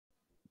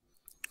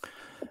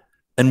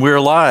And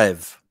we're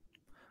live.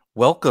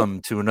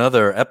 Welcome to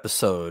another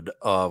episode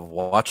of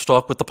Watch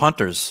Talk with the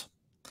Punters.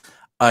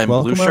 I'm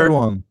Welcome, Blue Shirt.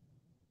 Everyone.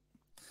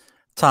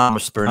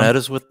 Thomas Burnett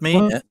is with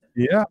me.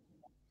 Yeah.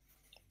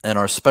 And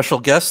our special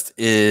guest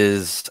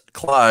is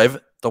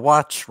Clyve The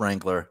Watch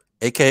Wrangler,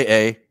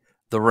 a.k.a.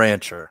 The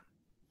Rancher.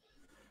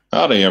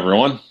 Howdy,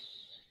 everyone.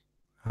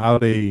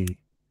 Howdy.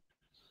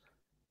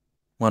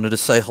 Wanted to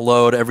say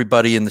hello to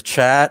everybody in the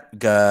chat. We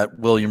got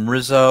William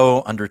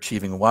Rizzo,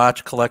 Underachieving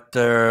Watch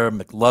Collector,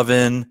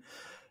 McLovin,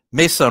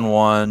 Mason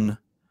One,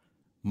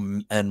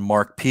 and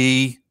Mark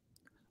P.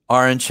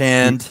 Orange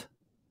Hand.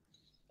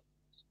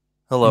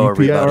 Hello,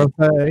 everybody.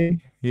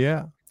 EPRFA.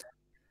 Yeah.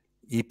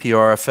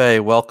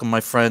 EPRFA, welcome,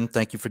 my friend.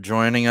 Thank you for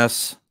joining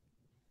us.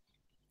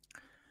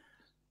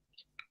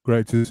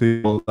 Great to see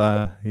you all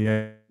there.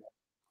 Yeah.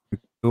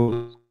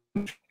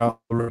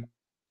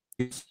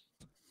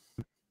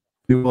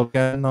 You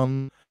again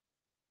on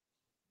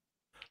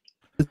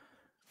the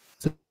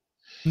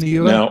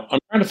US? Now, I'm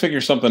trying to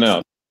figure something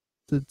out.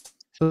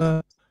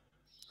 Yeah,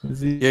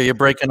 you're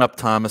breaking up,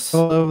 Thomas.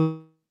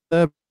 Blue.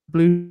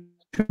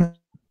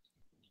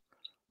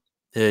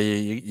 Yeah,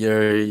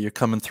 you're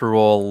coming through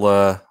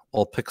all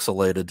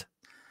pixelated.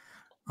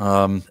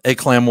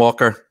 Clam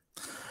Walker.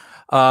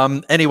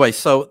 Anyway,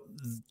 so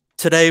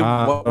today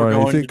what we're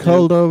going is it to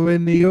cold do, over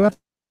in the US?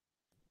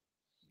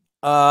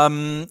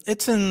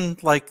 it's in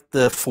like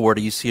the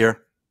 40s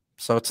here,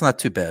 so it's not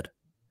too bad.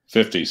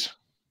 50s.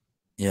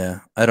 Yeah,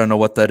 I don't know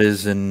what that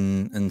is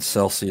in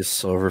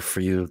Celsius over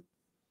for you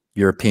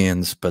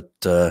Europeans, but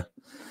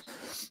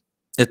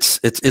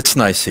it's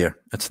nice here.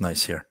 It's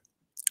nice here.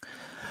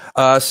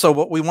 So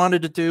what we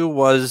wanted to do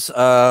was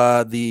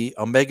the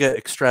Omega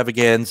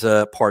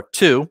Extravaganza Part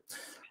 2.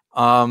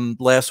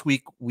 Last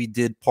week we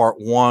did Part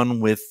 1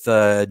 with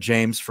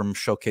James from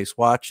Showcase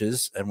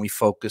Watches, and we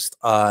focused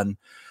on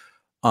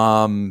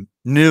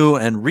new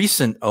and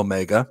recent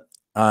Omega.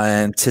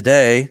 And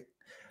today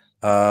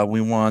we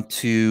want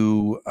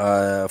to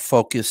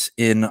focus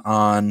in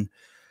on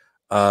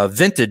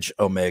vintage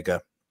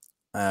Omega.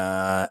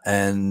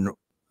 And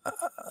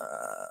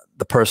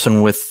the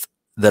person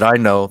that I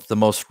know, the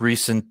most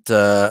recent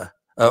or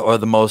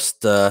the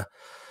most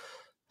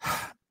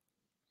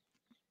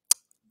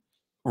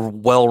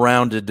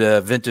well-rounded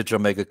vintage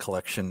Omega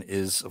collection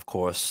is, of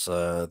course,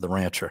 the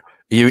Rancher.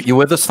 You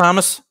with us,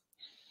 Thomas?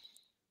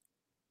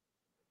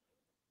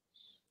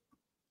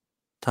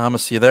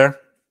 Thomas, you there?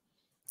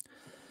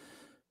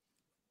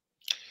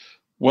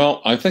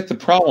 Well, I think the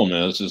problem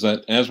is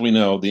that, as we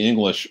know, the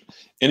English,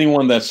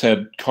 anyone that's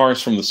had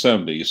cars from the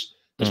 70s,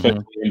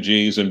 especially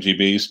MGs,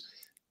 MGBs,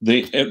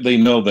 they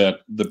know that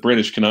the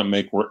British cannot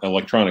make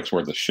electronics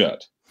worth a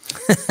shit.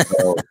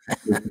 So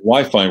the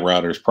Wi-Fi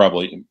routers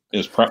probably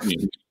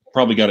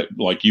got it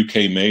like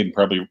UK made and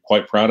probably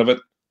quite proud of it.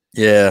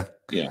 Yeah.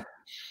 Yeah.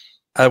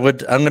 I'm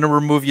going to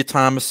remove you,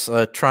 Thomas.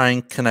 Try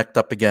and connect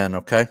up again,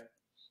 okay?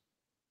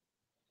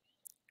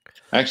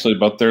 Actually,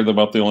 they're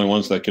about the only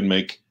ones that can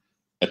make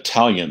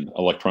Italian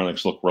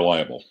electronics look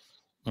reliable.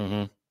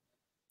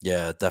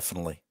 Yeah,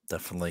 definitely.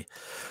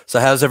 So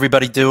how's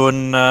everybody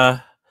doing?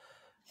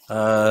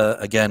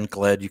 Again,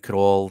 glad you could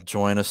all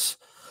join us.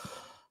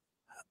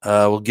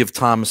 We'll give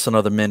Thomas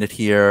another minute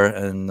here,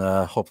 and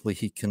hopefully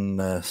he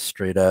can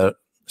straighten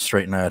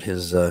out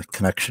his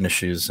connection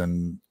issues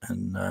and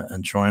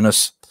join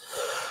us.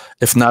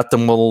 If not,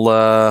 then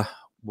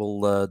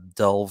we'll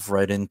delve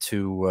right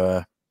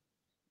into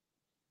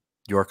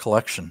your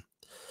collection.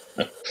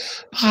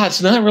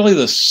 It's not really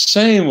the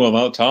same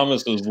without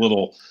Thomas's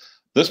little.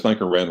 This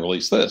Micro Ran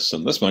released this,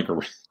 and this Micro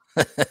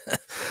Ran.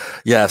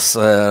 Yes,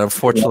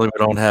 unfortunately,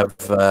 we don't have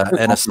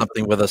Ennis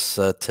something with us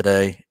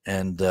today,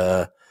 and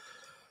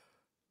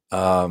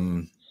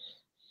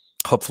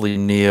hopefully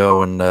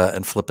Neo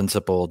and Flip and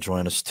Zippo will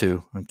join us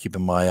too. I'm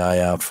keeping my eye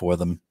out for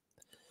them.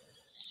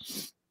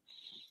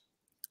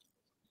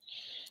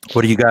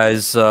 What are you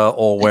guys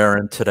all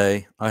wearing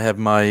today? I have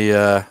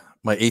my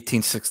my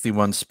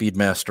 1861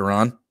 Speedmaster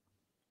on.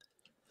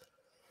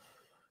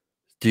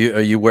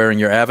 Are you wearing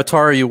your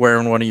Avatar, or are you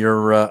wearing one of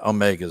your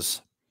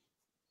Omegas?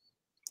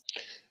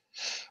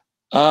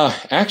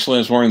 Actually, I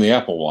was wearing the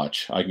Apple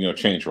Watch. I can go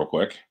change real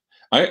quick.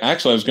 I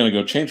was going to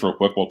go change real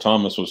quick while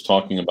Thomas was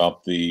talking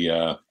about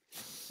the.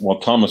 While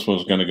Thomas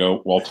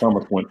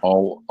went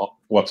all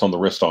what's on the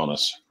wrist on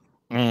us.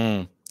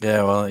 Yeah,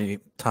 well,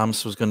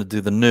 Thomas was going to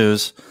do the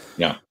news.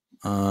 Yeah.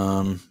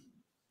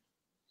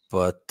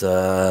 But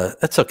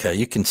it's okay.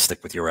 You can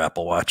stick with your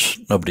Apple Watch.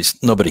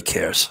 Nobody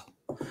cares.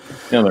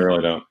 Yeah, they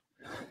really don't.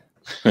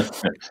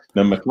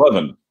 Now,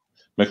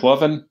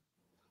 McLovin,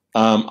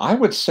 I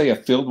would say a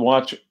field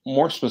watch,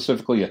 more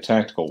specifically a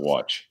tactical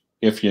watch,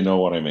 if you know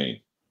what I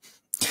mean.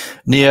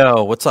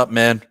 Neo, what's up,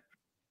 man?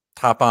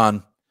 Hop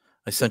on.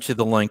 I sent you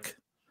the link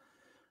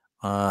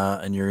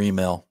in your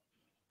email.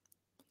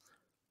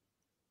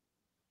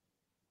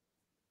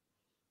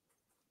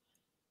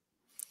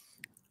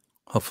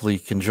 Hopefully you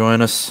can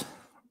join us.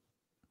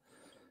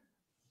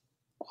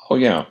 Oh,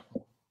 yeah.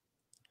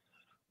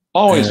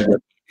 Always a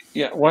good.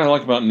 Yeah, what I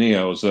like about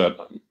Neo is that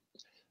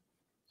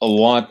a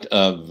lot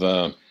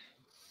of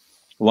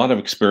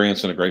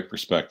experience and a great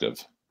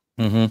perspective.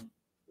 Mm-hmm.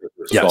 As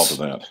a result of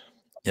that.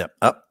 Yep.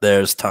 Up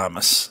there's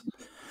Thomas.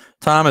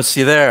 Thomas,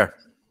 you there?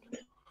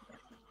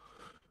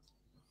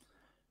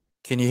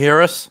 Can you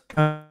hear us?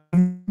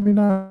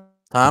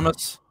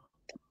 Thomas?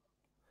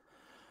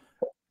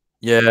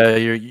 Yeah,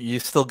 you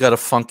still got a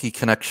funky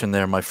connection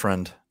there, my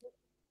friend.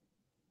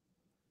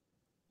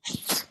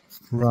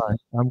 Right.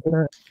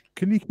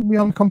 Can you keep me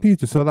on the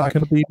computer so that I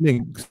can read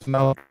links and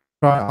I'll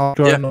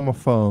join on my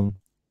phone.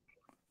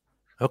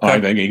 Okay. I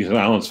think he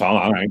sounds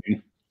fine.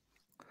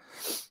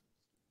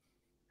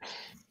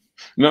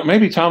 No,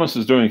 maybe Thomas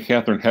is doing a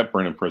Katharine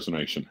Hepburn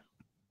impersonation.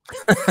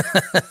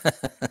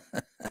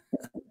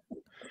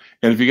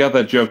 And if you got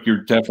that joke,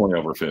 you're definitely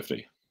over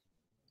 50.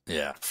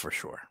 Yeah, for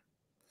sure.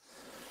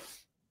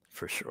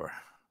 For sure.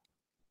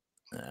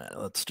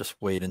 Let's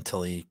just wait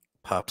until he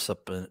pops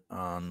up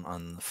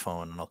on the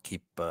phone, and I'll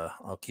keep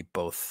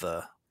both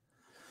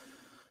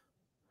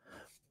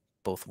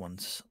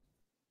ones.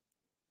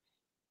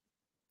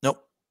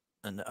 Nope.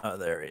 And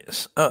there he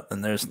is. Oh,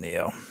 and there's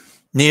Neo.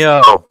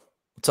 Neo,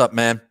 what's up,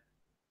 man?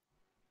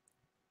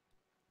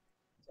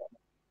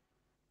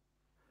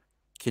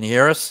 Can you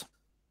hear us?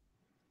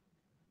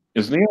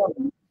 Is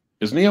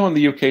Neo in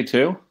the UK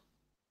too?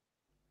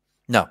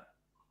 No,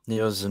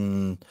 Neo's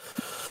in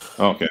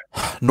okay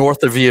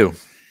north of you,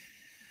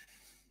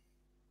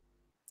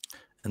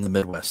 in the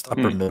Midwest,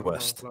 upper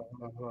Midwest.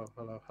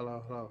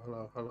 Hello.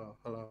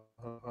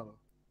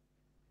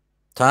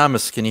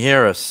 Thomas, can you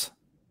hear us?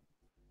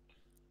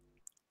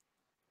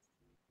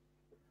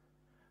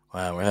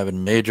 Wow, we're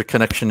having major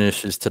connection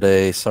issues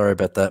today. Sorry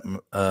about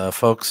that,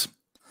 folks.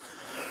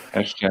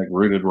 Hashtag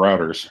rooted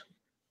routers.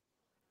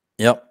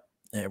 Yep.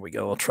 There we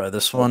go. I'll try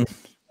this one.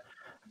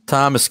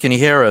 Thomas, can you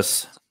hear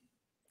us?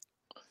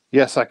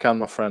 Yes, I can,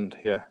 my friend.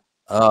 Yeah.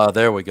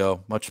 There we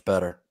go. Much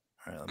better.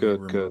 All right, let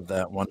me remove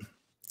that one.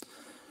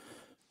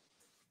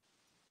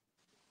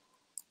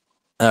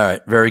 All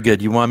right. Very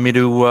good. You want me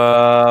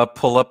to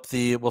pull up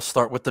we'll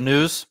start with the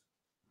news?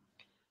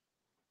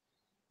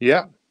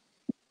 Yeah.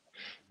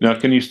 Now,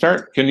 you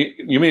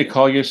mean to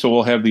call you so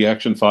we'll have the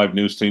Action 5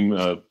 news team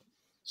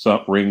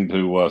ring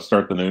to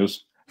start the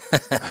news?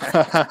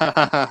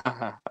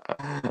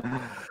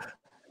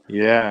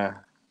 Yeah.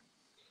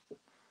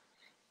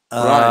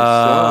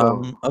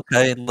 Right.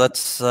 Okay.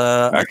 Let's.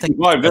 Action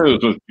 5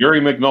 news with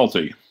Jerry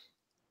McNulty.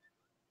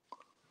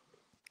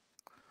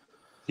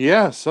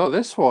 Yeah. So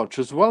this watch,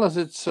 as well as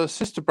its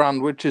sister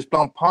brand, which is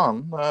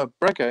Blancpain,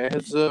 Breguet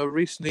has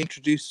recently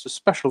introduced a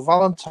special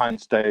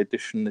Valentine's Day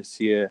edition this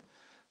year.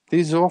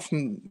 These are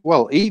often,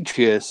 each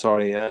year,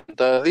 sorry, and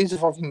these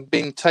have often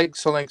been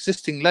takes on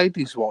existing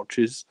ladies'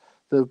 watches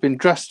that have been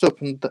dressed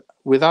up and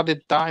with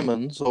added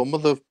diamonds or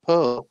mother of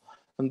pearl,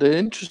 and they're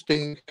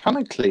interesting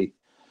mechanically.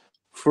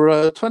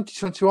 For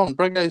 2021,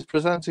 Breguet is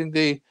presenting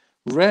the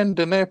Reine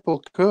de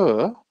Naples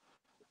Coeur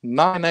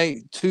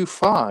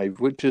 9825,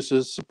 which is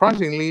a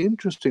surprisingly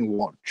interesting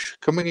watch,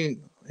 coming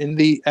in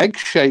the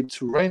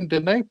egg-shaped Reine de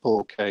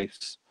Naples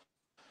case.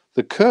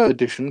 The Coeur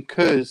edition,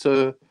 Coeur is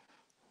a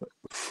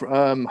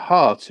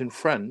heart in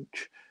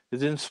French,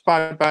 is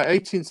inspired by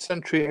 18th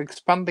century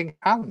expanding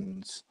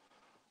hands,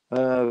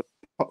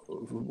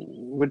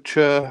 which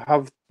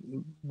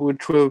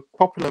were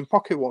popular in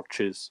pocket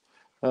watches.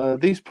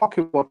 These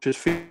pocket watches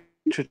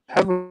featured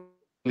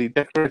heavily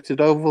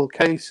decorated oval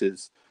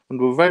cases and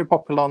were very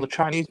popular on the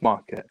Chinese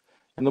market.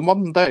 In the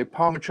modern day,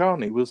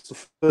 Parmigiani was the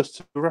first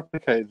to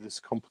replicate this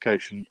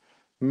complication,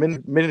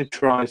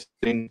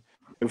 miniaturizing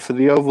it for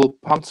the oval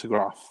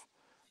pantograph.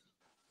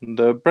 And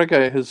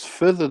Breguet has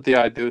furthered the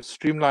idea of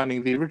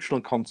streamlining the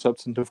original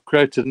concept and have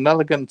created an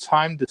elegant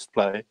time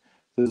display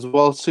that is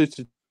well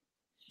suited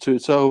to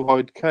its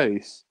ovoid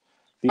case.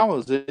 The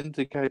hours are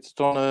indicated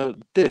on a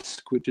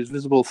disc, which is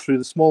visible through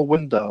the small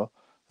window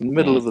in the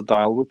middle of the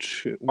dial,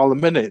 while the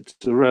minutes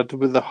are read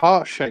with a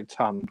heart-shaped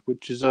hand,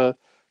 which is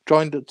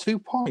joined at 2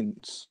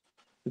 points.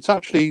 It's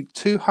actually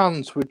two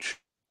hands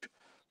which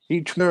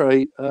each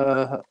mirror,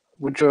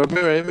 which are a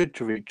mirror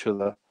image of each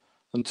other.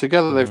 And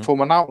together they form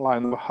an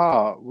outline of a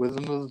heart with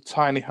another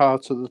tiny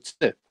heart at the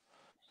tip.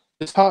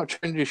 This heart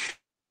changes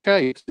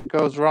shape as it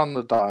goes around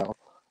the dial.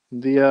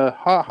 And the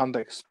heart hand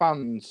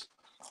expands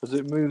as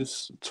it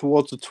moves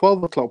towards the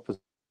 12 o'clock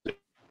position.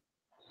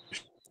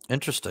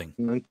 Interesting.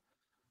 And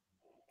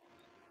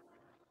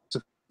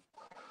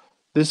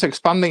this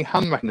expanding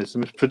hand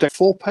mechanism is protected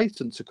 4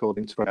 patents,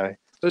 according to Ray.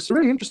 So it's a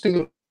really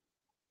interesting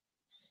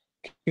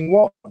looking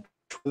watch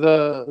with,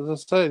 as I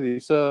say,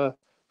 these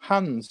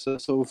hands that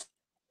sort of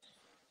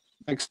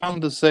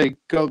expand as they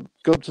go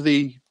up to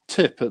the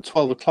tip at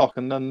 12 o'clock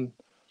and then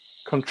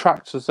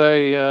contract as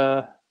they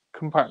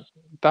come back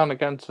down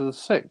again to the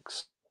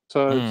 6.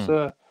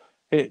 So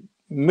it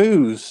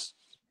moves,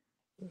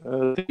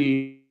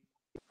 the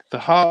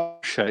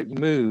heart shape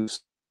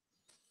moves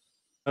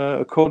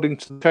according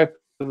to the shape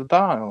of the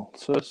dial.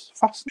 So it's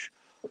fascinating.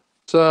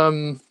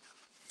 It's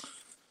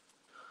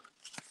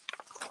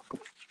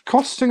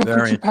costing a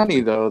pretty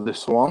penny, though,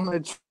 this one.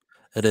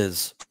 It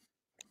is.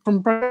 from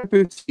Brett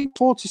Boutique,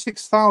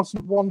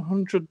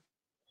 $46,100.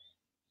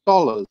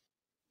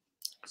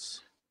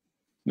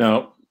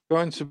 No.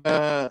 Going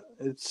to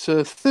it's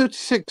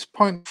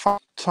 36.5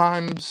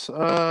 times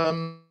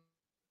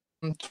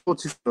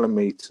 40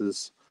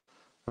 millimeters,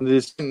 and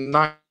it's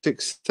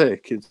 96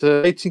 thick. It's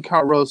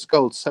 18-karat rose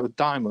gold set with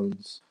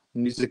diamonds,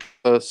 and it's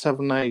a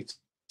 78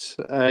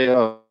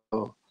 A0.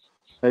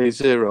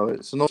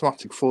 It's an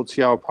automatic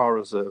 40-hour power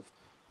reserve,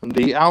 and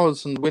the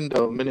hours and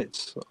window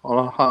minutes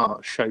on a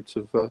heart shaped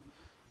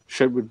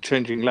with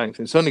changing length.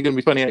 It's only going to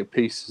be 28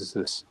 pieces.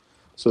 This,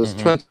 so it's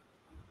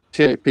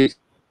 28 pieces.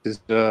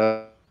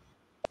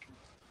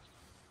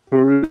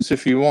 Peruse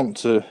if you want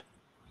to.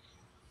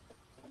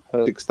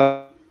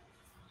 6,000.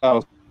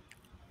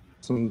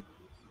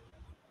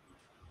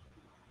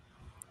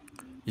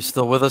 You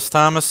still with us,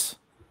 Thomas?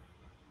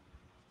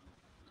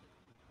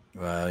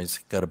 Well, he's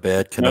got a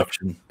bad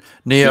connection.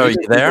 Neo, are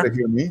you there?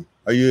 Hear me?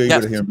 Are you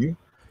able to hear me?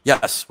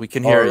 Yes, we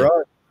can hear you.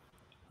 Right.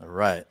 All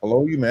right.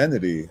 Hello,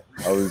 humanity.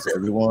 How is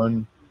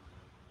everyone?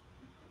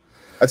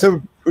 That's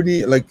a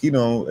pretty, like, you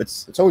know,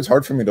 it's always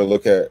hard for me to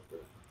look at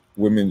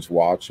women's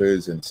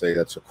watches and say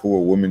that's a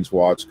cool women's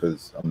watch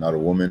because I'm not a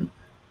woman.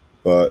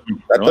 But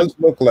that does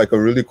look like a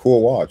really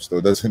cool watch,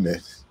 though, doesn't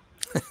it?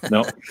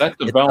 No, that's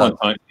a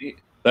Valentine.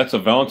 That's a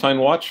Valentine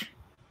watch?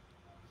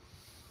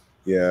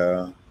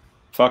 Yeah.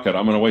 Fuck it.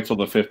 I'm going to wait till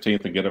the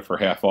 15th and get it for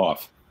half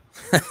off.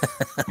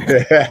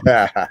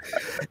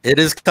 It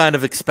is kind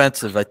of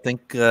expensive. I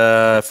think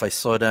if I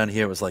saw down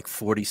here, it was like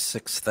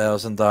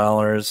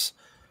 $46,000.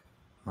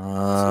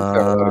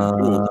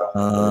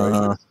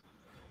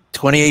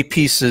 28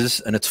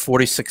 pieces, and it's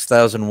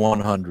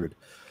 46,100.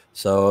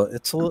 So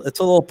it's a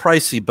little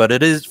pricey, but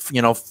it is,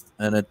 you know,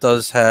 and it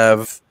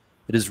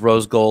is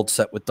rose gold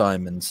set with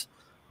diamonds.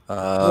 Wait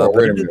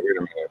a minute.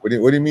 What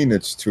do you mean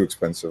it's too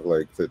expensive?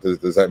 Like,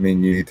 does that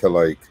mean you need to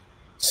like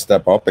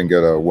step up and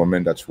get a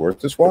woman that's worth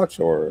this watch,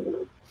 or?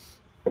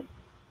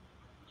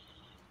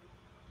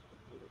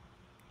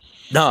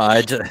 No,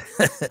 I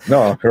just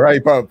no,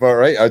 right, but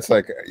right, it's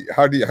like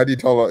how do you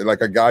tell,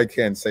 like, a guy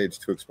can't say it's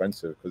too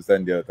expensive because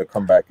then the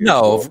comeback is,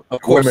 no, well,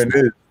 of course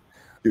woman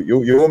is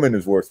your woman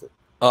is worth it.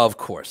 Of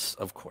course.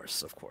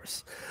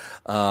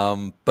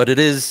 But it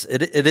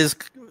is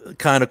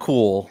kind of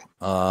cool.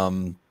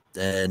 And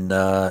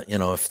you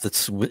know, if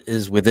this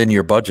is within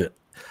your budget,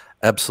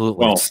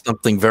 absolutely, well, it's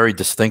something very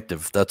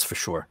distinctive. That's for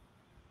sure.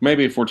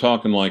 Maybe if we're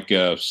talking like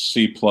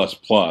C++,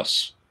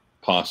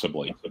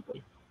 possibly.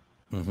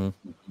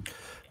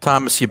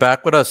 Thomas, you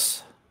back with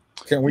us?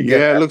 Can we?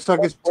 Yeah, it looks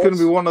like it's going to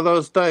be one of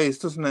those days,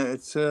 doesn't it?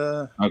 It's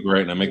oh,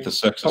 great! And I make the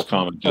sexist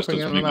comment just as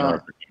Megan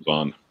Harper comes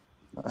on.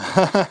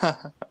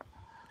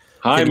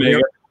 Hi,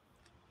 Megan.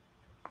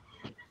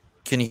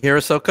 Can you hear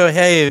us? Okay.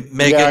 Hey,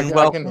 Megan. Yeah,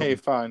 welcome. I can hear you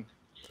fine.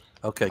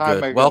 Okay, Hi,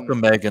 good. Megan. Welcome,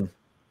 Megan.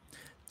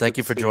 Thank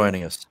you for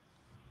joining us.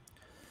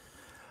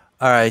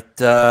 All right,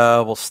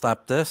 we'll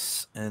stop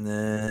this, and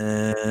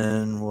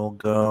then we'll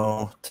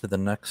go to the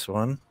next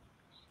one.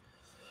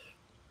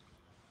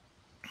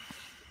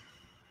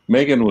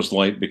 Megan was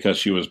late because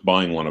she was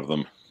buying one of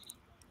them.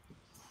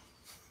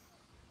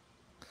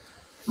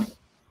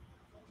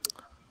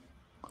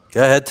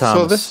 Go ahead,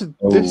 Thomas. So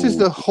this is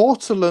the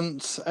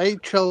Hortolance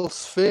HL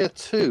Sphere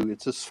 2.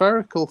 It's a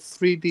spherical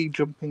 3D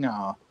jumping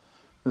hour.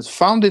 It was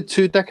founded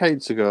 2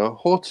 decades ago.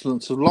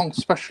 Hortolance have long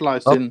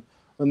specialized in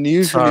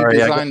unusually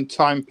designed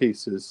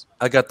timepieces.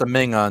 I got the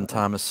Ming on,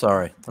 Thomas.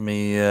 Sorry. Let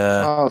me.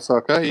 Oh, it's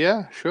okay.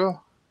 Yeah,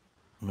 sure.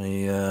 Let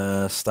me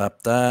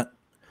stop that.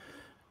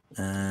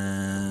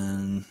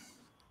 And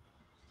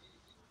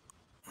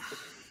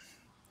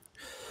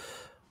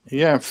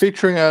yeah,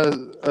 featuring a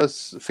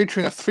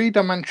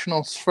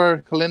 3-dimensional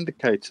spherical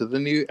indicator, the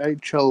new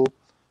HL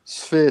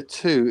Sphere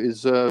 2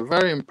 is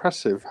very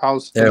impressive.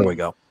 There we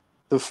go.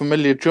 The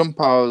familiar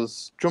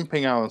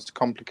jumping hours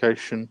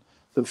complication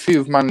that few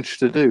have managed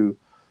to do.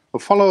 A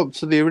follow-up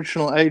to the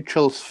original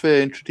HL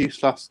Sphere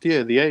introduced last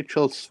year, the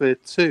HL Sphere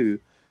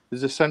 2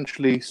 is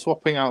essentially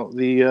swapping out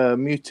the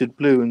muted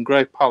blue and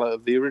grey palette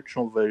of the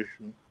original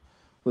version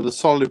with a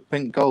solid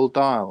pink gold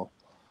dial.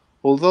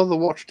 Although the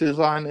watch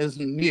design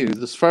isn't new,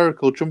 the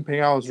spherical jumping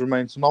hours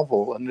remains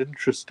novel and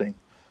interesting.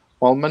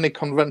 While many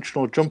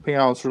conventional jumping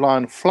hours rely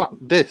on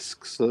flat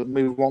discs that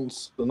move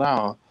once an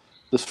hour,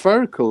 the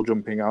spherical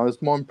jumping hour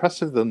is more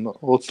impressive than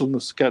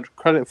Hortolance get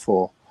credit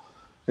for.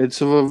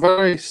 It's of a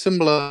very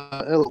similar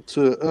ilk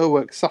to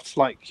Urwerk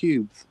Satellite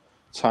Cube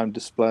time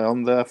display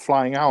on their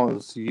flying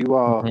hours,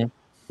 UR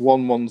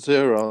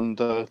 110 and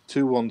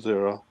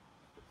 210.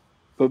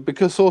 But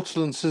because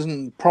Hortolance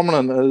isn't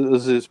prominent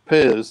as its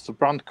peers, the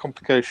brand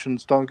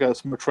complications don't get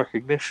as much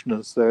recognition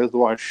as they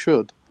otherwise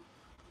should.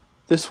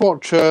 This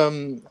watch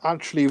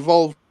actually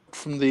evolved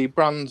from the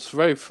brand's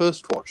very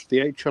first watch, the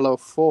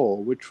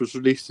HL04, which was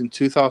released in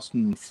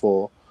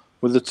 2004,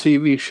 with a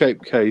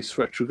TV-shaped case,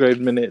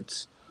 retrograde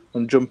minutes,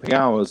 and jumping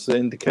hours that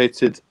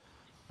indicated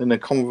in a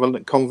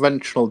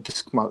conventional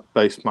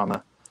disc-based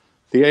manner.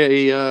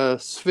 The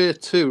Sphere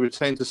 2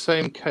 retains the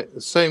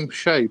same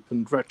shape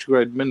and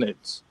retrograde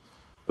minutes,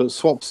 but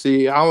swaps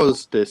the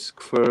hours disc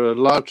for a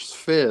large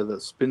sphere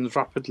that spins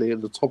rapidly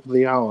at the top of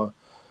the hour,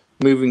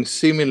 moving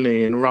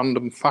seemingly in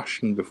random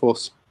fashion before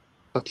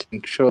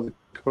settling to show the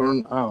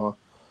current hour.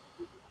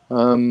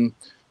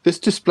 This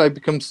display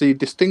becomes the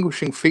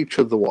distinguishing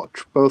feature of the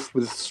watch, both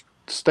with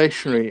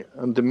stationary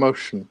and in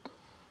motion.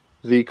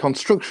 The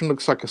construction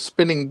looks like a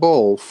spinning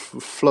ball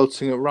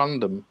floating at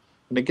random,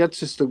 and it gets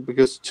this look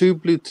because two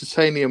blue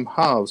titanium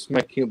halves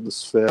making up the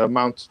sphere are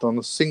mounted on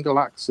a single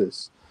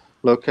axis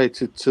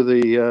located to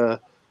the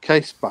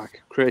case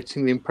back,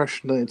 creating the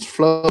impression that it's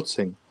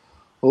floating.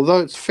 Although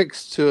it's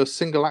fixed to a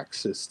single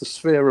axis, the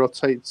sphere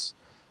rotates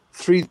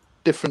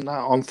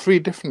on three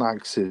different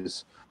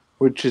axes,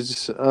 which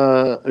is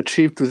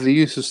achieved with the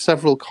use of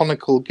several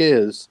conical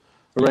gears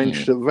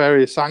arranged at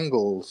various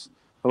angles,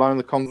 allowing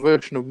the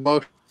conversion of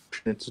motion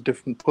into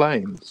different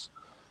planes.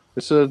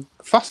 It's a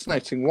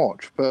fascinating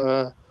watch,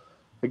 but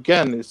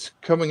again, it's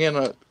coming in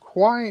at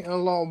quite a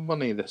lot of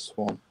money, this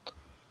one.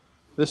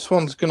 This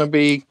one's going to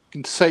be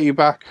set you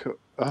back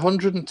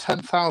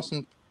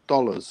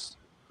 $110,000.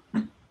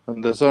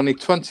 And there's only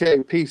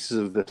 28 pieces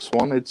of this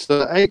one. It's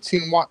an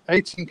 18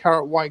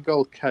 karat white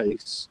gold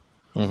case,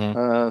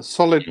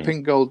 solid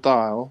pink gold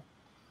dial.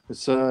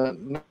 It's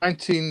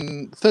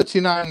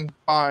 39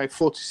 by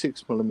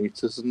 46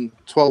 millimeters and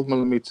 12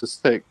 millimeters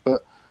thick.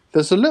 But there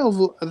is a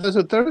little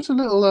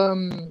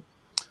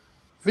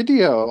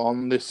video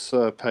on this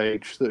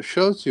page that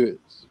shows you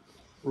it's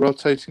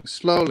rotating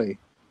slowly,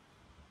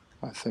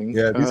 I think.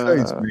 Yeah, these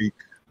guys make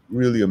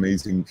really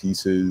amazing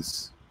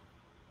pieces.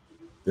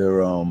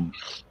 They're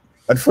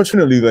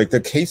unfortunately, like, the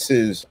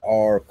cases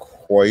are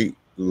quite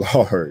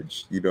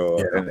large, you know,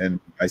 and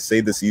I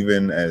say this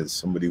even as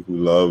somebody who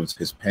loves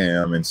his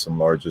Pam and some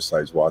larger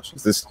size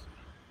watches.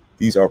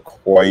 These are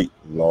quite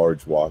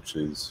large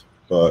watches,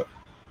 but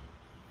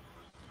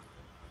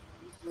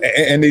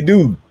and they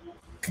do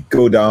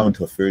go down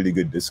to a fairly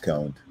good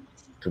discount,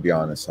 to be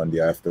honest, on the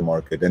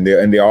aftermarket,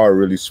 and they are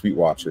really sweet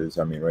watches.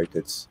 I mean, right?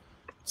 It's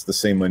the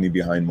same money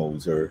behind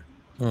Moser,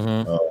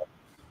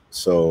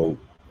 so.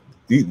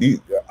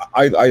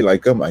 I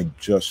like them. I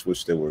just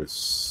wish they were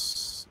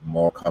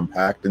more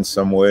compact in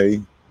some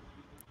way.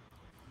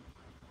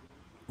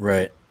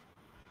 Right.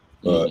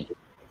 But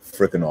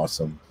freaking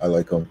awesome. I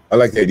like them. I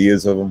like the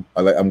ideas of them.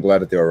 I'm glad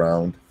that they're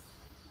around,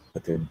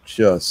 but they're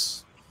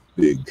just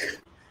big.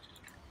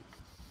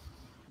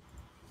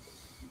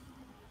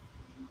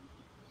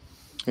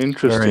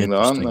 Interesting,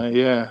 though, aren't they?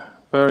 Yeah,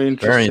 very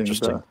interesting. Very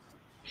interesting.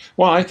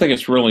 Well, I think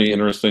it's really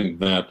interesting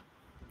that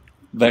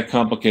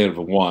complicated of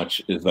a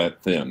watch is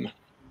that thin.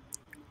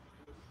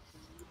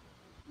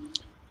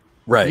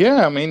 Right.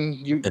 Yeah, I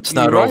mean, it's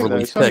not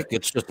overly thick.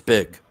 It's just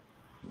big.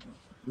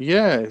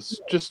 Yeah, it's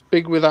just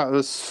big without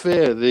the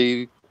sphere.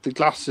 The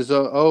glasses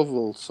are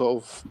oval,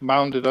 sort of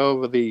mounted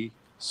over the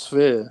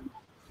sphere.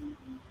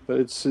 But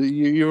it's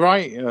you're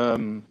right,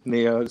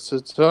 Neo.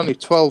 It's only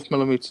 12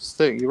 millimeters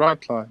thick. You're right,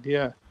 Clyde.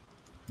 Yeah,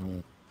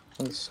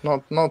 it's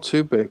not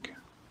too big.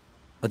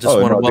 I just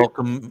want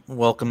to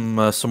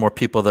welcome some more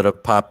people that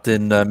have popped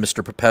in.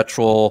 Mr.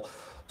 Perpetual,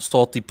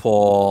 Salty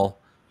Paul.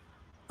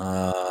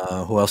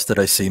 Who else did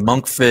I see?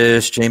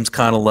 Monkfish, James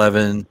Con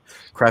 11,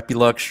 Crappy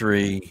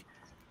Luxury.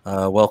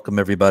 Welcome,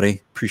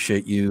 everybody.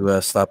 Appreciate you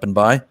stopping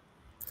by.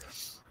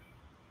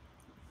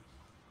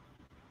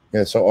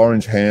 Yeah, so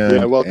Orange Hand.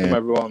 Yeah, welcome,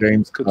 everyone.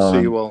 James Good to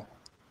see you all.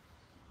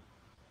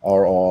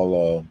 Are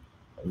all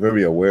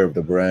very aware of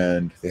the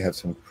brand. They have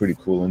some pretty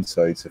cool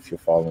insights if you're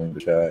following the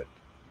chat.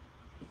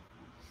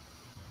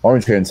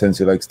 Orange Hand says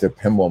he likes their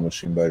pinball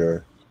machine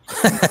better.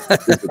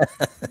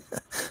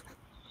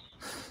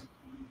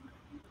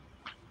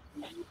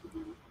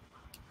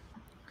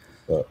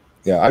 But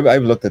yeah,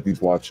 I've looked at these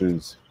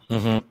watches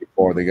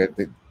before.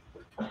 You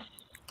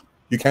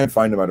can't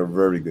find them at a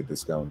very good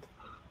discount,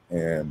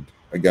 and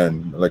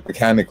again, like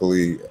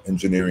mechanically,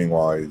 engineering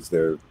wise,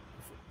 they're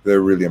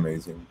really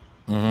amazing.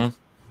 But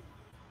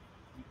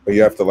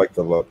you have to like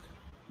the look.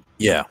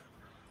 Yeah,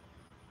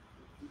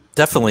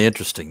 definitely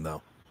interesting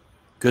though.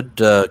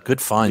 Good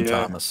find,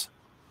 Thomas.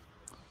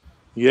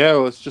 Yeah,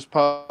 well, it's just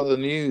part of the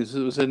news.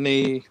 It was in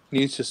the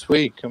news this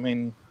week. I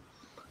mean,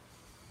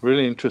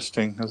 really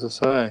interesting, as I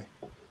say.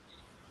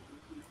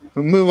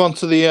 We'll move on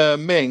to the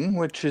Ming,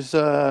 which is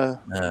all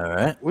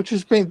right.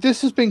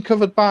 This has been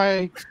covered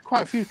by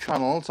quite a few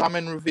channels. I'm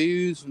in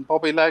Reviews, and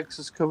Bobby Legs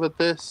has covered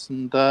this,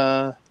 and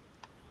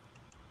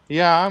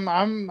yeah,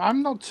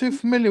 I'm not too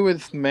familiar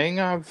with Ming.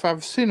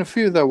 I've seen a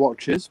few of their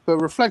watches, but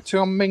reflecting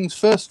on Ming's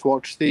first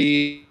watch,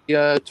 the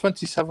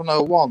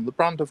 2701, the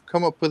brand have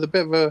come up with a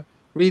bit of a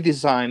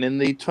redesign in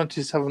the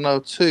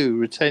 2702,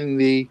 retaining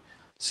the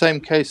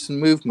same case and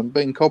movement,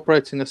 but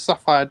incorporating a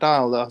sapphire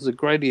dial that has a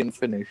gradient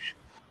finish.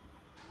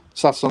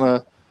 Sat on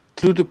a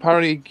Clou de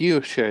Paris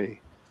guilloche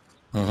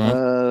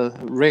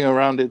ring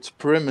around its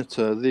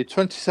perimeter. The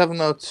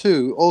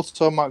 2702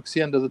 also marks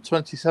the end of the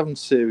 27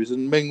 series,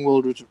 and Ming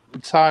will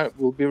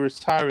be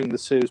retiring the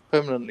series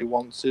permanently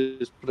once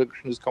its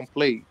production is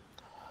complete.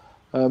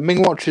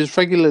 Ming watches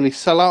regularly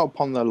sell out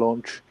upon their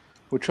launch,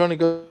 which only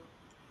goes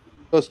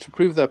goes to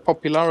prove their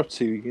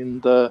popularity,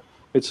 and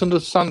it's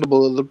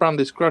understandable that the brand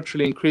is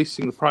gradually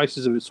increasing the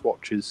prices of its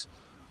watches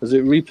as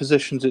it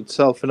repositions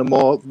itself in a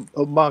more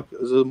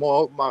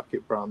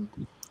upmarket brand.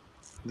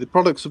 The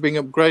products are being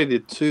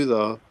upgraded too,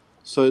 though,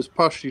 so it's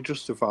partially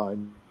justified.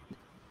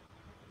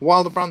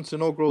 While the brand's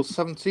inaugural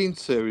 17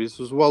 series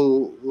was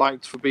well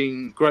liked for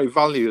being great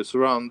value at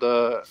around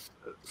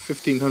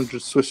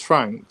 1,500 Swiss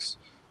francs,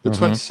 the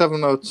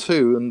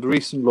 2702 and the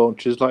recent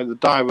launches like the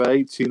Diver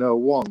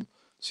 1801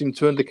 seem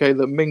to indicate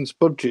that Ming's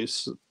budget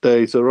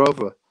days are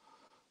over.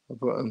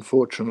 But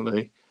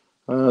unfortunately,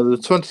 the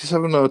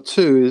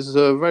 2702 is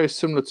very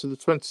similar to the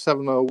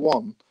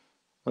 2701,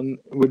 and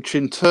which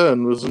in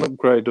turn was an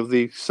upgrade of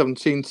the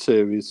 17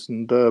 series.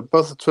 And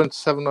both the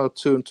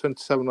 2702 and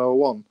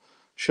 2701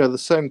 share the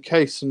same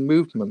case and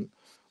movement,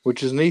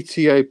 which is an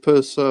ETA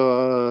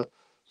Perso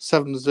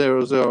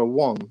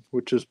 7001,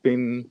 which has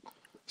been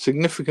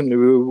significantly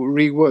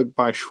reworked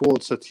by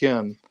Schwartz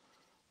Etienne,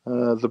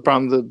 the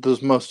brand that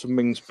does most of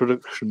Ming's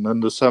production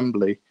and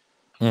assembly.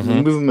 The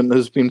movement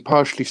has been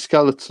partially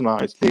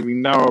skeletonized,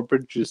 leaving narrow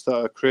bridges that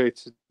are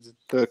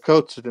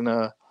coated in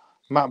a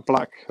matte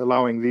black,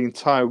 allowing the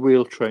entire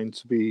wheel train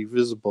to be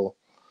visible.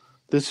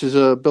 This is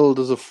billed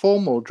as a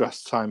formal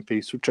dress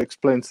timepiece, which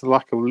explains the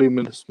lack of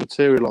luminous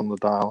material on the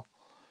dial.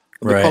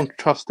 Right.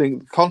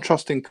 The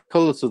contrasting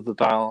colours of the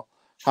dial,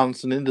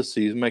 hands, and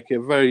indices make it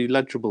a very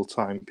legible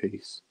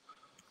timepiece.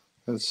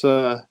 It's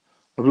a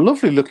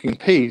lovely looking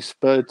piece,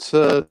 but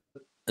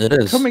it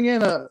is coming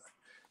in at.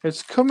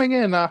 It's coming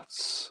in at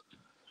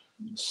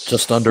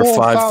just under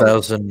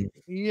 5,000.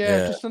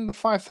 Yeah, just under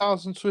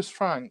 5,000 Swiss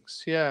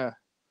francs. Yeah.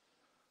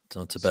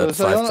 So it's about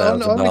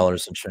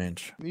 $5,000 and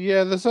change.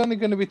 Yeah, there's only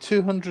going to be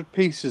 200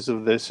 pieces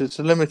of this. It's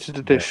a limited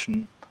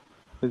edition.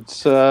 Yeah.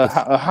 It's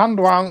a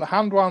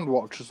hand-wound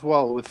watch as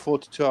well with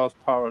 42 hours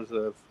power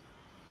reserve,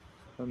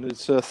 and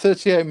it's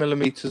 38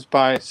 millimeters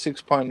by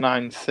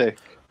 6.9 thick.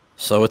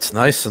 So it's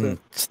nice and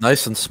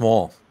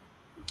small.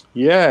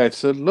 Yeah,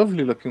 it's a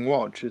lovely looking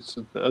watch. It's,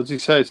 as you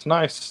say, it's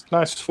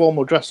nice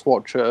formal dress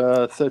watch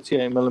at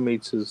 38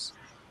 millimeters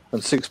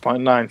and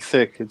 6.9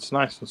 thick. It's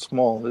nice and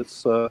small.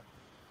 It's a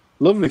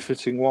lovely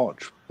fitting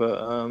watch,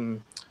 but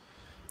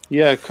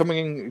yeah,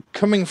 coming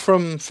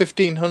from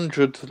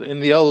 1,500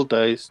 in the old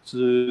days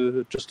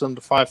to just under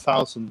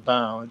 5,000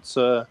 now. It's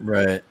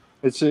right.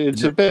 It's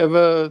a bit of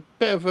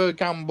a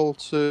gamble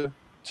to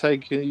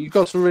take. You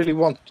got to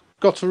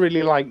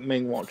really like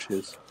Ming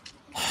watches.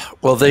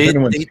 Well, they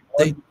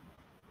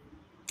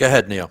go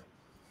ahead, Neil.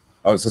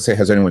 I was going to say,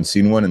 has anyone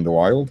seen one in the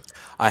wild?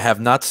 I have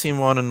not seen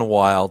one in the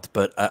wild,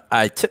 but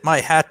I tip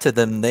my hat to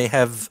them. They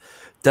have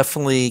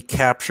definitely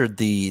captured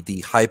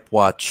the hype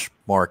watch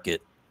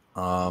market,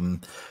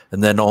 and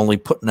then only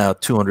putting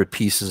out 200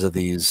 pieces of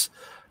these.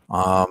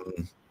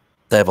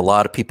 They have a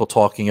lot of people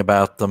talking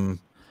about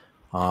them.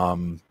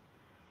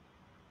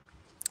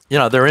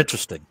 They're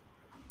interesting.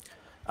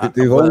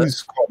 They've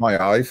always caught my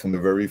eye from the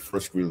very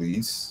first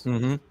release,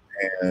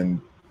 and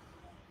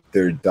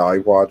their die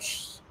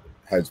watch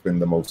has been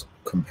the most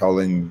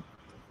compelling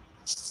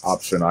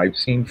option I've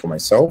seen for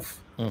myself.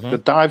 The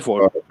dive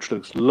watch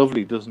looks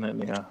lovely, doesn't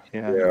it?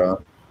 Yeah.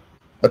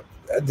 But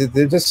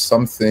there's just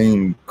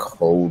something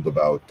cold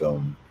about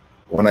them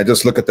when I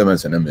just look at them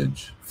as an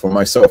image for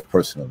myself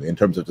personally, in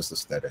terms of just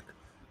aesthetic.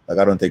 Like,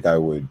 I don't think I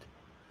would.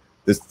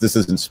 This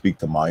doesn't speak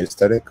to my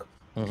aesthetic,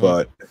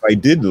 but if I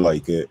did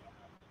like it,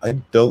 I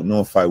don't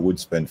know if I would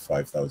spend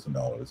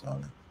 $5,000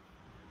 on it.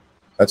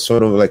 That's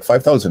sort of like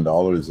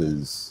 $5,000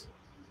 is.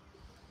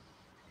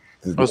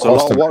 There's a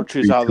lot of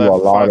watches out there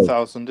for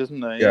 5,000, isn't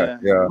there?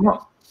 Yeah.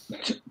 Well,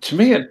 to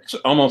me, it's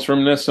almost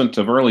reminiscent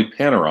of early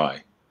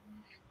Panerai,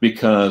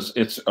 because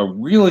it's a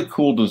really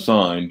cool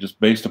design just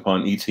based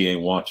upon ETA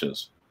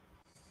watches.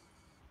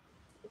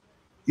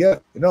 Yeah,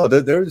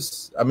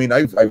 there's. I mean,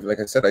 I've like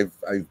I said,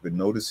 I've been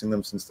noticing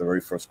them since the very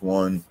first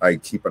one. I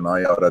keep an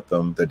eye out at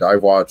them. The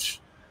dive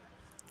watch.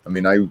 I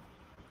mean, I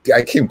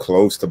came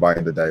close to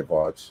buying the dive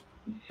watch.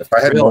 If I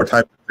had more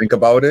time to think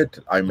about it,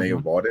 I may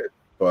have bought it,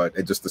 but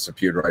it just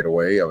disappeared right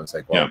away. I was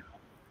like, well,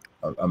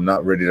 I'm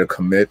not ready to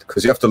commit,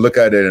 because you have to look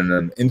at it in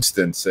an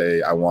instant,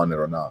 say I want it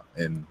or not.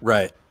 And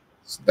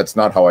that's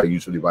not how I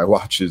usually buy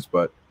watches.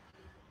 But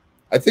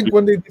I think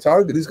when these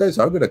guys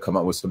are going to come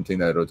out with something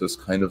that'll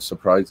just kind of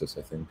surprise us,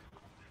 I think.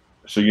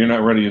 So you're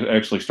not ready to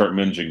actually start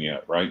minging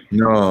yet, right?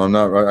 No, I'm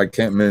not. I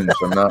can't minge.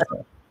 I'm not.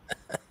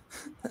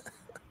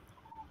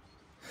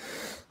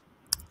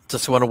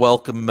 Just want to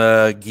welcome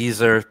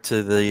Geezer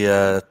to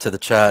the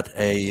chat.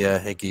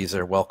 Hey,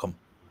 Geezer, welcome.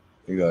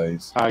 Hey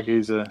guys. Hi,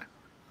 Geezer.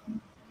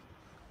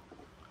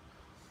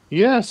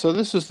 Yeah, so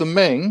this is the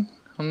Ming,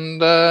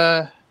 and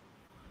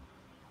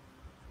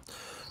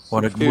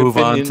want to move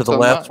on to the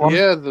last one?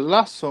 Yeah, the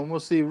last one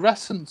was the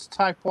Ressence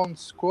Type 1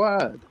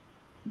 Squared.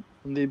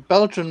 And the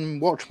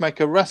Belgian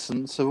watchmaker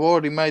Ressence have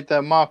already made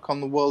their mark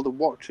on the world of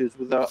watches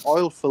with their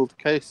oil-filled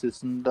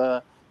cases and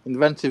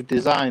inventive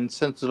design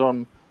centered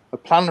on a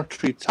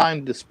planetary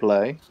time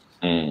display.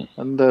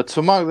 And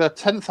to mark their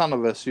 10th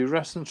anniversary,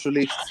 Ressence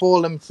released 4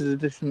 limited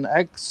edition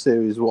X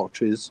series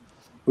watches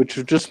which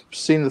have just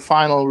seen the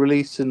final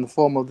release in the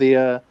form of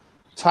the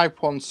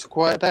Type 1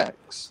 Squared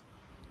X.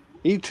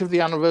 Each of the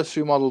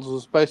anniversary models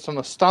was based on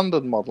a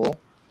standard model,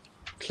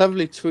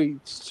 cleverly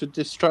tweaked to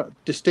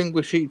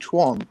distinguish each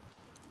one,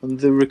 and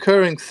the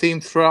recurring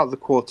theme throughout the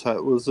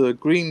quartet was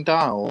green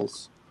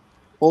dials,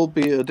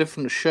 albeit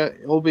different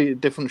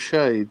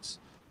shades,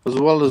 as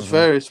well as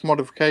various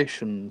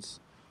modifications.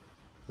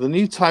 The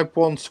new Type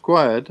 1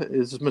 Squared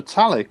is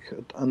metallic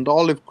and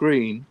olive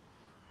green,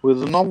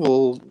 with a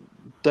novel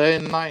day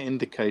and night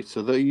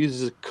indicator that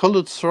uses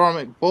colored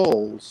ceramic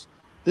balls.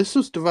 This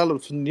was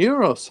developed by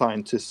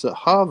neuroscientists at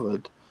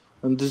Harvard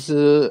and is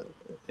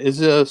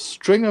a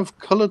string of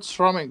colored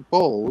ceramic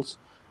balls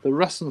that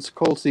Resonance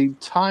calls the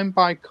time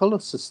by color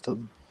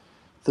system.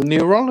 The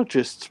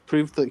neurologists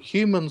proved that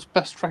humans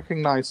best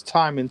recognize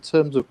time in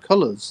terms of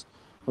colors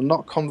and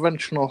not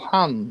conventional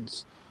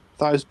hands.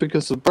 That is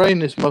because the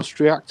brain is most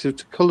reactive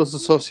to colors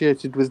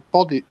associated with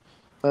the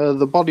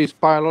body's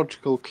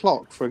biological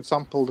clock. For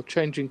example, the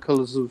changing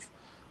colors of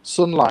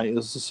sunlight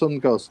as the sun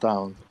goes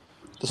down.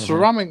 The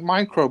ceramic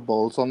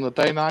microballs on the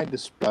day-night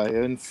display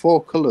are in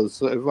 4 colors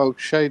that evoke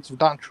shades of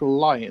natural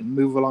light and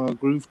move along a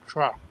grooved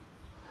track.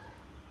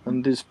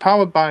 And is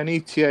powered by an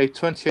ETA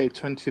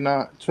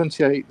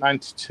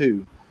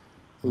 2892,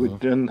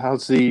 and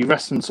has the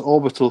Resonance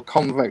Orbital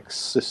Convex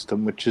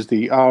System, which is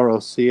the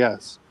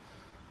ROCS,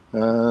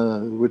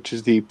 which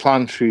is the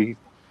planetary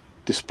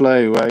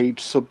display where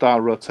each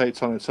subdial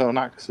rotates on its own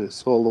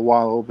axis, all the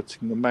while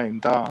orbiting the main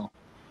dial.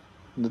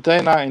 And the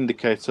day-night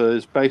indicator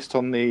is based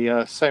on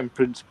the same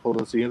principle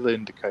as the other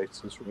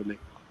indicators, really.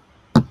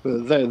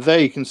 But there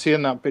you can see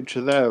in that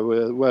picture there,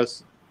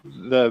 where's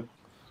the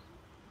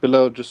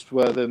below, just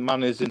where the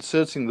man is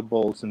inserting the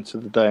balls into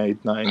the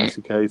day-night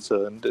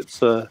indicator, and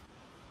it's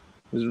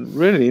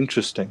really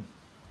interesting.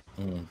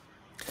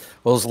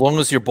 Well, as long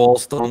as your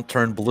balls don't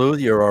turn blue,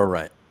 you're all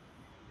right.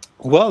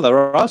 Well, there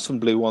are some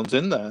blue ones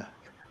in there.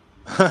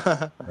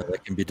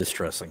 That can be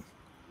distressing.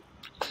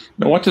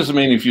 Now, what does it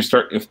mean if you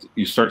start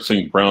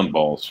seeing brown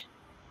balls?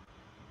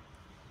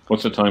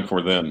 What's the time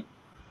for then?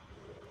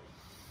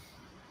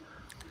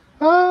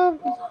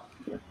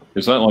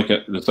 Is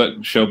that does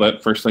that show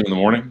that first thing in the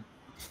morning?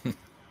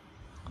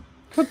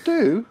 Could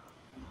do.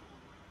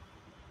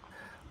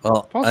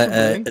 Well,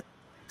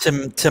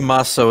 Tim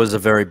Masso is a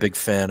very big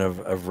fan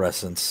of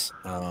Resonance.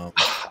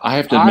 I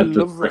have to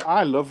admit,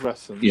 I love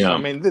Resonance. Yeah. I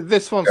mean,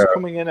 this one's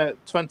coming in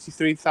at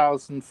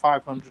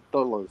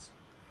 $23,500.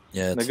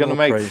 Yeah, they're going to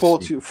make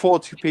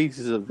 40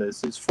 pieces of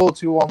this. It's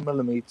 41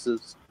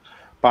 millimeters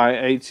by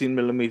 18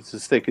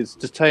 millimeters thick. It's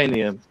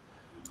titanium,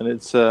 and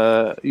it's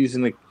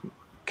using the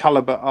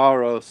caliber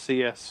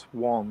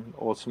ROCS1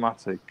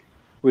 automatic,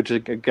 which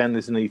again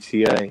is an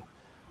ETA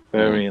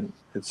variant.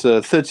 It's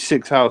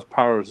 36 hours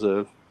power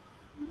reserve,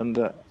 and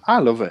I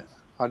love it.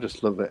 I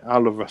just love it. I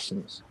love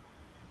Resonance.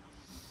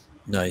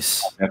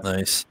 Nice. I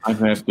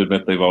have to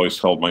admit, they've always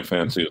held my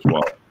fancy as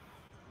well.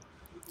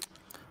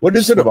 What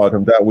is it about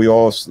them that we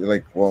all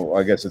like? Well,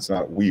 I guess it's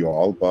not we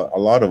all, but a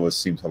lot of us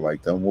seem to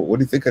like them. What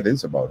do you think it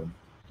is about them?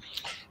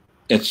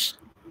 It's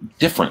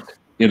different.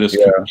 It is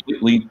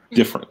completely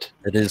different.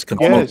 It is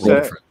completely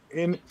different.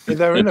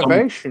 Their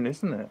innovation,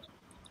 isn't it?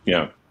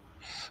 Yeah,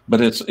 but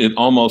it's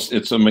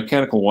a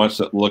mechanical watch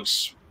that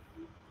looks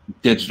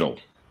digital.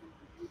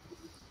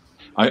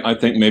 I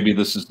think maybe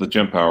this is the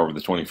gem power of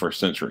the 21st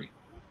century.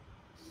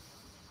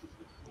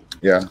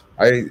 Yeah,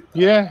 I don't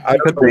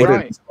know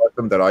what it is about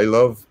them that I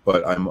love,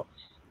 but I'm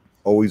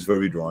always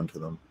very drawn to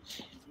them.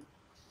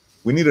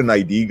 We need an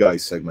ID guy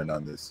segment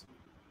on this.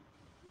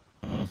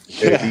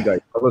 ID guy,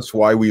 tell us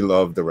why we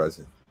love the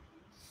resin.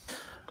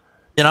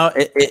 You know,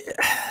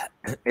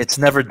 it's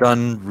never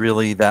done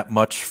really that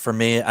much for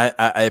me.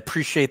 I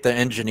appreciate the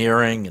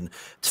engineering, and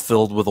it's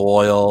filled with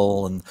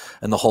oil, and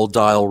the whole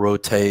dial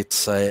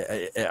rotates.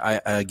 I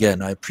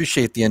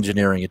appreciate the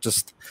engineering. It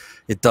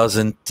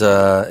doesn't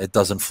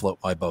float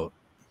my boat.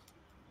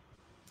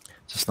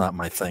 It's just not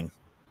my thing.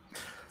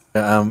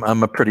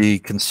 I'm a pretty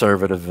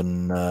conservative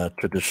and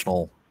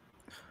traditional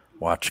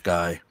watch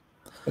guy.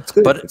 It's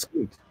good. It's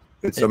good.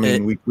 I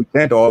mean, we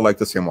can't all like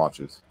the same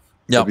watches.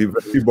 Yeah, it'd be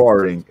very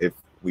boring if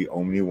we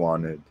only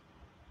wanted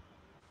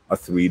a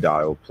plain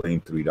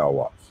 3-dial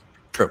watch.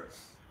 True.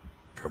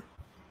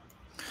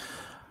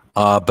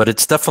 But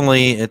it's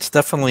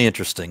definitely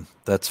interesting.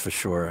 That's for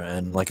sure.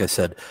 And like I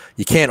said,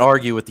 you can't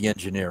argue with the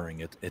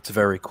engineering. It's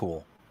very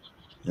cool.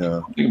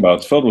 Yeah. Think about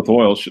it's filled with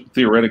oil.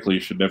 Theoretically,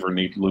 you should never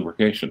need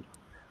lubrication.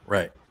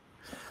 Right.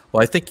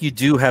 Well, I think you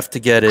do have to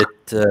get it.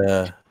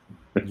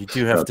 You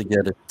do have to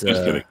get it.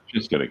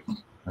 Just kidding.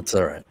 That's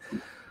all right.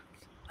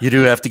 You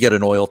do have to get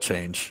an oil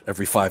change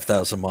every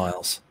 5,000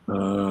 miles.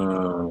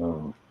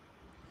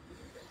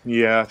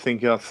 Yeah, I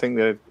think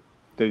that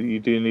you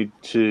do need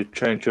to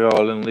change your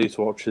oil in these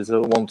watches.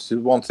 Once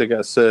they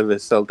get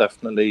serviced, they'll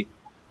definitely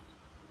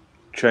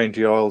change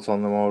the oils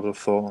on them, I would have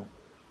thought.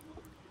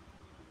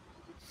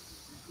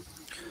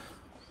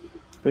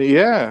 But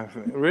yeah,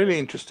 really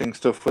interesting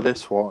stuff for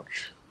this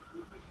watch.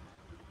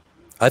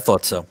 I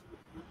thought so.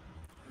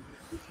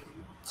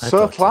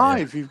 So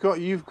Clive, you're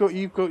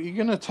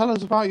going to tell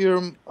us about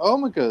your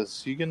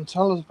Omegas. You're going to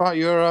tell us about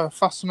your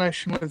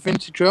fascination with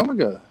vintage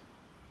Omega.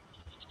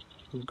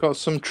 We've got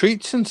some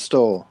treats in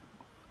store.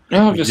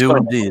 No, We do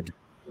indeed.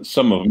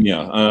 Some of them,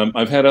 yeah.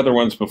 I've had other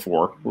ones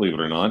before, believe it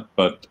or not,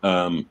 but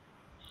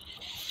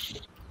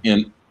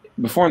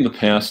before in the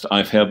past,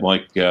 I've had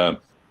like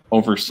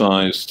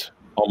oversized,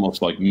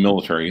 almost like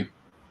military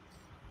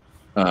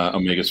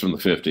Omegas from the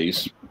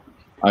 50s.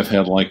 I've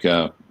had like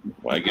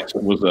I guess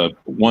it was a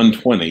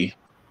 120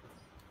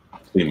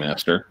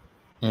 Seamaster,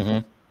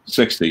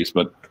 60s,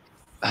 but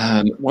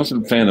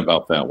wasn't a fan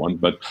about that one.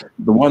 But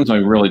the ones I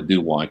really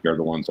do like are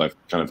the ones I've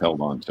kind of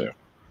held on to.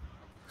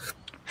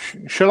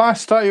 Shall I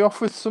start you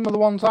off with some of the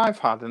ones I've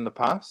had in the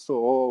past,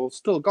 or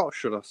still got,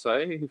 should I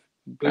say?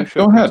 Go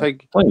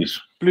ahead,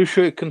 please. Blue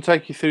Shirt can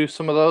take you through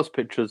some of those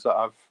pictures that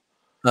I've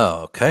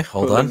okay.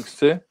 Hold on. links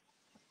to.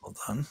 Hold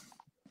on.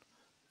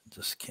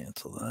 Just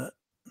cancel that.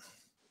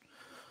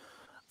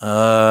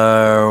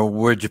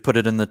 Where'd you put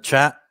it in the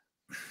chat?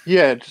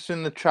 Yeah, just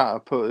in the chat. I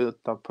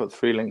put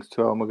 3 links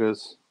to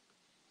Omegas.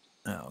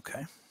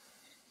 Okay.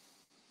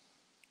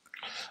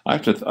 I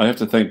have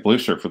to thank Blue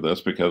Shirt for this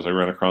because I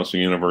ran across the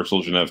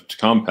Universal Genève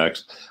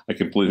Complex. I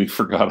completely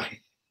forgot.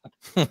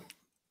 I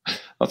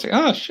was like,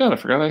 oh shit! I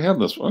forgot I had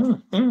this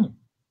one.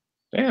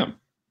 Damn.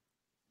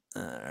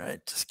 All right,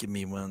 just give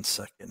me 1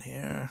 second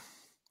here.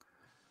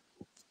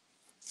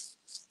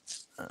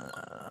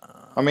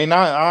 I mean,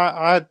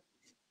 I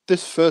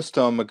this first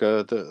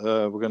Omega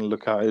that we're going to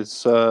look at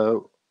is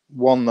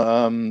one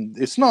that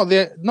it's not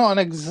an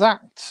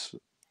exact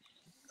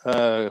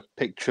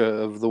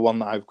picture of the one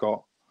that I've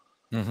got.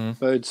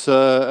 But it's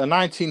a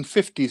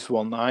 1950s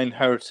one that I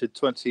inherited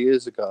 20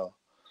 years ago,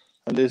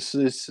 and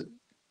it's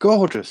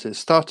gorgeous. It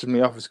started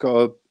me off. It's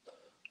got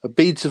a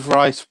beads of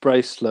rice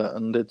bracelet,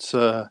 and it's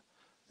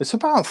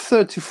about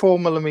 34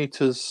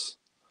 millimeters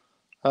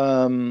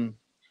wide,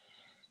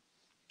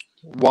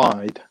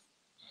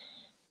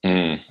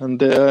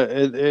 and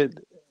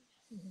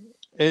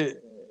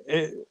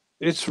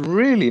it's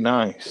really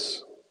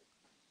nice.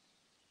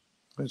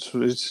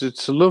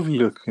 It's a lovely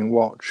looking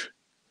watch.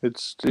 I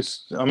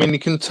mean, you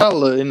can tell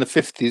that in the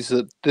 50s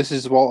that this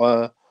is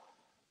what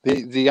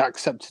the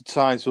accepted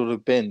size would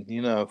have been,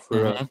 you know,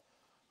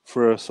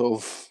 for a sort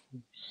of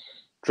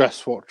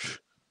dress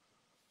watch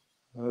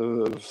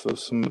for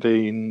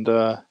somebody. And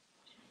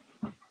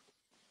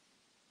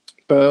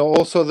but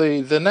also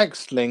the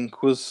next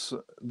link was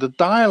the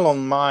dial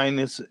on mine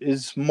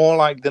is more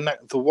like the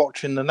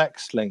watch in the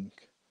next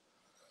link.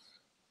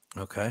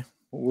 Okay.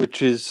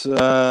 Which is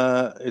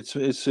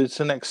it's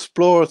an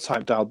Explorer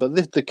type dial,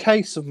 but the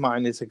case of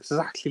mine is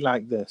exactly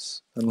like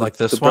this, and like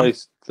this one.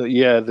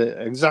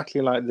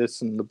 Exactly like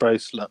this, and the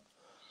bracelet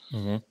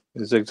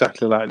is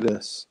exactly like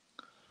this.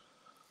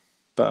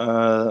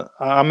 But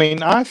I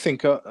mean, I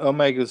think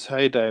Omega's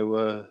heyday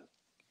were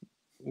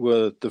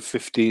the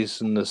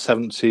 50s and the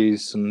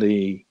 70s, and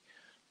they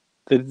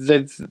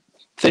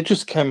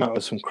just came out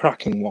with some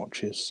cracking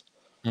watches.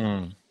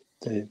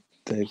 They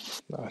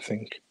I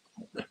think.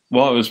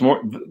 Well, it was more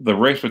the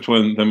race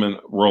between them and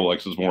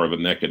Rolex is more of a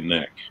neck and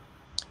neck.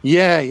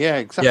 Yeah,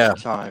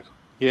 exactly. Clive.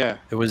 Yeah,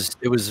 it was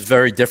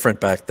very different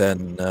back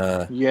then.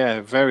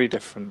 Yeah, very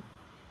different.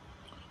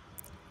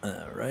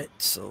 All right,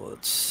 so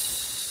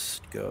let's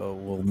go.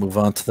 We'll move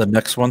on to the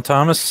next one,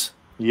 Thomas.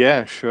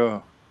 Yeah,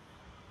 sure.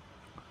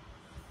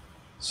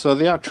 So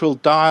the actual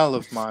dial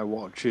of my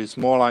watch is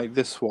more like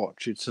this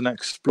watch. It's an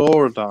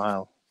Explorer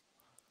dial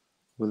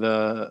with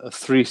a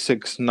 3,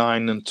 6,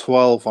 9, and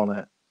 12 on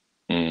it.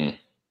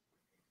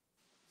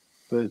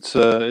 But it's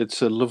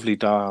a lovely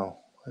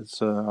dial.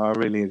 I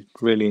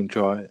really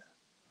enjoy it,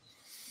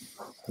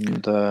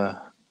 and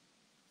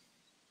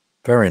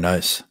very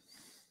nice.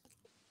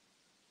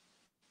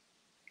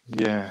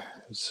 Yeah,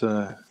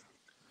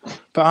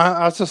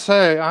 but as I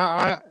say,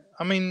 I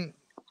mean,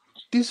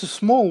 these are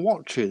small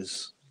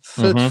watches,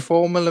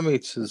 34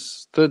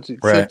 millimeters,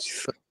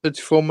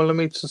 34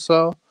 millimeters or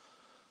so,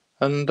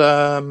 and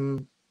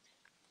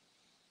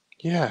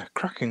yeah,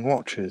 cracking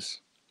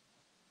watches.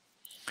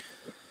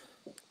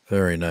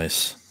 Very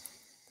nice.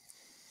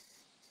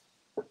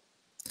 All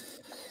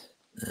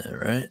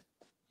right.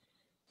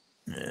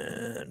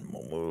 And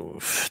we'll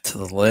move to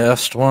the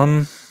last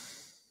one.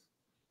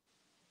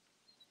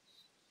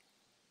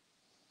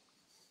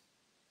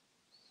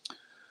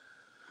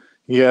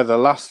 Yeah, the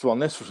last one.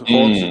 This was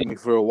haunted me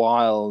for a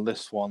while,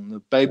 this one. The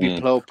Baby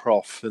Plo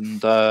Prof.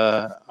 And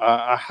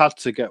I had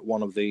to get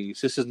one of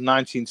these. This is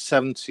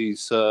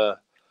 1970s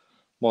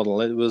model.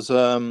 It was...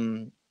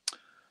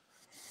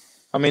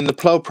 I mean, the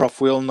Plo Prof,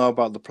 we all know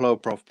about the Plo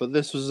Prof, but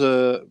this was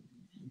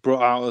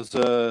brought out as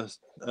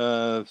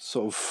a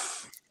sort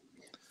of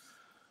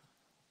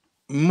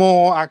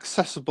more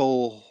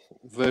accessible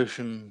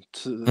version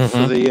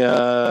for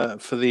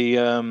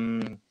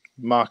the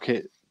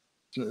market,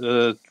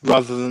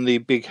 rather than the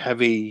big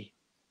heavy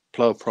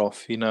Plo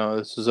Prof. You know,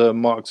 this is a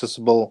more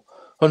accessible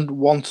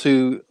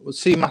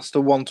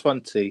Seamaster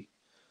 120.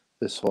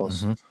 This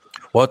was.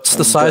 What's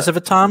the size of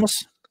it,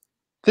 Thomas?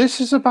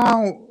 This is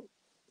about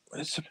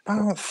It's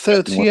about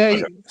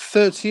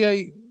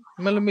 38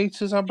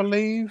 millimeters, I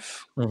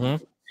believe.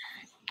 Mm-hmm.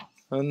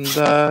 And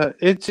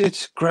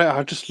it's great.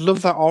 I just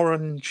love that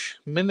orange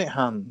minute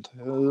hand.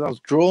 I was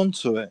drawn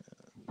to it.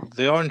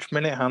 The orange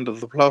minute hand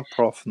of the Plow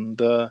Prof,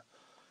 and I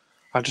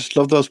just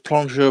love those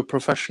Plongeur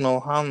professional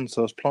hands.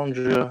 Those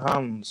Plongeur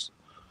hands.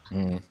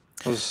 Mm.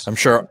 Was, I'm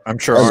sure I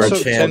was Orange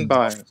sucked in Hand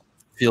by it.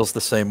 feels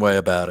the same way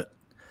about it.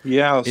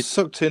 Yeah, I was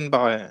sucked in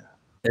by it.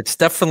 It's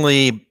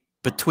definitely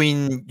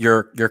between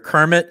your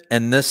Kermit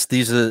and this.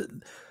 These are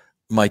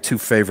my two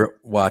favorite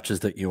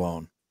watches that you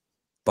own,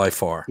 by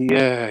far.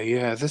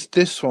 Yeah.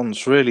 This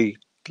one's really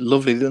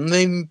lovely. And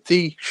then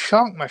the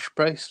shark mesh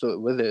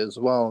bracelet with it as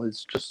well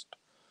is just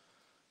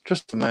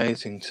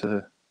amazing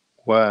to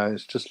wear.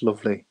 It's just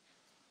lovely.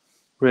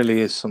 Really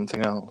is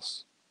something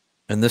else.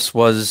 And this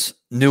was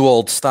new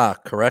old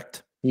stock,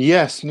 correct?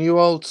 Yes, new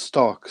old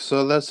stock.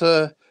 So there's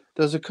a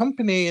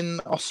company in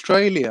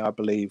Australia, I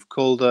believe,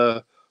 called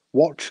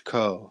Watch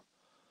Co.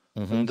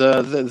 Mm-hmm.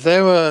 And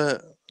they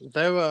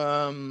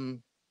were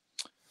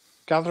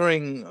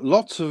gathering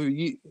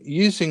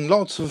using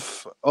lots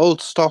of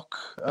old stock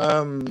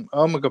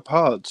Omega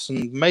parts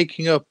and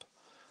making up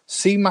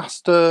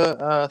Seamaster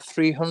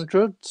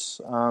 300s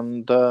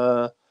and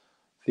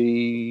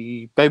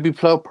the Baby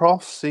Plow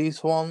Profs,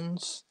 these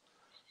ones,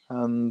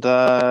 and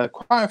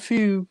quite a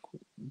few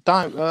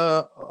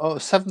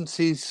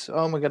 70s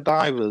Omega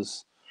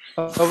divers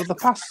over the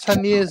past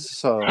 10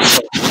 years or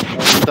so.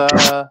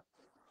 And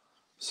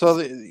so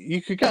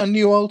you could get a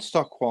new old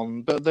stock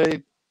one, but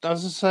they,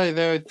 as I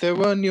say, they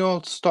were new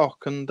old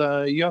stock, and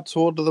you had to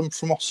order them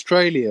from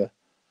Australia.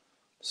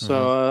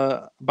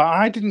 So, but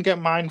I didn't get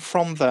mine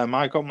from them.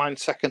 I got mine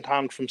second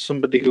hand from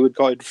somebody who had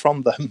got it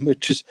from them,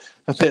 which is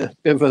a bit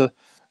of a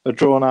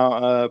drawn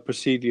out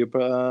procedure.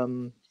 But I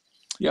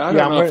don't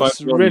know if I'm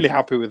really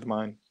happy with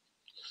mine.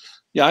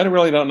 Yeah, I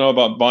really don't know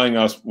about buying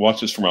us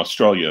watches from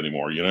Australia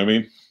anymore. You know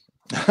what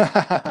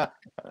I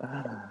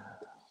mean?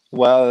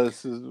 Well,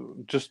 this is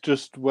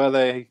just where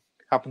they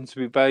happen to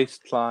be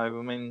based, Clive.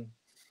 I mean,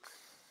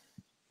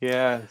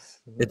 yes,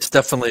 It's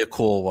definitely a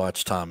cool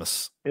watch,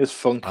 Thomas. it's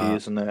funky,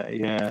 isn't it?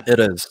 Yeah, it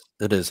is.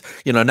 It is.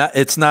 You know,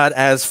 it's not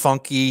as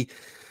funky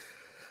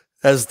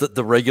as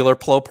the regular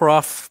Plow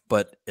Prof,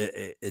 but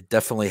it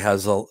definitely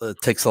has it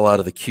takes a lot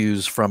of the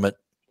cues from it.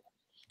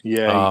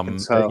 Yeah, you can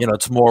tell. You know,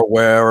 it's more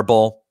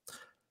wearable.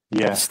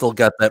 Yeah, It's still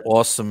got that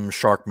awesome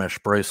shark mesh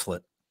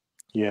bracelet.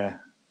 Yeah,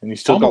 and you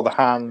still got the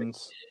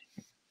hands.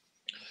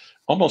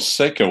 Almost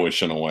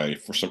Seiko-ish in a way.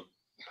 For some,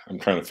 I'm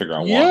trying to figure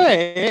out why. Yeah,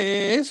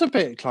 it is a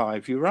bit,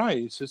 Clive. You're right.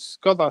 It's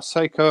got that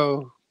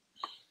Seiko,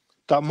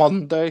 that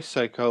modern day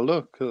Seiko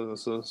look.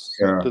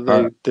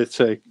 They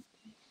take.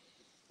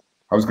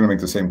 I was going to make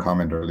the same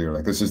comment earlier.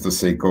 Like, this is the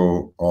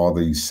Seiko, all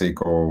these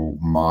Seiko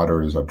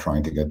modders are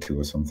trying to get to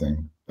or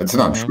something. It's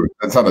not true.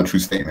 That's not a true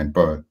statement,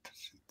 but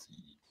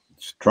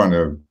it's trying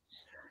to.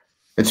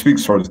 It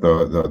speaks towards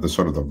the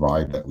sort of the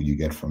vibe that you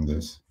get from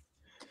this.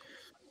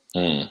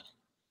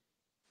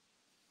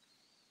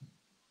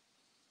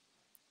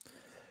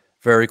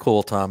 Very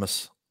cool,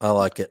 Thomas. I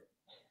like it.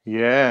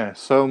 Yeah.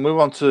 So move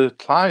on to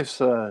Clive's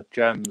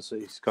gems.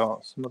 He's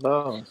got some of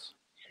those.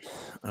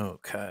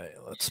 Okay,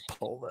 let's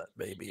pull that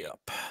baby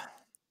up.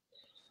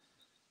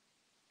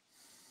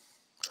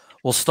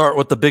 We'll start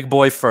with the big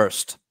boy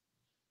first.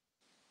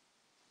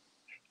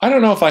 I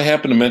don't know if I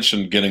happen to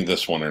mention getting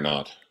this one or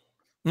not.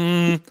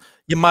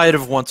 You might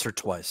have once or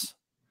twice.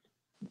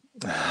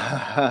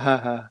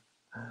 That's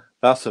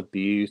a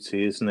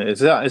beauty, isn't it? Is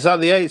that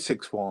the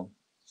 861?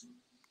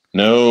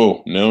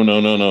 No.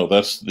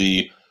 That's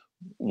the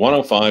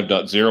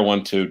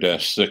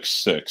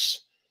 105.012-66.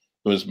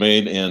 It was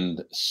made in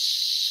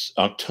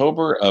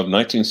October of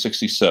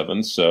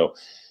 1967, so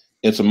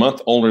it's a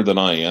month older than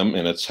I am,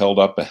 and it's held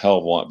up a hell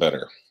of a lot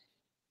better.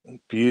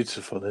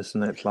 Beautiful,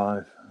 isn't it,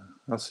 Clive?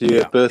 That's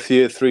the birth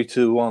year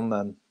 321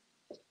 then.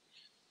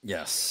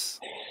 Yes.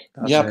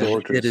 That's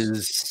gorgeous. It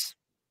is.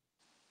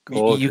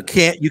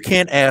 Gorgeous. You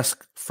can't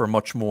ask for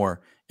much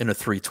more in a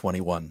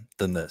 321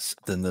 than this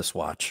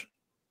watch.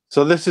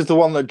 So this is the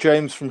one that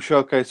James from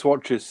Showcase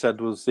Watches said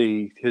was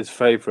his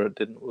favorite,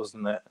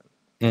 wasn't it?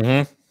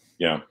 Mm-hmm.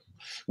 Yeah.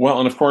 Well,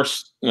 and of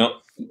course,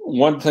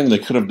 one thing they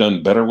could have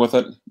done better with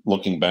it,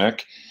 looking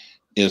back,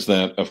 is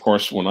that, of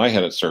course, when I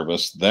had it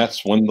serviced,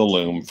 that's when the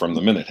loom from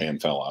the minute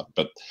hand fell out.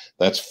 But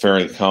that's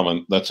fairly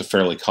common. That's a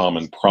fairly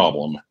common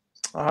problem.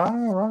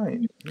 Right.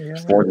 Yeah.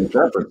 For these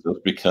references,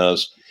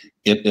 because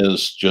it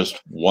is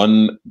just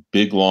one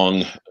big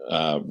long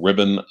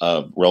ribbon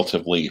of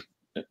relatively,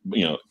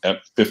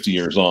 at 50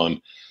 years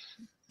on,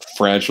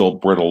 fragile,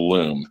 brittle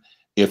loom.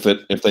 If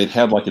they'd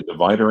had like a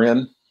divider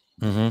in,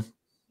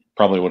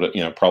 probably would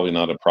have, probably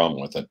not a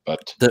problem with it.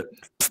 But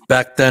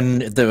back then,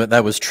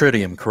 that was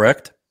tritium,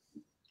 correct?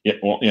 Yeah.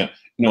 Well, yeah.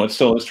 No, it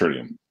still is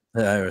tritium.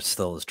 Yeah, it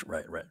still is.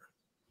 Right.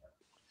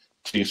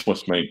 T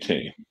Swiss made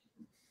T.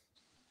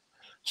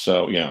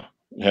 So yeah,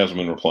 it hasn't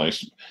been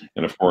replaced.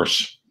 And of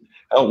course,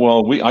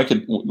 we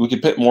could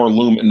put more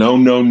loom. No.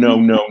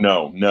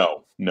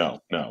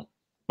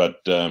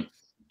 But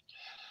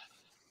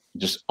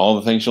just all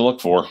the things you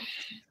look for.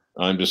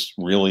 I'm just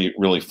really,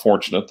 really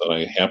fortunate that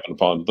I happened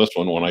upon this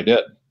one when I did.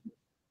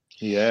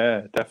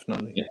 Yeah,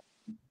 definitely. Yeah.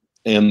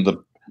 And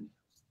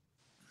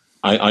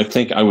I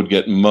think I would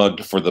get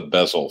mugged for the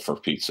bezel, for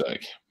Pete's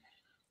sake.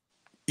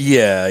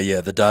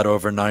 Yeah, the dot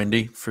over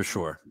 90 for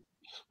sure.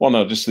 Well,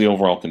 no, just the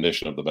overall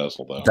condition of the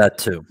bezel, though. That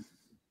too.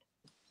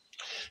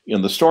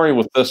 And the story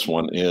with this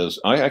one is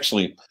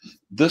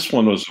this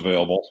one was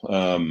available.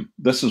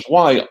 This is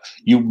why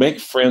you make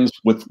friends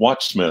with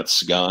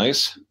watchsmiths,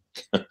 guys,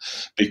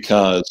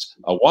 because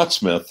a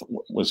watchsmith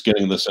was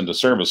getting this into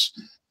service.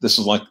 This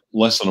is like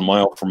less than a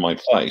mile from my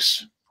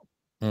place,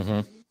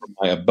 from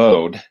my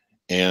abode.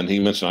 And he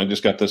mentioned, I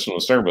just got this in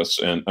service,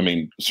 and they're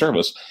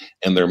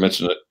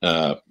mentioning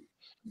it.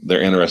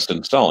 They're interested in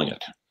installing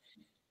it.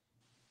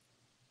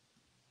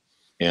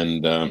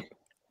 And,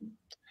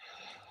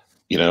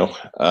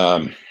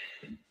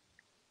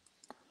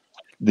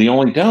 the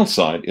only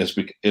downside is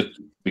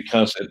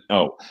because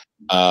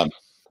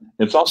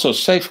it's also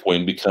safe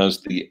going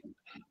because the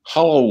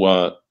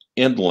hollow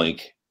end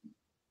link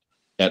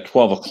at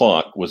 12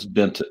 o'clock was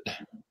dented.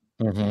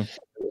 It was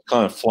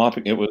kind of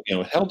flopping. It was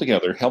held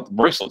together, the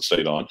bracelet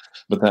stayed on,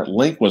 but that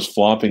link was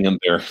flopping in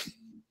there,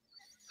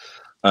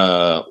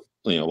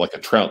 like a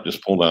trout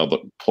just pulled out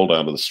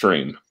of the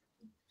stream.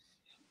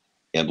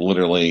 And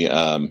literally,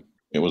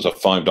 it was a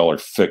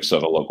 $5 fix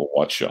at a local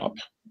watch shop.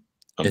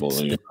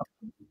 Unbelievable.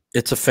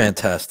 It's a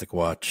fantastic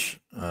watch,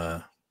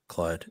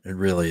 Clyde. It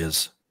really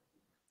is.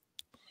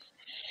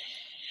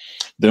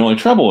 The only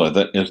trouble with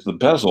it is the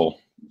bezel.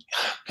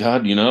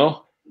 God,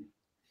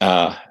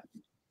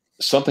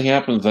 something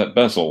happens to that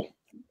bezel.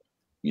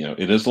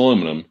 It is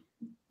aluminum.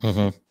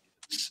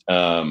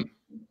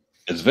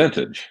 It's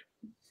vintage.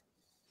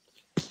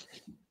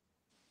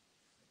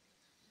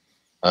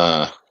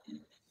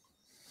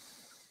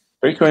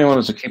 Break anyone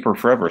is a keeper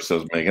forever,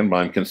 says Megan, but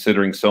I'm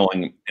considering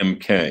selling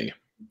MK.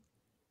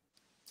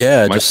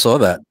 Yeah, I just saw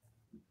that.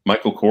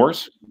 Michael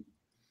Kors?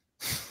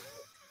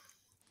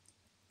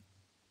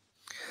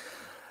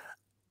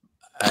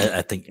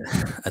 I think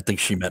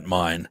she meant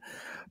mine.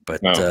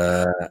 But no.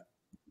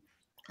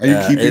 Are you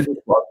keeping this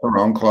watch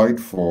around, Clyde,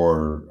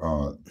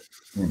 for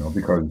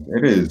because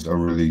it is a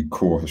really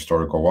cool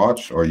historical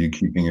watch, or are you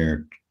keeping it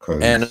because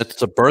and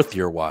it's a birth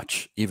year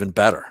watch, even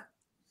better.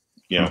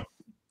 Yeah.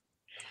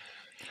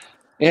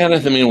 And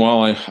in the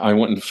meanwhile, I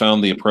went and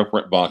found the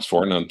appropriate box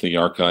for it and the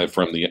archive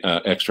from the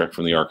extract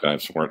from the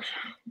archives for it.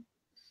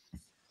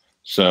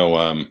 So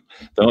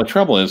the only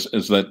trouble is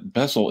that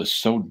bezel is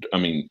so.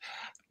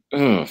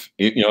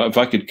 If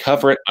I could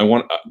cover it,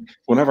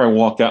 whenever I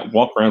walk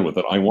around with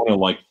it, I want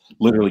to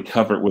literally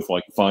cover it with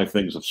 5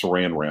 things of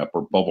Saran wrap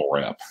or bubble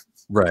wrap.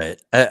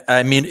 Right.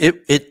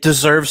 It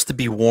deserves to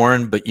be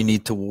worn, but you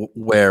need to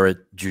wear it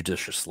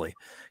judiciously.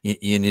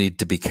 You need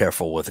to be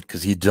careful with it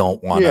because you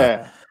don't want to.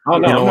 Yeah. Oh,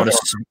 no, you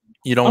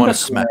don't want to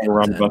smack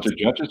around a bunch of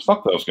judges.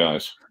 Fuck those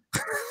guys.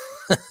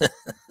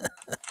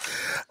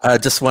 I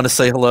just want to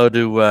say hello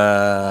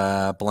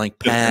to Blank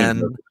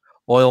Pan,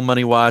 Oil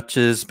Money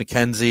Watches,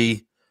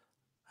 Mackenzie.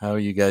 How are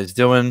you guys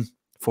doing?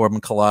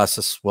 Foreman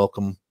Colossus,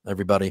 welcome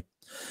everybody.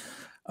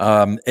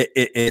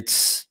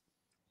 This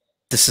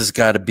has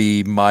got to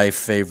be my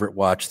favorite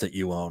watch that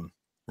you own,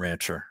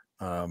 Rancher.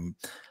 I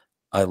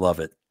love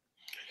it.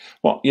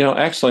 Well,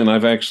 actually, and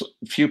I've actually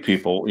a few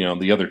people,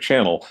 the other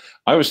channel,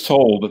 I was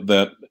told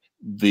that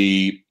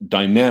the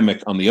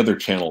dynamic on the other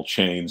channel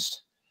changed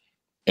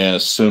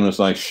as soon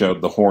as I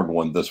showed the horn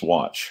one this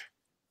watch.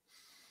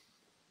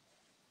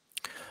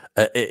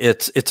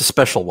 It's a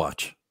special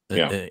watch.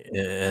 Yeah.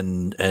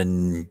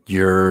 And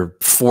you're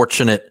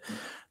fortunate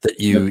that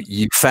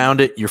you found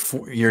it.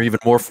 You're even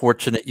more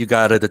fortunate you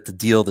got it at the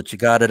deal that you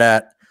got it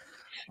at.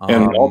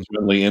 And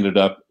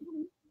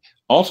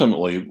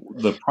ultimately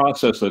the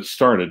process that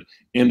started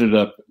ended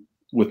up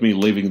with me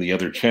leaving the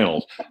other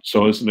channels.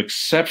 So it's an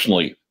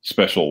exceptionally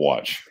special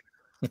watch.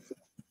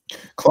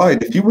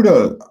 Clyde, if you were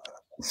to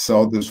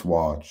sell this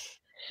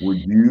watch, would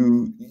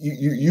you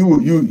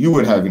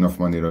would have enough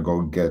money to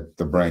go get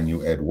the brand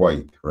new Ed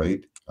White,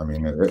 right?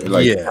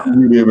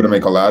 You'd be able to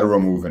make a lateral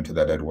move into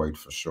that Ed White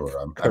for sure.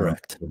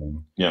 Correct.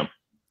 Yeah.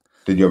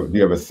 Do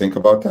you ever think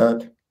about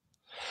that?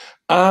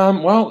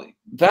 Well,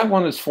 that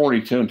one is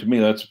 42, and to me,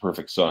 that's a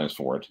perfect size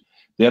for it.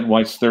 The Ed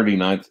White's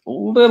 39, a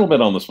little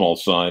bit on the small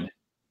side.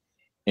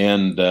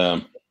 And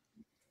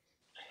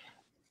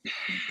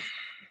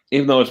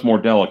even though it's more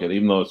delicate,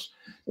 even though it's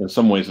in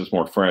some ways it's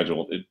more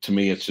fragile, to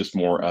me, it's just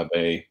more of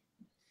a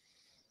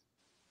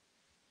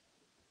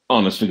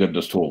honest to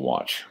goodness tool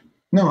watch.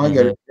 No, I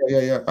get it.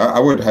 Yeah. I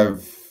would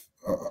have.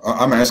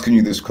 I'm asking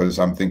you this because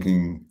I'm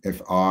thinking,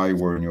 if I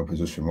were in your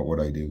position, what would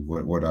I do?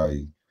 Would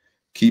I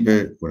keep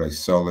it? Would I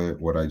sell it?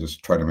 Would I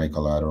just try to make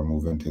a lateral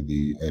move into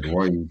the Ed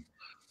White?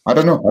 I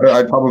don't know.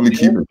 I'd probably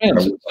keep it.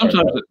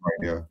 Sometimes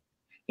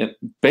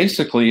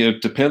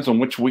it depends on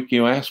which week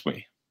you ask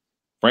me,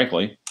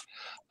 frankly.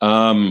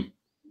 Sometimes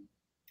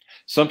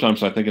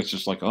I think it's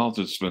just it's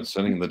just been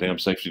sitting in the damn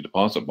safety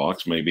deposit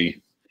box.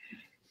 Maybe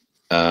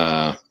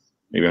I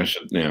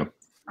should,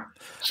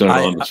 send it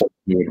on to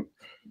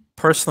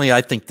personally,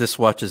 I think this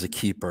watch is a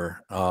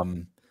keeper.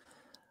 I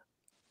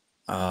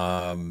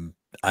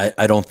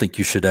don't think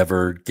you should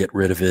ever get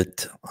rid of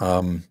it.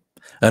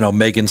 I know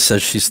Megan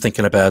says she's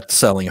thinking about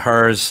selling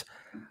hers.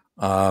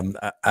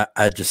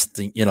 I just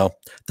think, you know,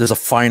 there's a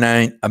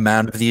finite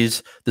amount of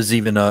these. There's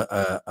even True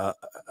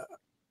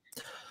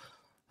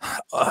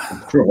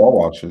of all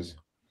watches.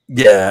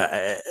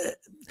 yeah,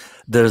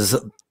 there's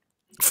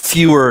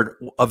fewer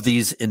of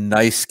these in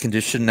nice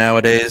condition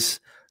nowadays,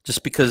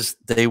 just because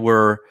they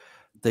were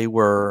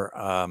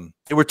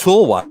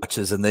tool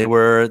watches, and they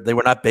were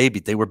not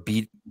babied. They were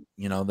beat,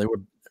 you know, they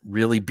were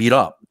really beat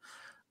up.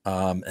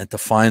 And to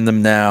find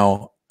them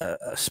now,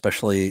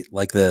 especially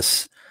like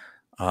this,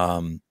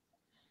 you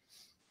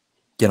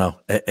know,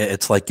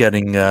 it's like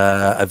getting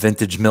a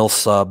vintage mill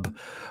sub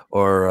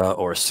or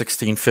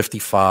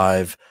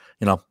 1655.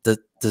 You know,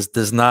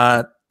 there's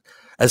not,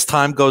 as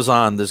time goes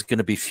on, there's going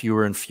to be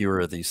fewer and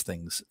fewer of these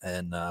things,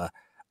 and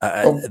we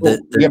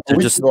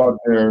could go out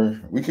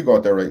there. We could go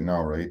out there right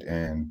now, right?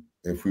 And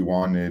if we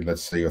wanted,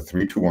 let's say, a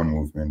 3-2-1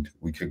 movement,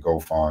 we could go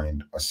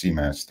find a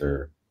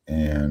Seamaster,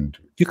 and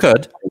you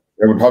could.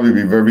 It would probably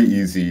be very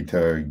easy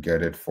to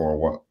get it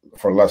for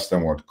less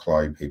than what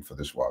Clyde paid for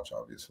this watch,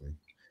 obviously.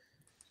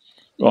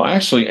 Well,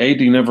 actually,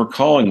 AD Never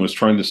Calling was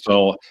trying to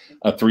sell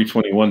a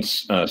 321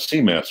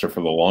 Seamaster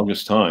for the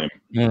longest time.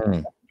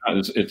 Mm.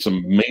 It's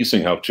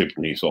amazing how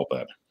cheaply he sold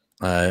that.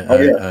 I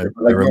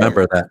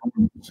remember that.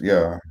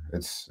 Yeah,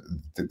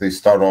 they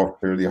start off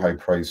fairly high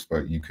price,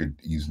 but you could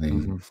easily,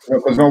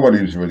 because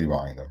nobody's really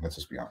buying them. Let's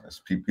just be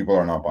honest. People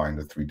are not buying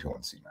the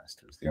 321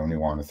 Seamasters. They only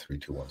want a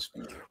 321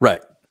 speed.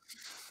 Right.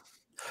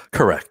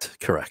 Correct.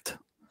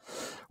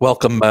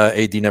 Welcome,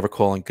 AD Never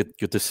Calling.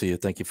 Good to see you.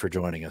 Thank you for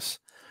joining us.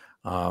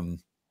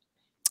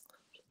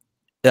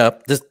 Yeah,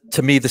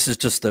 to me, this is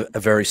just a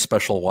very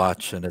special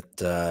watch, and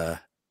it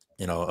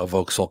you know,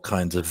 evokes all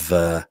kinds of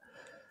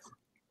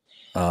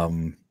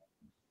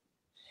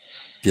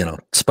you know,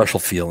 special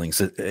feelings.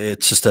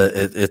 It's just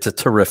it's a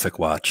terrific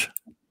watch.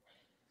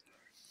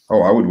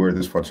 Oh, I would wear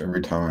this watch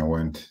every time I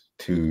went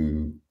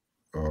to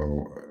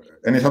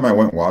anytime I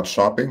went watch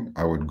shopping,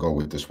 I would go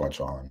with this watch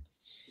on.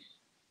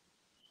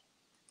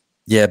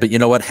 Yeah, but you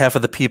know what? Half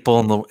of the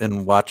people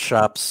in watch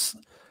shops,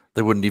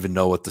 they wouldn't even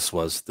know what this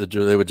was.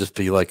 They would just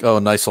be like, "Oh,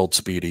 nice old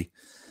Speedy."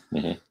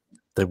 Mm-hmm.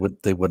 They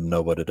wouldn't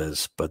know what it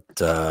is. But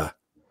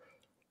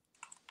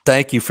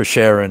thank you for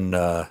sharing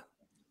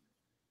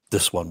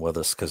this one with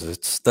us, because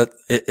it's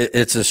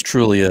just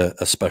truly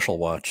a special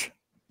watch.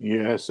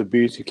 Yeah, it's a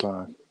beauty,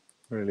 Clyve. It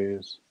really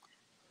is.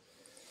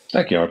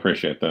 Thank you. I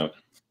appreciate that.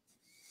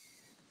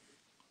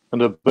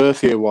 And a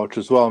birth year watch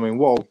as well. I mean,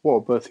 what a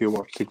birth year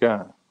watch to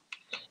get.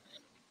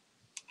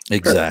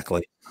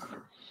 Exactly.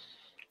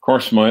 Of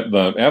course,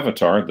 the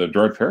Avatar, the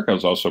Droid Perico,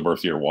 is also a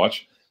birth year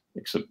watch,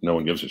 except no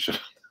one gives a shit.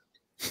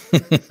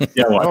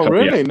 Yeah, well, oh,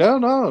 really? Yeah.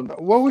 No.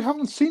 Well, we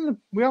haven't seen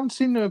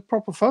a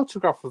proper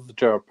photograph of the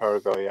Droid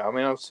Perico yet. I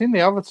mean, I've seen the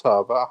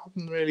Avatar, but I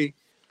haven't really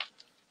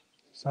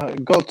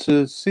got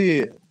to see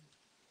it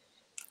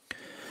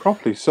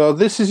properly. So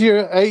this is your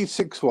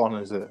 861,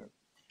 is it?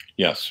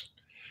 Yes,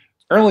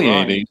 early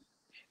 80s.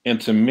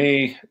 And to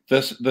me,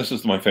 this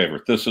is my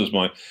favorite. This is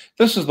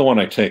the one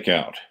I take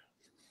out.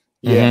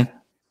 Yeah.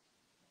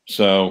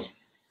 So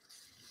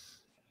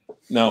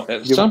now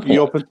at some point,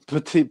 your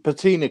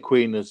patina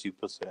queen, as you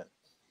put it.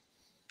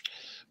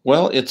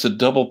 Well, it's a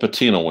double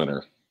patina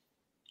winner,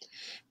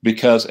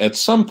 because at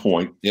some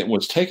point it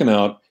was taken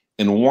out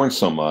and worn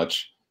so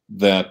much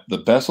that the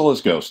bezel is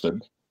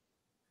ghosted.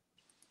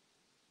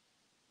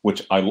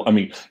 Which I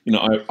mean, you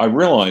know, I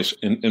realize,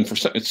 and for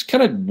it's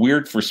kind of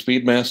weird for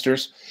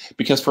Speedmasters,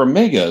 because for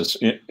Omegas,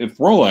 if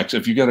Rolex,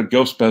 if you got a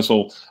ghost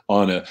bezel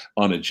on a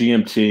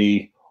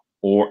GMT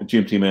or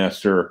GMT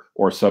Master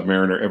or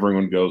Submariner,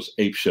 everyone goes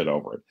apeshit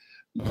over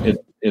it.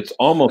 It's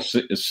almost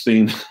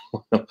seen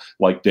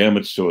like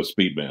damage to a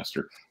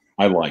Speedmaster.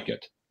 I like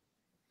it.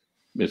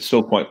 It's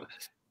still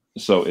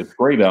it's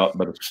grayed out,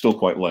 but it's still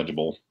quite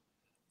legible.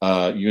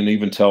 You can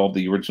even tell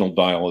the original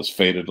dial is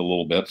faded a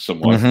little bit,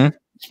 somewhat.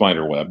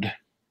 Spider webbed.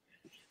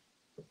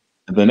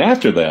 And then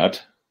after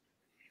that,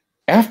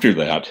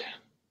 it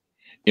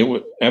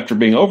was, after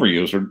being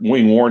overused or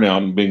being worn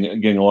out and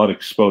getting a lot of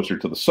exposure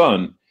to the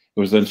sun, it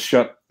was then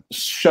shut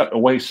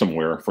away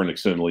somewhere for an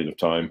extended length of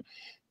time,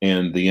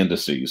 and the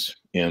indices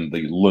and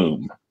the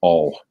lume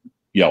all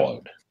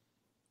yellowed.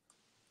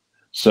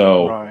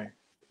 So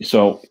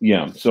so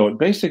it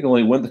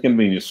basically went to the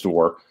convenience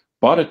store,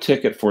 bought a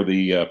ticket for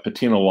the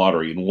patina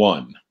lottery, and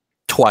won.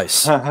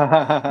 Twice.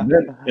 and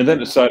then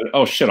decided,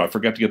 oh shit, I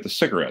forgot to get the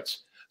cigarettes.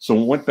 So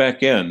I went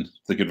back in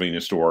the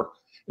convenience store,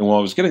 and while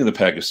I was getting the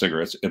pack of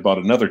cigarettes, it bought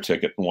another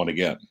ticket and won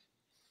again.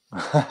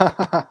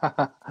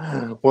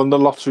 Won the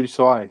lottery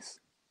twice.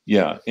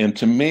 Yeah, and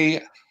to me,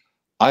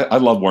 I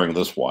love wearing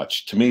this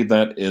watch. To me,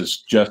 that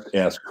is just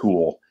as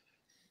cool.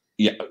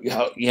 Yeah,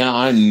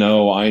 I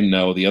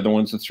know. The other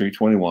one's the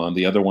 321.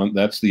 The other one,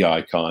 that's the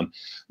Icon.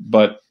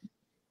 But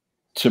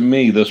to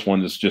me, this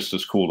one is just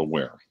as cool to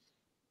wear.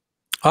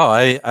 Oh,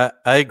 I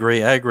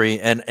agree.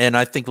 And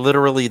I think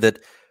literally that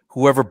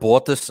whoever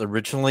bought this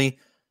originally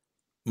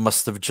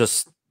must have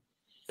just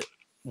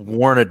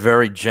worn it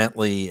very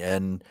gently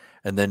and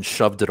then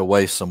shoved it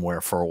away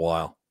somewhere for a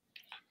while.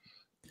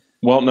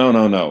 Well, no.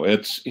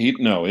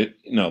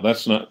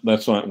 That's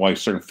not why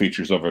certain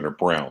features of it are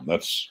brown.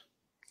 But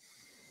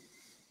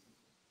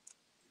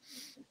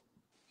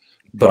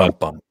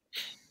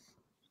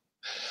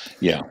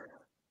yeah,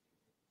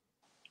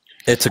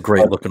 it's a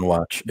great looking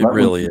watch. It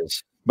really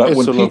is. But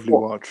it's a lovely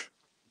watch.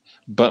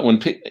 But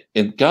when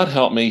and God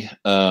help me,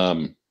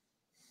 the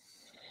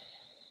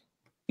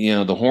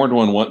horned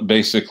one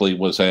basically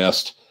was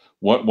asked,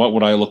 what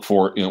would I look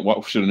for?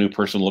 What should a new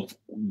person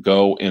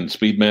go in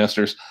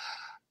Speedmasters?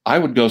 I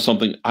would go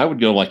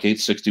like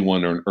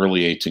 861 or an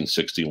early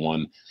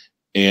 1861,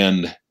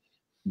 and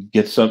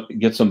get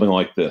something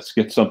like this.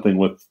 Get something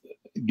with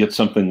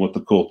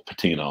the cool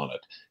patina on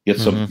it. Get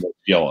something that's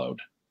yellowed.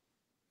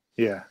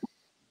 Yeah.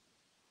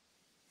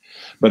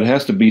 But it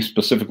has to be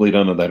specifically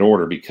done in that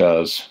order,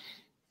 because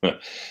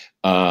if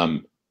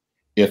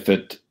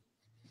it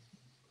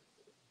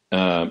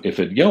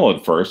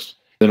yellowed first,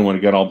 then when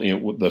it got all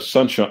the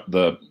sunshine,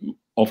 the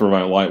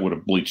ultraviolet light would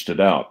have bleached it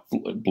out,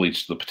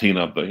 bleached the patina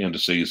of the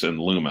indices and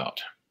loom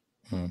out.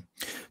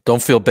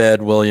 Don't feel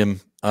bad, William.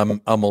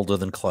 I'm older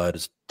than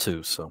Clyde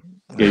too, so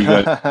yeah, you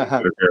guys take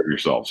care of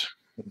yourselves.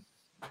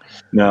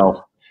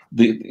 Now,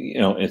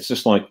 it's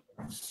just like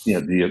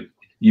the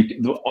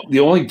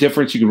only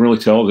difference you can really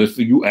tell is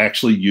if you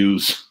actually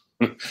use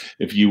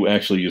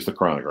the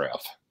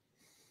chronograph.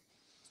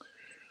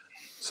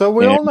 So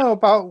we all know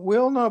about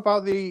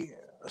the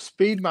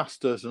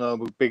Speedmasters and a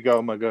big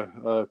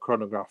Omega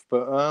chronograph,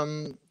 but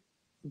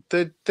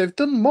they've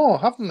done more,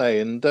 haven't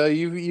they? And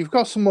you've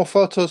got some more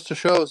photos to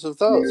show us of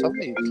those,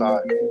 haven't you,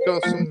 Clive?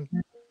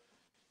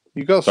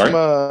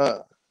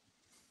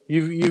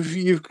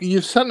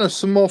 You've sent us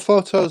some more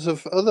photos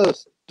of other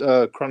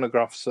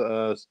chronographs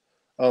that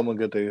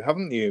Omega do,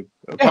 haven't you?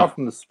 Apart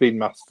from the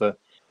Speedmaster.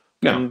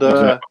 Yeah, and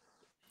exactly.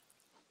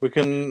 we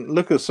can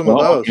look at some of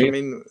those. Okay. I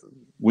mean,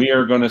 we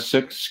are going to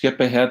skip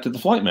ahead to the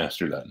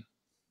Flightmaster then.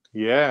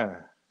 Yeah.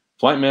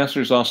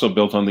 Flightmaster is also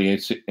built on the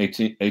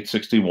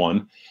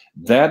 861.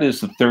 That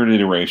is the third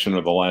iteration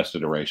or the last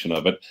iteration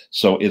of it.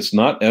 So it's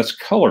not as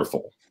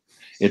colorful.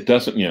 It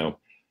doesn't,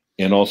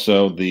 and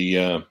also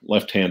the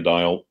left-hand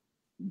dial,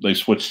 they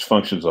switched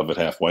functions of it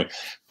halfway.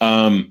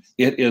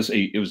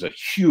 It was a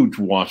huge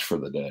watch for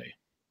the day.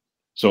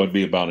 So it'd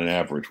be about an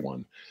average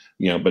one.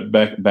 But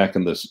back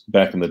in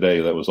the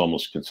day, that was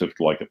almost considered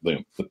like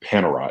the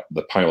Panerai,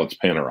 the pilot's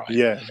Panerai.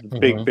 Yeah,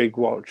 big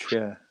watch.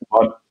 Yeah.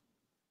 But,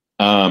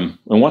 and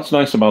what's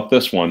nice about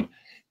this one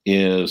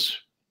is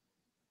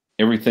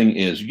everything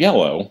is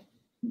yellow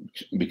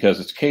because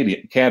it's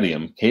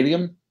cadmium.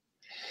 Cadmium.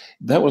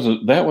 That was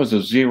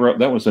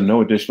a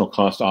no additional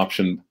cost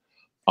option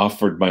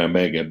offered by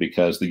Omega,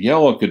 because the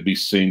yellow could be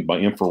seen by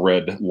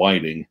infrared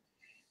lighting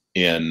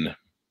in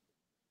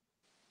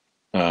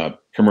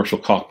commercial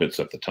cockpits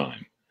at the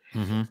time.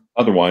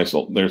 Otherwise,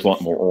 there's a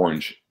lot more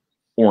orange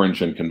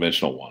in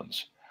conventional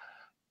ones.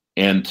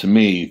 And to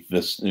me,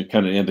 this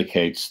kind of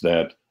indicates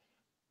that,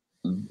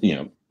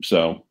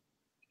 so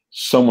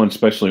someone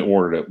specially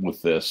ordered it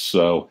with this.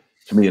 So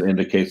to me, it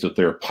indicates that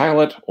they're a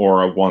pilot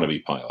or a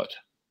wannabe pilot.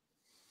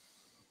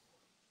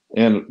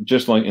 And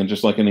just like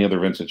any other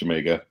vintage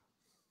Omega,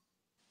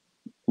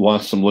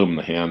 lost some lume in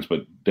the hands,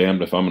 but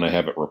damned if I'm going to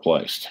have it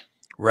replaced.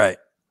 Right.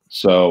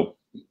 So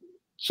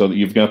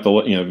you've got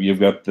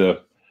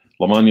the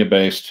LaMagna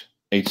based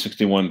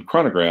 861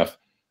 chronograph,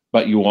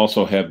 but you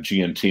also have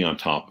GNT on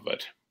top of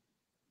it.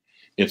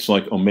 It's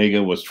like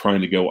Omega was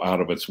trying to go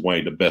out of its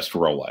way to best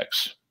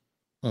Rolex.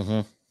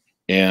 And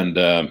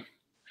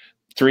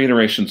 3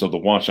 iterations of the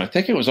watch. I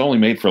think it was only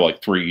made for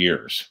like 3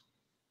 years.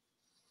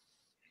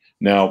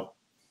 Now,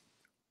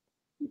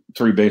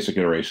 3 basic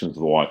iterations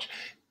of the watch.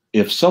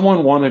 If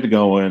someone wanted to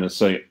go in and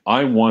say,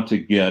 I want to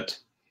get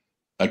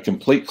a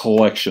complete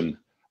collection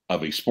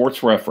of a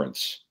sports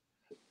reference,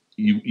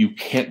 you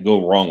can't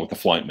go wrong with the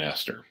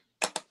Flightmaster.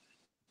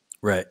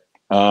 Right.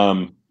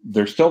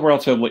 They're still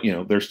relatively,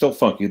 they're still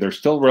funky. They're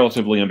still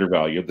relatively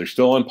undervalued. They're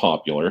still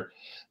unpopular.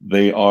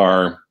 They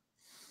are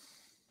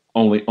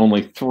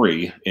only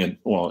 3, and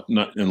well,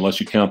 not unless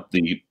you count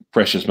the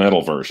precious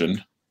metal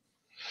version.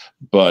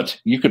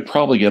 But you could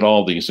probably get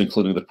all these,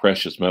 including the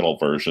precious metal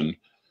version,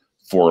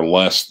 for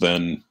less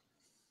than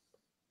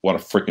what a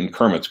freaking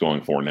Kermit's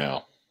going for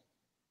now.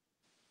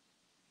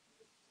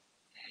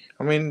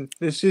 I mean,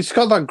 it's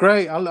got that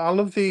great. I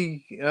love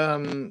the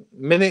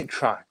minute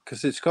track,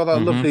 because it's got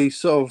that lovely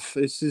sort of.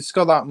 It's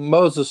got that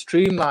Moser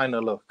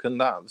Streamliner look and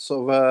that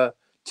sort of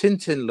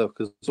Tintin look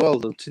as well.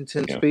 The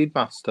Tintin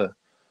Speedmaster.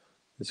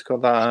 It's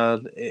got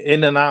that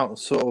in and out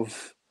sort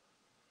of.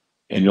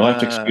 And you'll have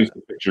to excuse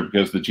the picture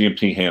because the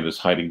GMT hand is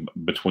hiding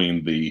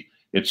between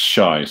it's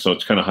shy, so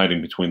it's kind of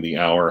hiding between the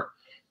hour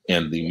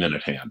and the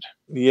minute hand.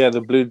 Yeah,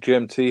 the blue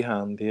GMT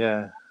hand,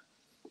 yeah.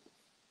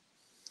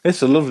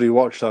 It's a lovely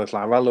watch, though,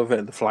 Clive. I love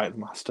it, the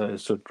Flightmaster.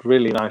 It's a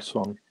really nice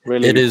one.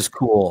 Really, it is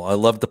cool. I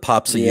love the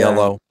pops of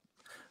yellow.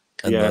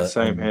 And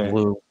same here.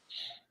 Blue.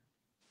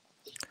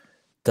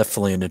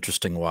 Definitely an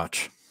interesting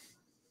watch.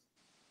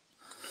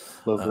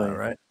 Lovely. All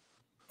right.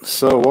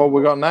 So what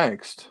we got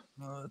next?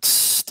 Let's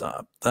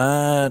stop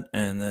that,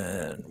 and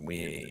then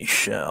we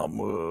shall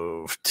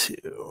move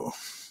to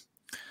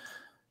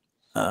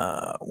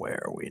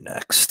where are we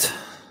next?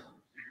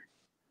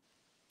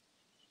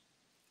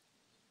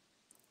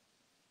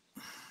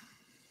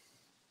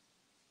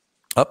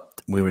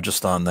 Up, we were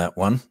just on that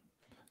one.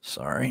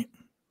 Sorry.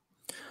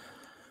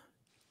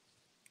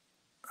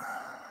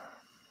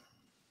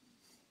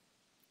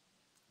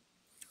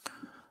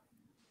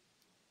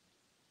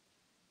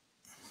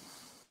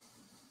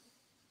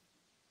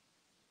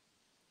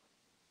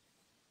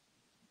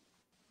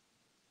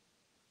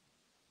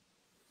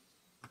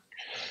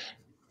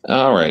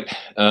 All right.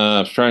 I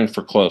was trying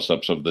for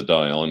close-ups of the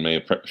dial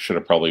and should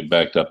have probably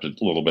backed up a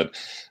little bit.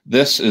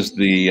 This is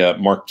the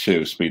Mark II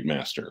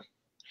Speedmaster.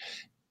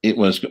 It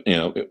was,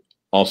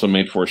 also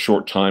made for a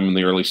short time in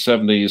the early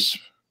 70s.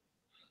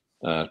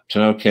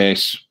 Tonneau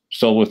case,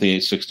 still with the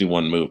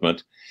 861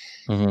 movement.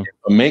 Mm-hmm.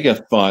 Omega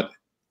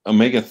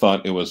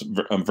thought it was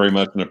very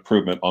much an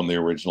improvement on the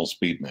original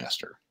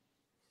Speedmaster.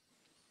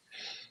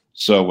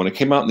 So when it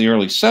came out in the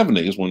early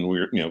 70s, when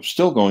we were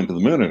still going to the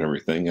moon and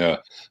everything,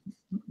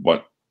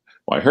 what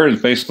I heard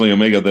is basically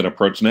Omega then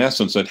approached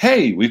NASA and said,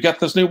 "Hey, we've got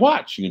this new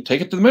watch. You can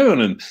take it to the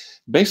moon." And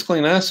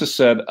basically NASA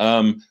said,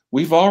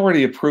 "We've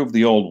already approved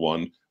the old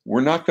one. We're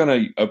not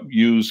going to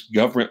use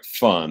government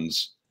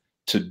funds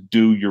to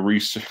do your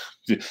research,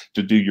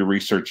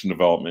 and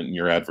development and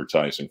your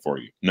advertising for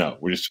you. No,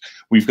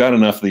 we've got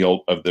enough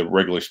of the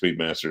regular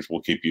Speedmasters.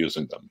 We'll keep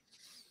using them."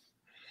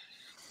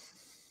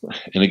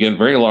 And again,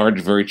 very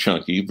large, very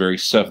chunky, very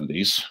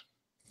 70s.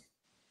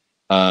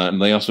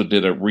 And they also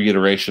did a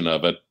reiteration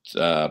of it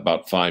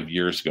about 5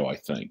 years ago, I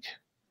think.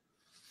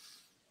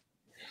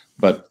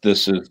 But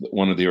this is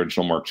one of the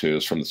original Mark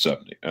IIs from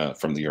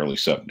the early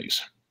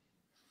 70s.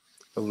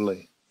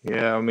 Lovely.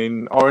 Yeah, I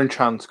mean, Orange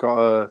Hand's got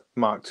a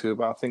Mark II,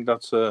 but I think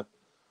that's a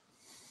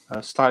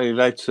slightly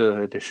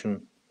later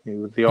edition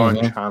with the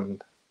Orange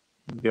Hand.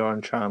 The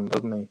Orange Hand,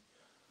 doesn't he?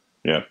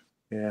 Yeah.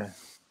 Yeah.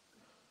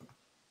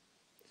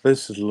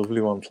 This is a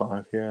lovely one,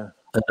 Clyve. Yeah.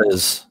 It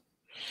is.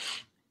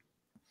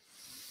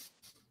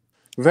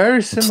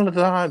 Very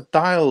similar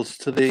dials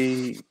to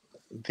the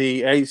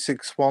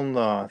 861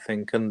 though, I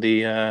think, and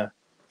the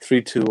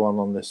 321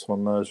 on this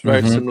one though. It's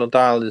very similar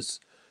dial. It's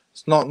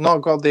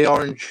not got the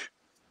orange,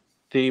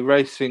 the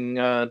racing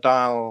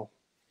dial,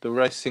 the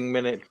racing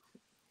minute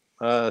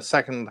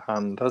second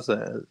hand, has it?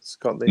 It's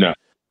got the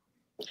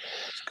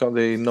It's got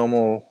the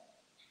normal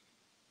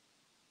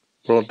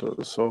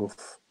broad sort of,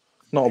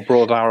 not a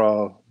broad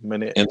arrow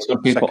minute and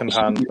some people, second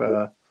hand.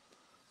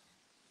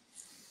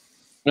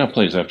 No,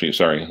 please, after you.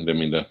 Sorry, I didn't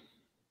mean to.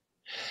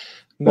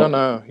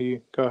 No,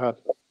 you go ahead.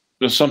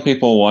 There's some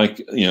people like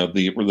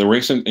the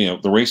racing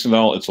the racing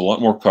dial. It's a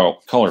lot more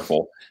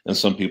colorful, and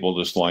some people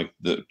just like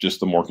the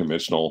more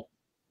conventional,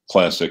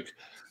 classic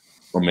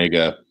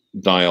Omega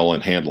dial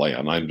and hand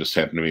layout. And I just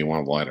happen to be one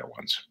of the lighter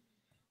ones.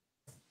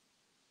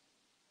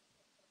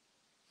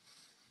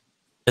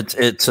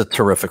 It's a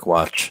terrific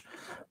watch.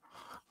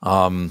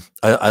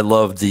 I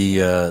love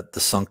the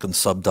sunken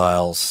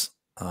subdials.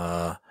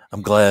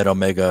 I'm glad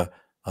Omega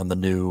on the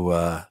new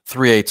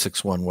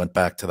 3861 went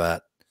back to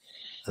that.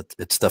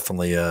 It's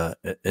definitely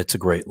it's a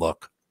great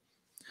look,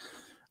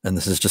 and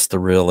this is just a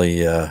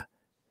really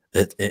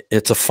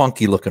it's a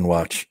funky looking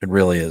watch. It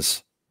really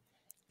is.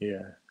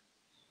 Yeah,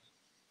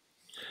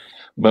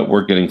 but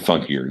we're getting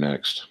funkier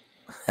next.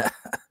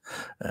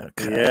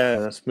 Okay. Yeah,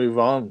 let's move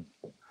on.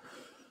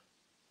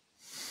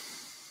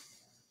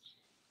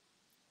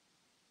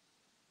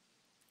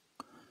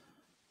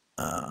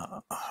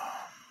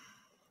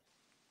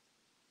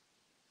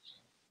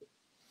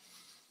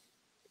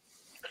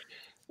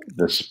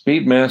 The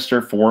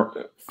Speedmaster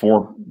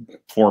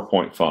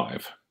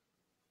 4.5.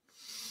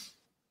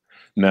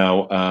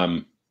 Now,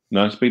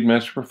 not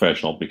Speedmaster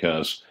Professional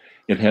because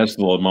it has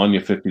the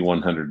Lamagna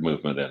 5100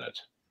 movement in it.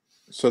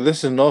 So this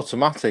is an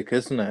automatic,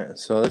 isn't it?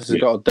 So this has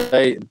got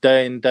a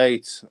day and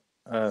date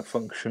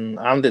function,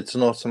 and it's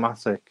an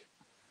automatic.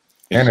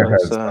 And it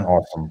has an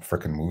awesome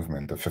freaking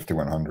movement, the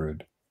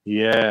 5100.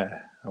 Yeah.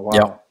 Wow.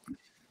 Yep.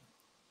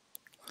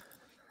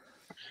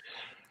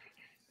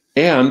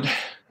 And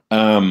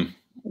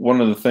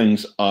one of the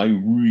things I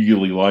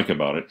really like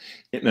about it,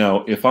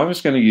 now, if I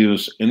was going to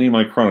use any of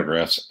my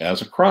chronographs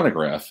as a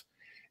chronograph,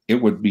 it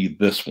would be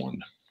this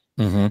one.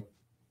 And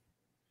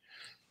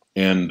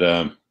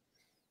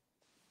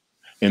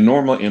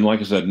normally, and like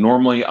I said,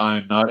 normally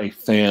I'm not a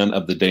fan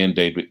of the day and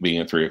date being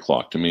at 3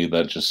 o'clock. To me,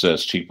 that just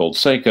says cheap old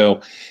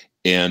Seiko,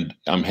 and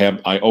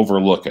I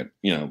overlook it.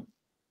 And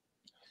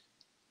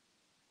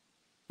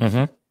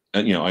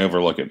I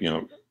overlook it.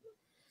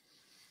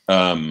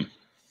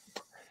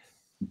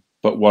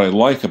 But what I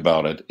like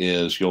about it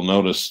is you'll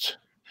notice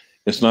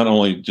it's not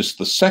only just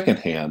the second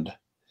hand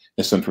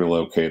is centrally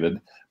located,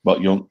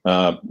 but you'll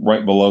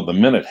right below the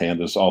minute hand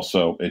is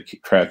also, it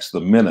tracks the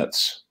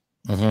minutes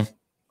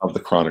of the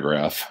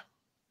chronograph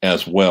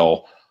as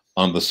well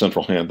on the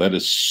central hand. That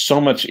is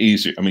so much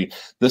easier. I mean,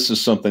 this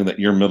is something that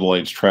your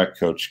middle-aged track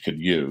coach could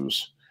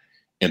use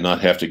and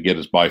not have to get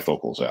his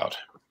bifocals out.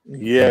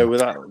 Yeah,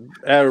 with that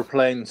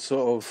aeroplane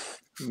sort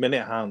of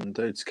minute hand,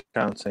 it's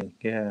counting.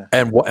 Yeah.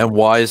 And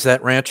why is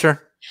that,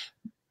 Rancher?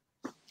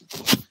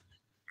 It's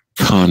really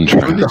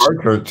Contrast.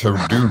 hard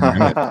to do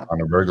minutes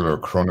on a regular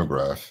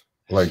chronograph.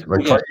 Like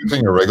try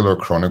using a regular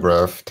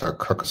chronograph to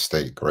cook a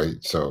steak, right?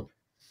 So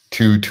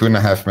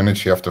 2.5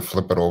 minutes, you have to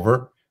flip it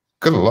over.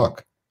 Good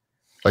luck.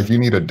 Like you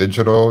need a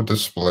digital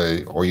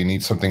display, or you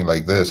need something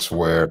like this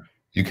where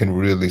you can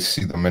really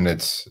see the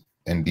minutes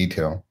in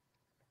detail.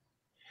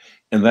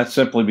 And that's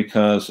simply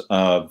because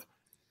of,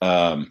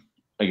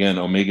 again,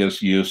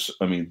 Omega's use.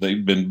 I mean,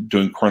 they've been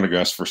doing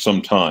chronographs for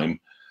some time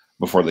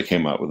before they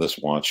came out with this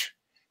watch.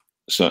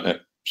 So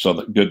that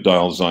good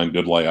dial design,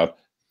 good layout,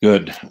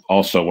 good.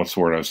 Also, what's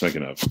the word I was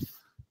thinking of?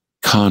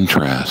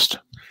 Contrast.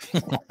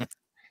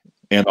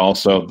 And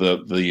also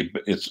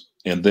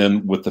and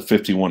then with the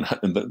 51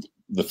 and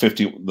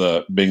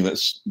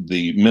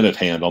the minute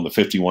hand on the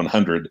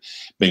 5100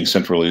 being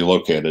centrally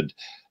located,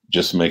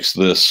 just makes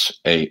this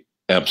a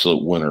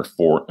absolute winner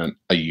for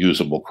a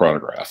usable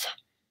chronograph.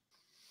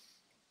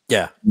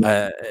 Yeah,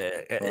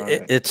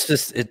 it's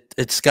just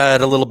it's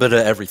got a little bit of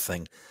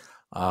everything.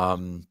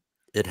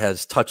 It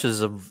has touches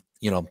of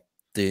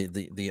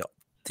the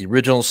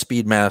original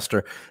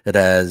Speedmaster. It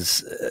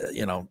has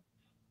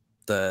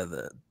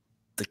the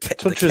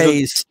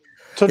case.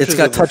 It's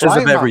got touches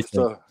of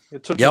everything.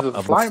 It touches of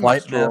the Flight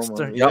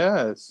Master. Yep.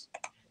 Yes,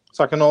 it's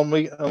like an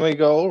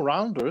Omega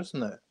all-rounder,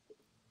 isn't it?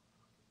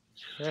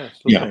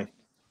 Yes. Yeah.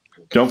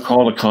 Don't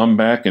call it a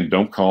comeback and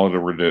don't call it a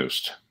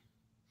reduced.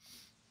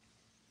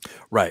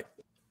 Right.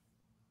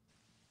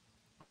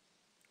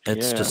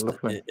 It's just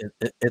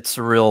it's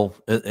a real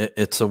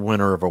it's a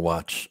winner of a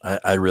watch.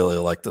 I really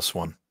like this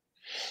one.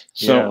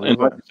 So and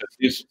like I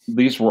said,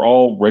 these were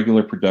all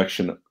regular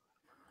production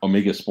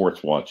Omega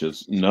sports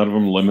watches. None of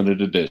them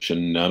limited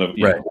edition. None of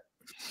right.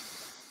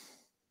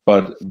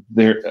 But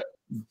they're a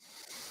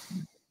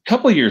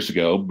couple of years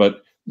ago.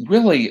 But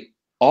really,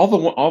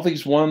 all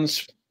these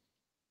ones.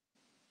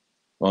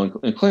 Well,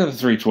 including the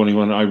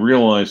 321, I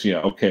realized, yeah,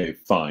 okay,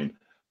 fine.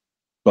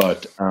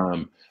 But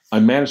I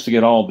managed to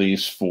get all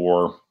these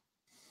for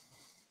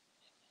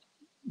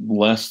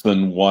less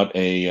than what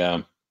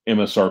a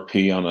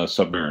MSRP on a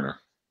Submariner.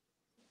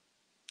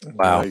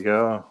 Wow. There you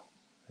go.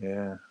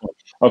 Yeah.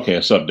 Okay,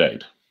 a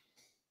sub-date.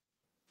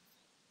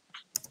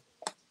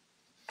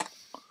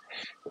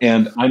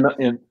 And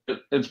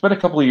it's been a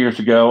couple of years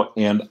ago,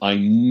 and I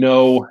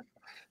know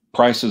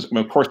prices. I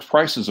mean, of course,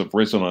 prices have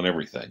risen on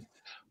everything,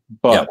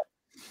 but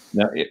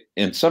now,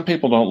 and some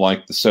people don't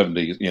like the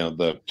 70s,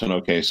 the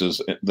tonneau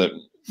cases, the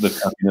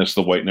toughness,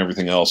 the weight, and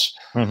everything else.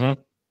 Mm-hmm.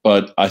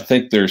 But I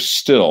think there's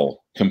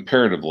still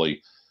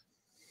comparatively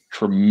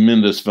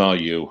tremendous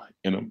value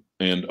in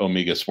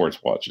Omega sports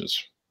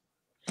watches.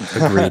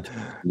 Agreed.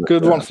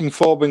 Good one from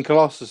Forbin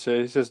Colossus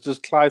here. He says, "Does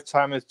Clyve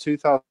time his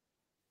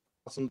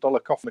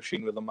 $2,000 coffee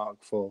machine with a Mark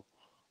IV?"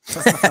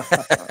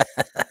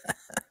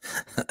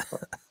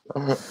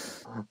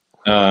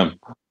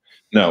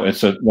 No,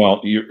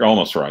 you're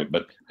almost right,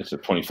 but it's a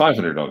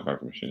 $2,500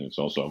 coffee machine. It's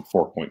also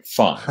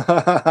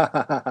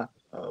 4.5.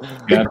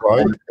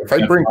 If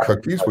I bring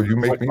cookies, would you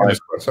make me an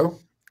espresso?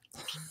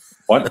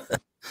 What?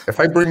 If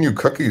I bring you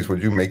cookies,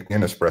 would you make me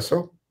an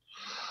espresso?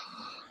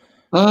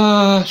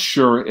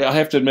 Sure. I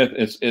have to admit,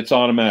 it's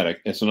automatic.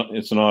 It's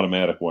an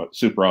automatic one,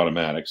 super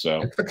automatic.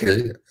 So it's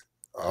okay.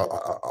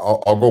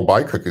 I'll go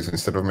buy cookies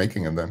instead of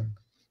making them then.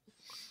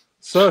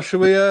 So, should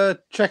we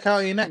check out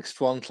your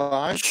next one,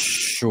 Clyve?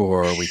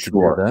 Sure, we can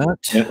do that.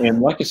 And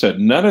like I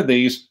said, none of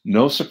these,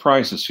 no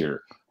surprises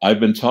here. I've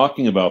been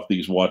talking about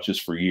these watches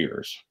for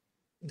years.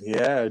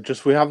 Yeah,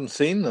 just we haven't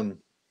seen them.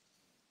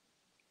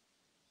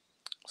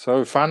 So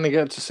we finally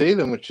get to see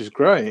them, which is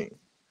great.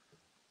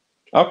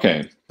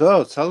 Okay.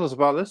 So tell us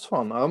about this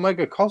one,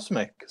 Omega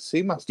Cosmic,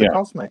 Seamaster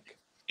Cosmic.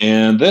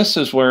 And this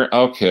is where,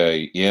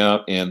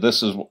 and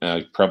this is,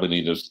 I probably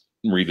need to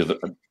redo the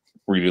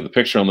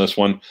picture on this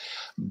one.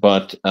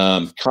 But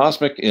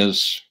Cosmic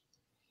is,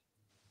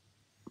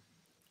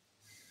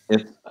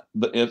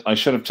 I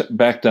should have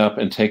backed up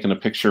and taken a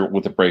picture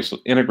with a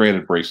bracelet,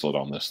 integrated bracelet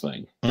on this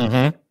thing.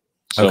 Mm-hmm.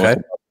 So okay.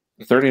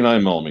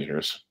 39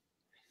 millimeters.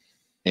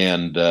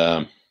 And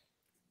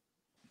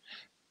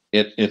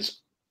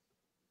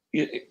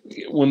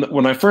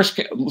when I first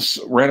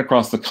ran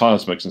across the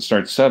Cosmics and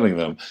started setting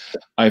them,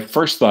 I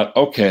first thought,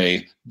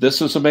 okay,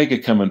 this is Omega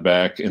coming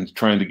back and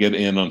trying to get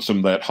in on some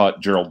of that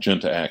hot Gerald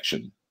Genta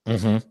action.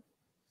 Mm-hmm.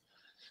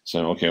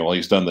 So, okay, well,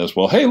 he's done this.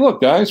 Well, hey, look,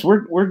 guys,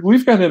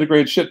 we've got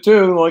integrated shit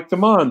too. Like,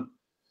 come on,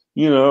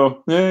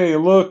 hey,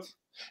 look.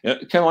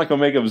 Kind of like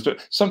Omega was doing.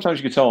 Sometimes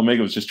you could tell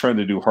Omega was just trying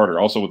to do harder.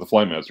 Also with the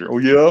Flymaster. Oh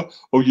yeah,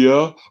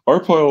 our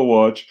pilot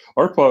watch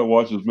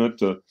is meant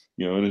to,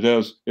 and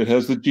it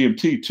has the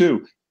GMT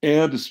too,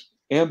 and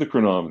the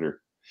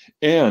chronometer,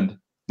 and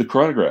the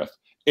chronograph,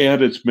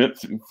 and it's meant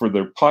for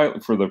the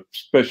pilot, for the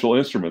special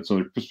instruments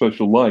and the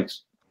special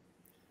lights.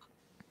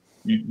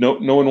 No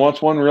one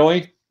wants one,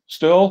 really.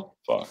 Still,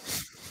 fuck.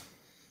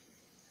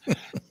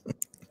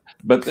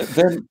 But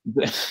then,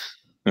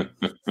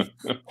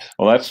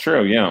 well, that's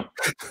true. Yeah.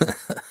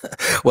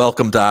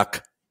 Welcome,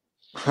 Doc.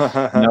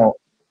 Now,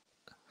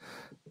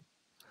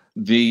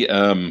 the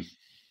I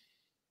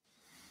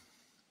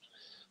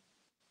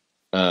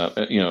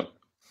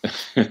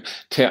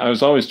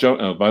was always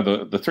joking by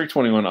the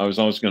 321. I was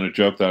always going to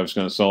joke that I was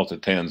going to sell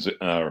it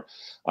to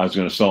I was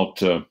going to sell it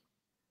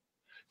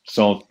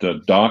to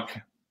Doc.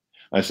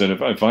 I said,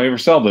 if I ever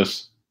sell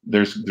this,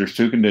 there's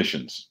two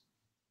conditions.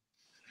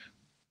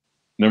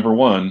 Number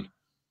one,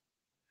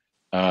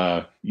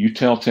 you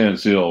tell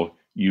Tanzil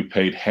you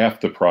paid half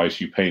the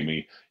price you pay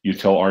me. You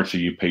tell Archie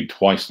you paid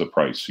twice the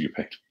price you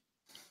paid.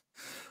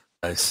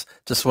 Nice.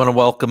 Just want to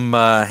welcome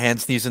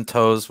Hands, Knees, and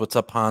Toes. What's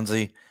up,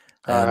 Hansi?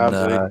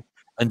 And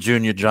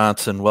Junior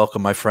Johnson.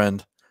 Welcome, my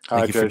friend.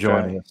 Thank you for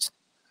joining us.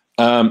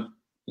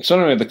 So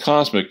anyway, the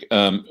Cosmic.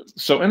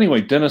 So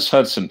anyway, Dennis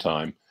Hudson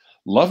time.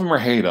 Love him or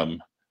hate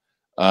him,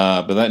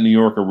 but that New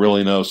Yorker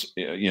really knows.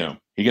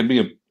 He can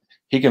be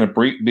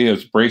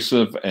as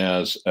abrasive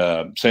as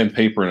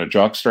sandpaper in a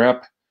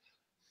jockstrap,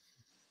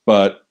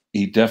 but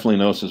he definitely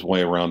knows his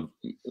way around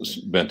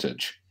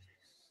vintage.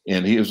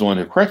 And he was the one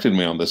who corrected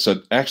me on this.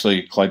 Said,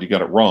 actually, Clyde, you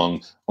got it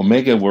wrong.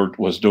 Omega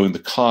was doing the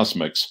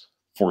Cosmics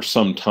for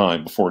some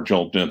time before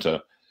Joel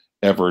Denta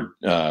ever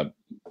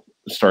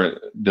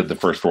did the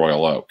first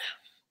Royal Oak.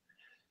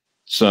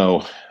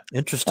 So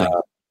interesting.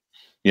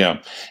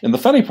 Yeah, and the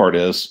funny part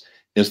is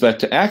that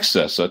to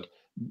access it,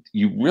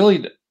 you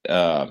really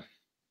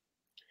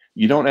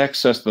you don't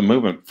access the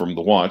movement from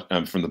the watch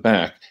from the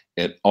back.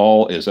 It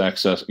all is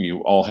accessed. You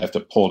all have to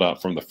pull it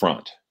out from the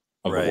front.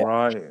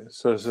 Right.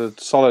 So it's a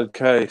solid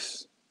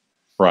case.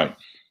 Right.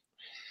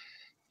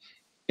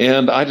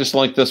 And I just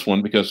like this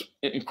one because,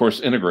 of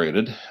course,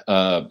 integrated.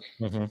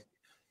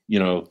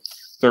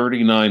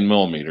 39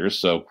 millimeters,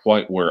 so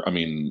quite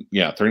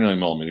 39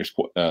 millimeters,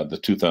 the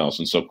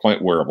 2000, so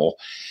quite wearable.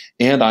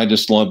 And I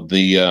just love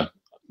the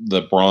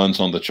bronze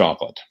on the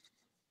chocolate.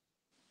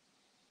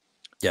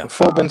 Yeah.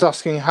 Forbin's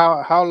asking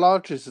how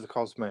large is the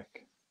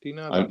Cosmic? Do you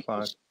know that,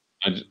 Clyde?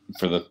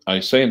 I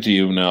say it to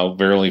you now,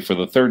 verily for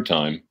the third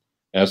time,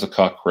 as the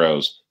cock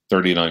crows,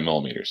 39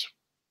 millimeters.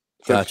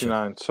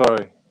 39. Gotcha.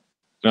 Sorry.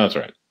 No, that's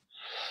right.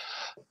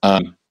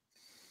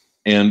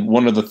 And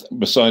one of the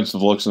besides the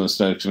looks and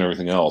aesthetics and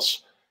everything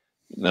else,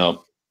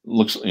 now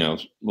looks a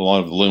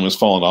lot of the lume has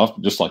fallen off,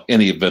 just like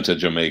any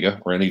vintage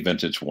Omega or any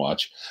vintage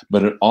watch,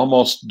 but it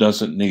almost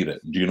doesn't need it.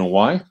 Do you know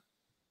why?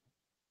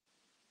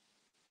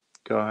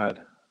 Go ahead.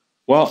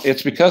 Well,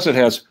 it's because it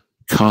has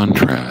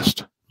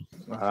contrast.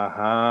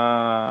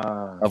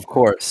 Aha. Of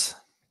course.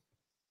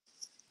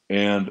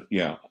 And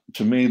yeah,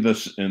 to me,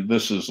 this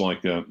is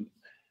like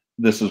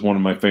this is one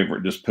of my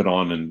favorite. Just put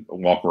on and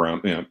walk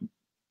around.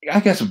 I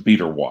guess a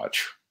beater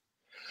watch,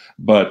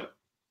 but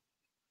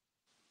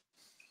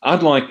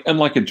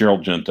unlike a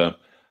Gerald Genta,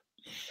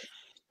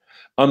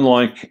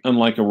 unlike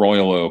a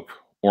Royal Oak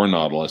or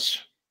Nautilus,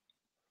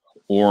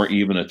 or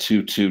even a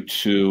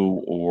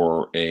 222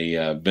 or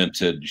a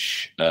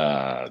vintage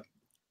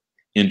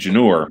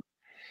Ingenieur,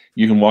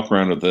 you can walk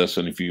around with this,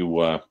 and if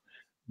you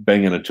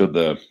bang it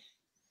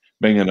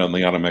on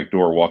the automatic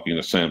door walking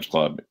to Sam's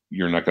Club,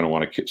 you're not going to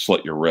want to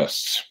slit your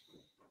wrists.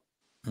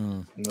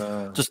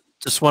 No.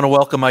 Just want to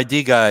welcome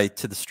ID Guy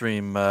to the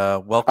stream.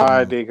 Welcome.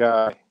 Hi, ID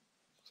Guy.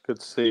 Good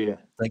to see you.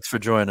 Thanks for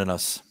joining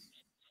us.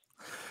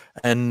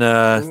 And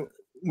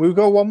we've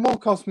got one more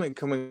Cosmic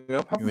coming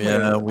up, haven't we?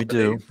 Yeah, we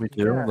do.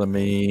 Yeah. Let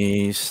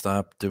me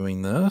stop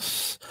doing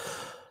this.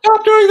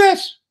 Stop doing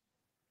this!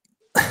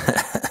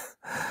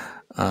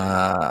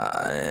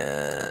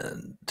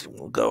 And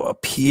we'll go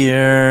up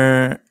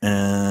here.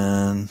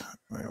 And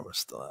where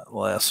was the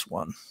last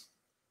one?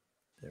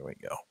 There we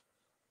go.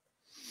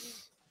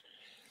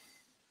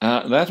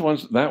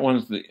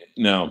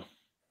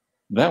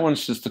 That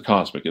one's just the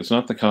Cosmic. It's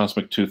not the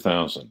Cosmic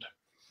 2000.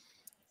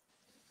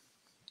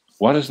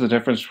 What is the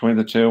difference between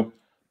the two?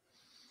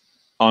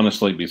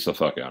 Honestly, beats the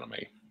fuck out of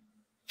me.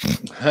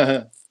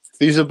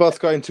 These are both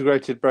got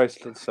integrated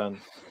bracelets, then.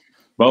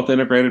 Both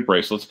integrated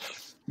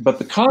bracelets, but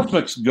the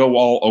Cosmics go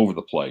all over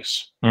the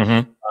place.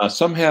 Mm-hmm.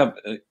 Some have,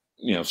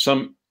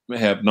 some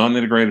have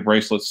non-integrated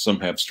bracelets.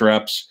 Some have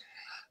straps.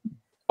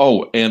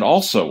 Oh, and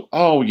also,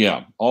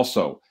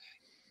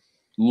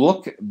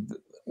 look,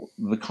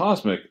 the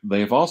Cosmic.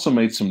 They've also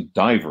made some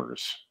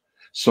divers.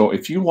 So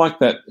if you like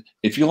that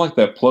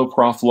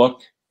Plowcroft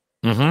look,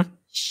 mm-hmm.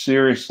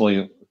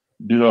 seriously,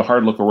 do a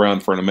hard look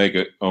around for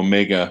an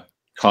Omega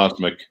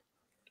Cosmic.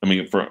 I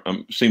mean, for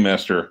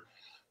Seamaster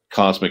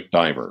Cosmic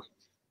diver.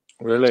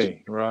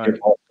 Really, right? It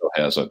also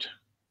has it,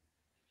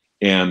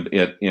 and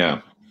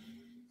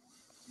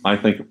I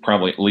think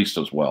probably at least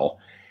as well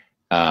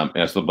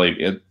as the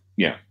baby.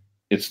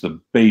 It's the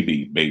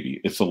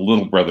baby. It's the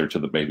little brother to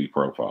the baby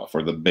Profile,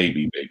 or the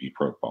baby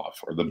Profile,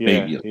 or the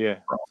baby. Yeah.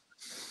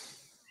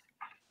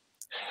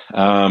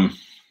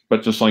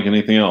 But just like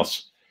anything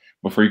else,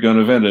 before you go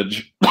into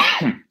vintage,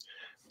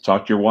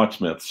 talk to your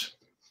watchsmiths.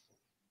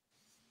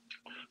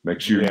 Make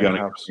sure you got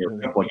a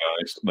couple of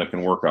guys that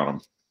can work on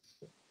them.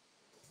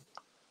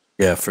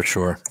 Yeah, for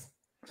sure.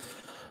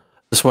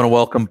 Just want to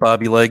welcome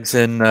Bobby Legs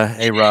in.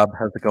 Hey, Rob,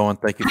 how's it going?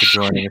 Thank you for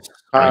joining us.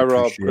 Hi, I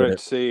Rob. appreciate Great it.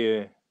 to see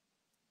you.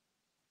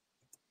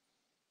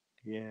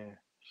 Yeah.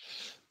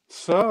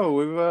 So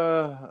we've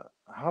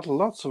had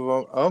lots of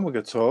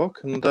Omega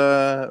talk, and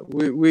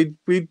we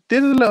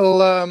did a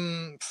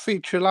little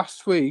feature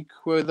last week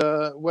with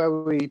where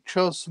we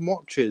chose some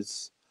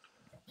watches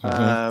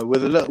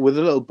with a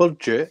little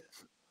budget.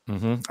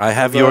 I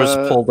have yours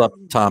pulled up,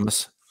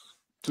 Thomas.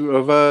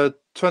 Of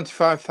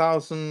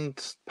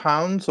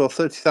 £25,000 or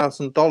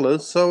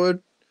 $30,000. So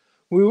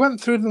we went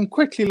through them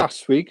quickly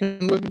last week,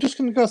 and we're just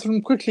going to go through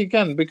them quickly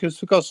again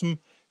because we've got some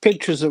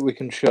pictures that we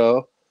can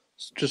show,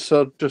 just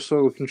so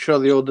we can show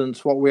the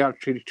audience what we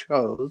actually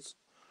chose.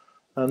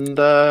 And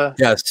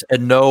yes,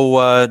 and no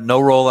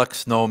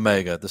Rolex, no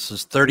Omega. This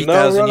is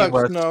 30,000 no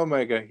Rolex, US. no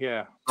Omega.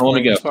 Yeah. So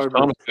let me guess. Sorry,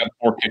 Thomas got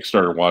 4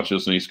 Kickstarter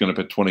watches, and he's going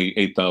to put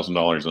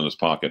 $28,000 in his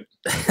pocket.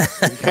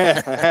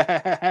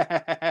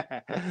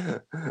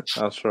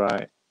 That's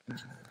right.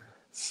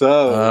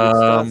 So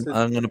I'm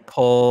going to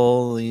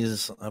pull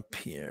these up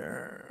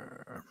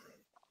here.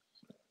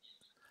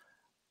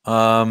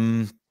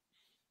 Oh,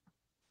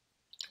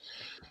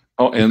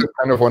 and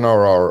kind of one of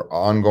our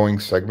ongoing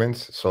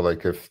segments. So,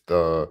 like, if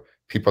the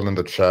people in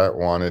the chat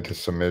wanted to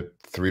submit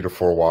 3 to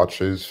 4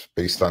 watches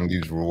based on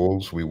these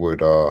rules, we would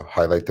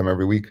highlight them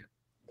every week.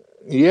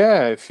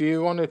 Yeah, if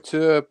you wanted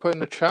to put in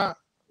the chat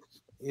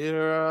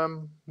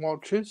your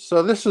watches.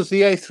 So this was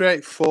the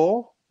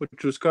A384,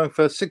 which was going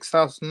for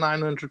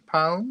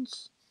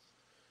 £6,900,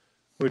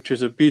 which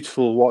is a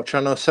beautiful watch. I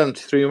know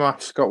 73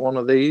 Maths got one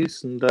of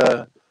these, and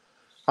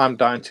I'm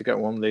dying to get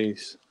one of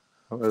these.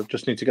 I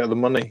just need to get the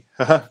money.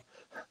 It's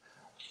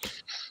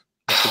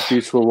a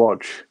beautiful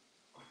watch.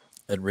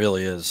 It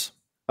really is.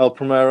 El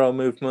Primero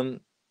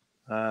movement.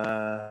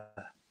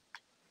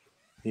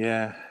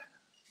 Yeah,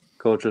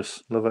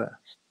 gorgeous. Love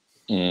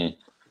it.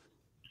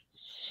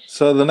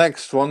 So the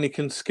next one you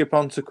can skip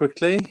on to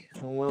quickly,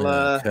 and we'll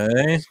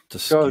okay.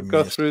 Just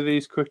go through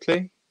these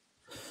quickly.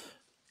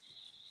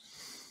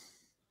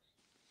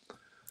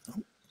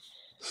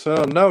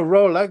 So no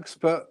Rolex,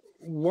 but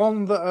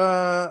one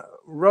that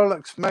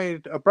Rolex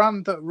made, a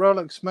brand that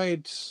Rolex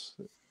made,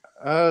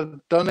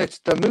 donated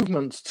their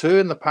movements to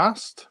in the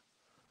past,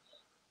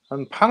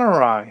 and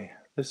Panerai.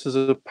 This is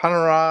a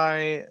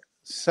Panerai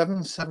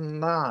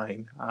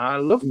 779. I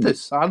love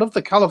this. I love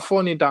the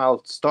California dial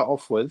to start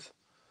off with.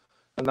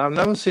 And I've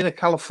never seen a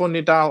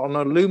California dial on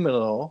a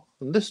Luminor.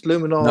 And this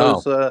Luminor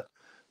is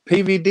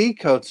PVD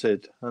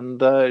coated.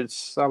 And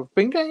I've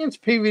been getting into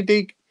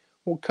PVD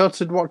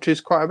coated watches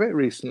quite a bit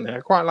recently. I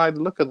quite like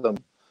the look of them.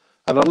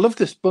 And I love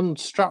this bund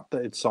strap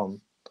that it's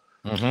on.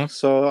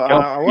 So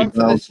I went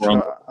for this.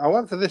 I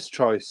went for this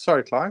choice.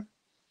 Sorry, Clive.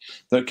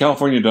 The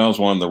California dial's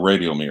one of the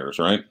radio mirrors,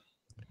 right?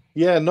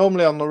 Yeah,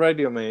 normally on the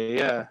radio mirror,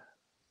 yeah.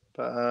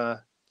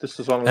 But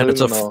this is on a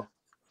Luminor.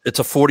 It's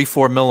a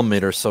 44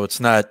 millimeter, so it's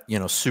not,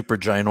 super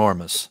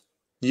ginormous.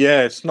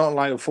 Yeah, it's not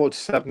like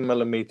 47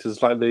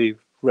 millimeters like the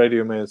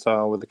radio mirrors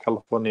are with the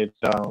California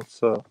dial.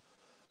 So,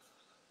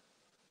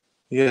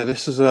 yeah,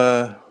 this is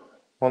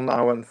one that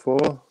I went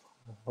for.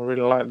 I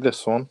really like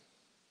this one.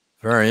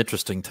 Very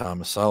interesting,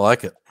 Thomas. I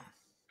like it.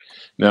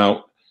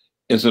 Now,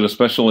 is it a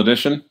special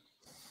edition?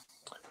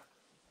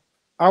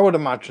 I would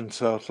imagine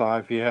so,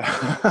 Clive. Yeah.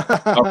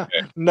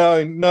 Okay.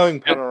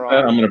 knowing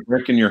Panerai. I'm going to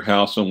break in your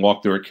house and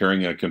walk through it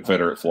carrying a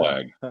Confederate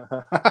flag.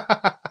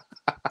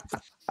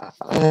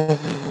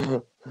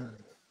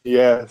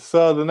 Yeah.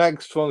 So the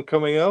next one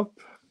coming up,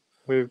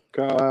 we've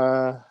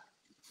got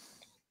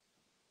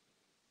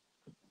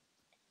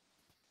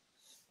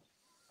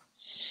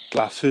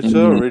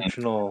Glashütte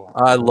original.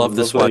 I love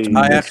this watch.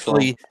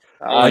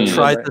 I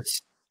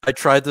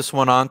tried this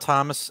one on,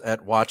 Thomas,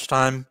 at Watch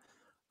Time.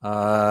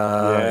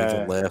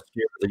 Either last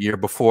year or the year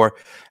before,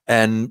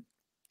 and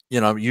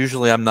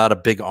usually I'm not a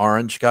big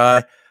orange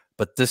guy,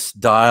 but this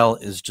dial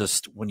is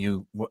just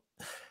the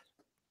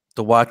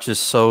watch is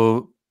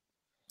so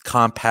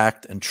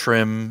compact and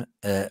trim,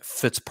 it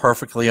fits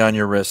perfectly on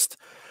your wrist.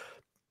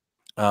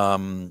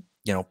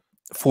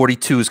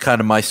 42 is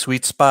kind of my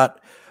sweet spot,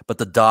 but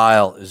the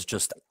dial is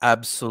just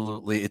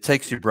absolutely, it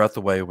takes your breath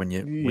away when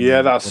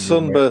that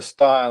sunburst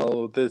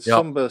dial, the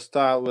sunburst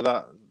dial with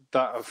that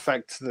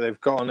effect that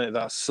they've got on it,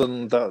 that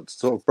sort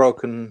of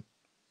broken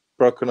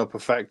up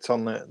effect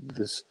on it,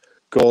 this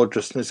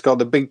gorgeous, and it's got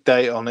the big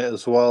date on it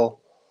as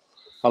well.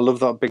 I love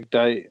that big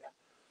date.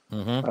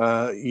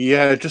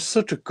 Just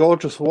such a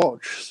gorgeous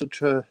watch,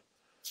 such a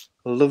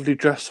lovely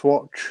dress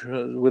watch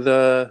with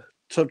a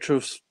touch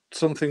of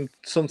something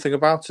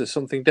about it,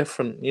 something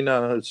different.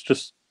 It's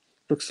just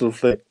looks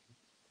lovely.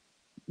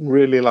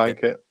 Really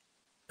like it.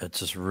 It's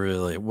just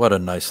really, what a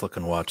nice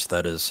looking watch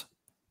that is.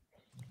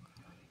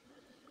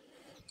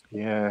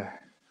 Yeah.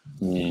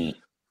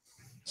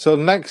 So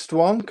next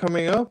one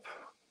coming up.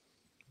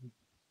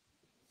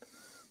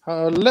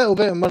 A little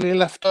bit of money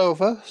left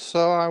over,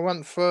 so I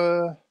went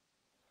for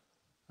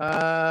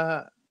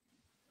a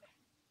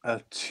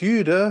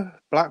Tudor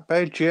Black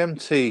Bay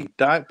GMT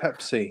Diet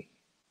Pepsi.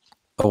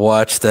 A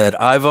watch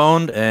that I've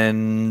owned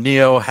and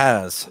Neo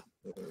has.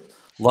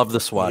 Love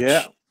this watch.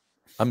 Yeah.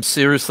 I'm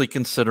seriously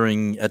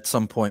considering at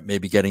some point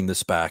maybe getting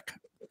this back.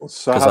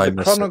 So I had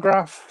the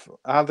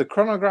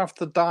chronograph,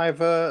 the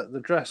diver, the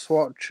dress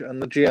watch, and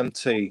the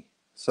GMT.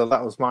 So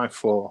that was my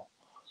 4.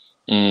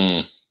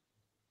 Wait,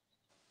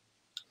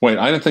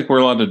 I didn't think we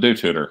were allowed to do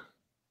Tudor.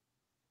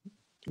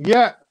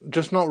 Yeah,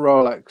 just not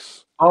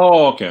Rolex.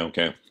 Oh,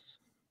 okay.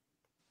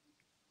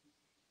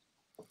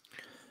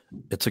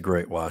 It's a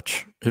great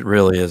watch. It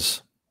really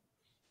is.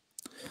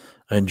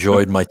 I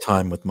enjoyed my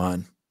time with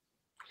mine.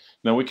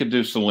 Now we could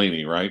do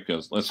Cellini, right?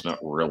 Because that's not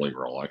really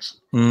Rolex.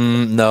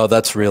 No,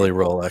 that's really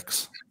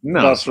Rolex.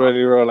 No, That's really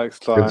Rolex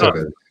time.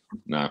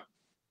 No.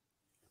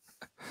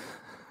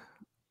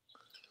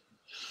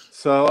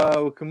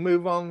 So we can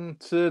move on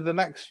to the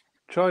next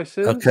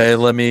choices. Okay,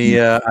 let me.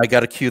 I got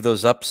to cue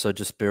those up, so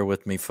just bear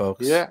with me,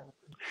 folks. Yeah,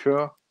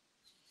 sure.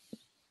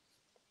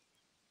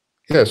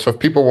 Yeah, so if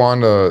people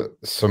want to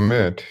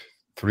submit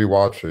 3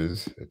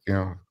 watches,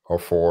 or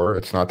 4,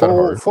 it's not that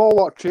hard. 4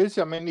 watches.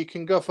 I mean, you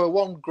can go for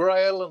 1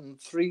 Grail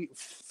and 3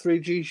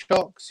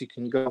 G-Shocks. You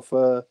can go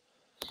for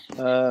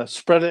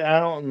spread it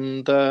out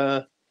and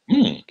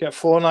get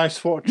 4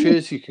 nice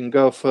watches. You can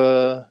go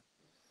for,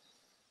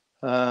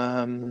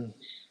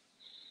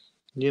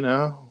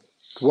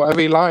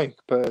 whatever you like.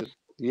 But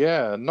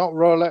yeah, not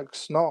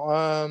Rolex,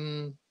 not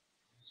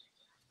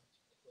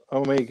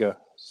Omega.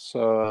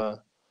 So.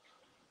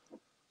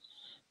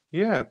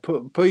 Yeah,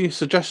 put your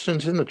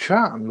suggestions in the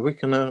chat, and we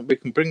can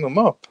bring them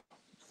up.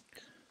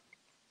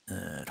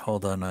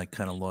 Hold on, I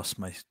kind of lost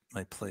my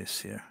place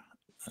here.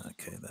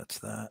 Okay, that's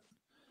that.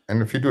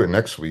 And if you do it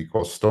next week,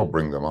 we'll still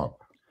bring them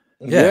up.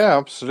 Yeah,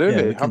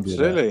 absolutely, Yeah,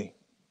 absolutely.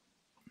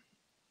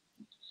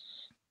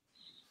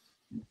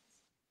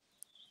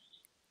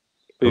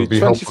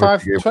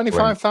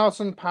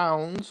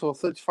 £25,000 or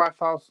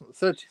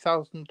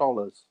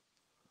 $30,000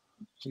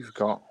 you've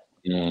got.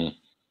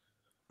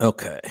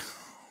 Okay.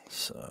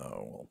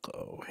 So we'll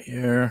go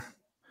here.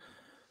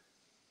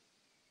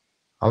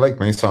 I like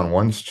Mason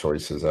 1's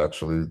choices,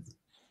 actually.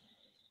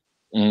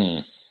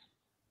 Yeah,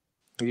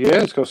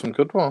 it's got some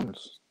good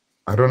ones.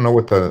 I don't know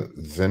what the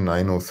Zen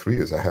 903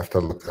 is. I have to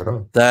look that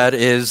up. That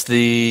is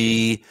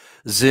the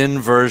Zin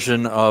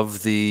version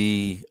of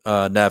the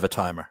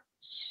Navitimer.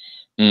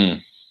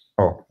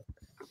 Oh.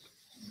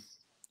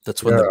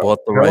 That's when they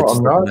bought the rights to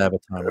the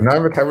Navitimer. The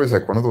Navitimer is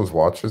like one of those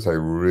watches I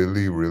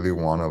really, really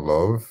want to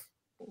love.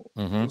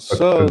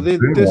 So the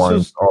Zin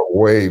ones are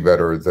way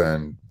better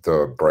than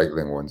the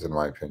Breitling ones, in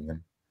my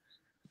opinion.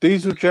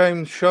 These were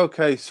James'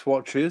 showcase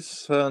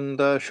watches, and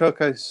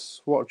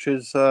showcase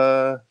watches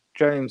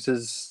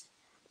James's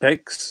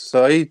picks.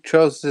 So he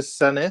chose this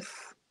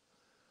Zenith,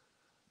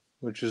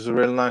 which is a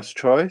really nice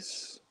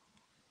choice.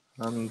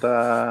 And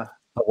a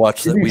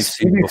watch that we've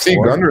seen BBC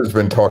before. Gunner's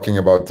been talking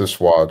about this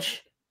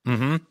watch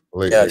lately.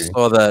 Yeah, I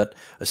saw that.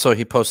 I saw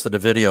he posted a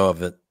video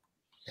of it.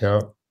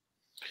 Yeah.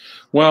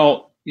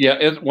 Well. Yeah,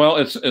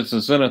 it's a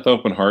Zenith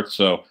Open Heart,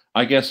 so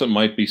I guess it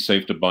might be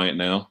safe to buy it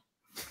now.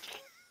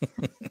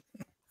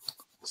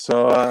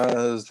 So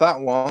there's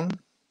that one.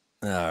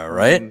 All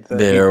right,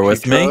 bear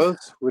with me.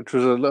 Which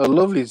was a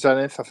lovely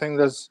Zenith. I think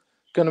there's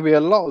going to be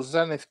a lot of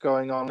Zenith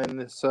going on in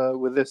this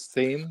with this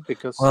theme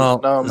because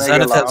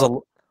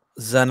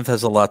Zenith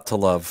has a lot to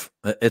love.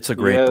 It's a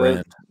great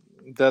brand.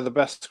 They're the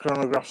best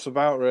chronographs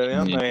about, really,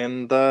 aren't they?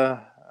 And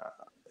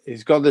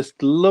he's got this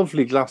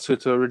lovely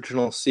Glasuit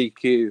original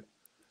CQ.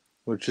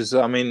 Which is,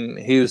 I mean,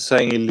 he was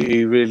saying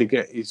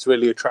he's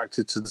really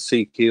attracted to the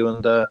CQ,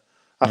 and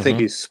I think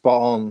he's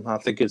spot on. I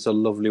think it's a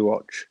lovely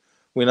watch.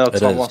 We know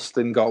Tom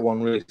Austin got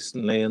one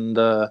recently, and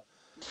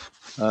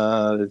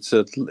it's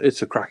a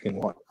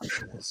cracking watch.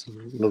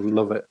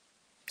 Love it.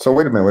 So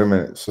wait a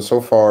minute. So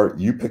far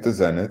you picked a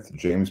Zenith.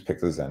 James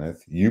picked a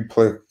Zenith. You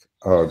picked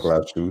a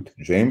Glasuit.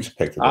 James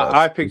picked a Glasuit.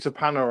 I picked a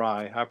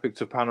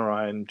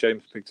Panerai. And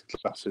James picked a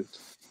Glasuit.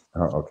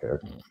 Oh, okay.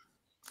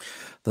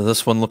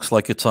 This one looks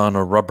like it's on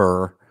a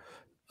rubber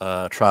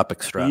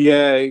tropic strap.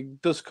 Yeah,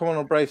 it does come on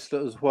a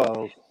bracelet as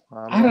well.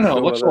 I don't know.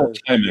 It looks a little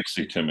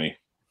Timexy to me.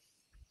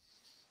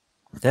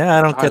 Yeah,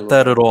 I don't get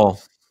that at all.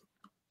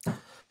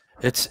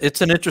 It's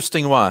an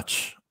interesting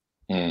watch.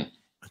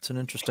 It's an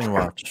interesting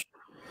watch.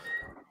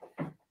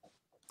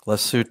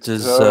 Glasuit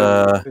is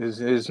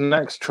his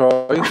next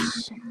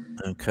choice.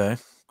 Okay.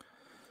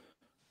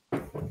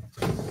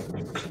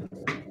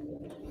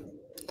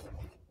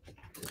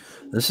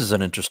 This is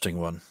an interesting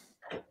one.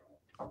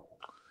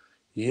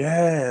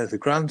 Yeah, the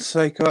Grand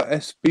Seiko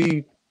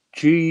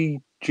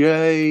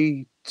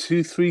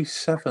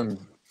SBGJ237.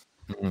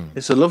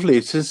 It's a lovely.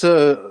 It's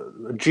a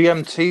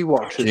GMT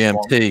watch.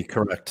 GMT,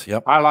 correct?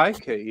 Yep. I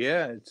like it.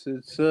 Yeah,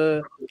 it's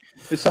a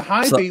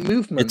high beat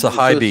movement. It's a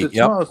high beat.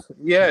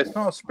 It's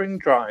not a spring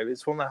drive.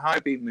 It's one of the high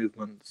beat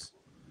movements.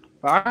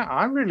 But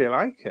I really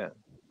like it.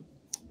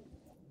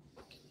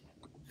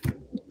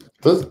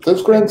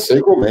 Does Grand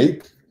Seiko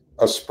make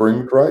a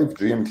spring drive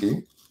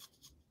GMT?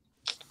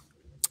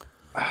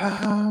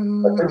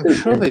 I'm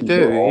sure they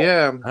do.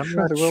 Yeah, I'm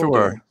not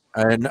sure.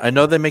 I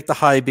know they make the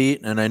high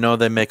beat, and I know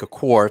they make a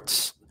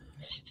quartz.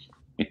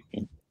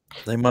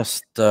 They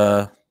must.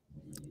 I'm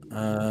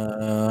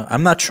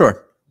not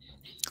sure.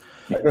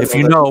 If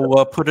you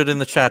know, put it in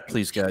the chat,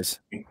 please, guys.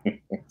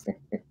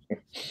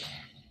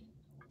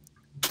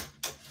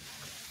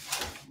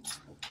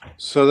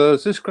 So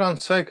there's this Grand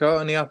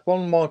Seiko, and you have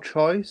one more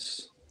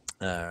choice.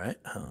 All right,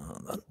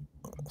 hold on.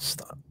 I'll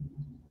stop.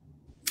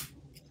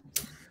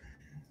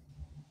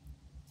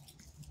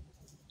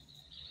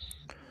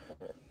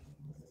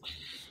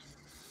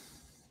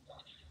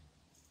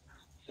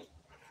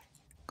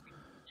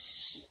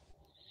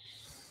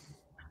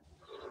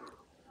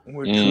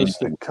 Which was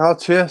the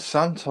Cartier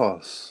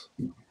Santos.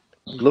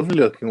 Lovely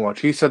looking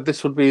watch. He said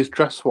this would be his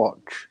dress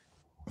watch.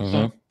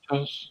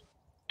 Santos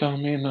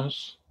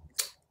Dominos.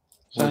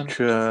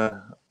 Which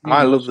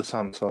I love the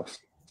Santos.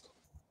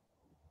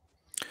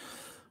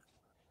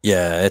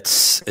 Yeah,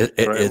 it's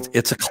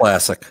a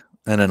classic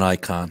and an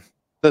icon.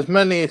 There's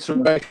many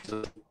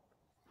iterations.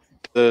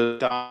 The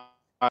dial,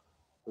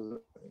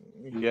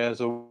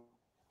 there's a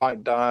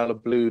white dial, a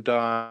blue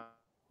dial,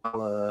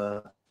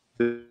 dial.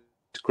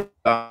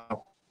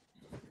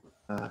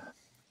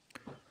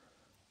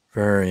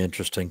 Very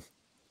interesting.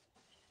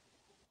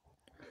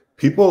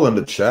 People in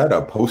the chat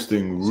are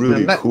posting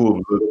really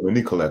cool little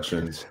mini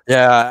collections.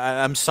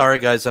 Yeah, I'm sorry,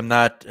 guys. I'm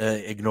not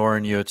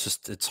ignoring you. It's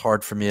just it's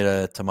hard for me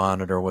to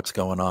monitor what's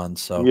going on.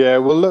 So yeah,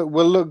 we'll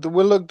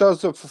look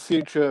those up for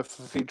future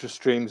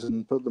streams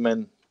and put them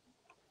in.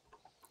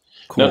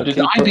 Cool. Now, did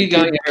the ID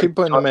guy keep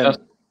putting them in?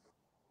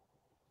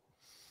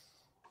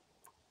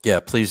 Yeah,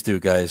 please do,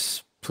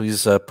 guys.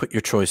 Please put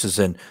your choices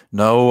in.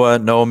 No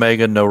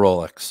Omega, no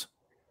Rolex.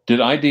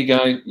 Did ID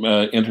guy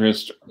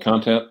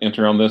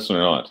enter on this or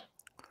not?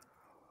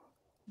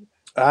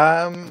 No,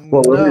 I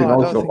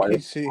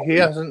don't think he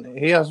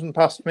hasn't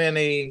passed me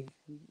any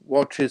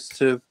watches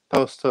to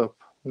post up.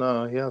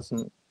 No, he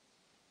hasn't.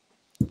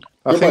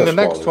 I think the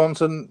next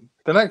one's a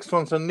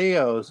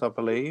Neos, I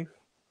believe.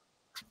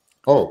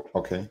 Oh,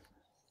 okay.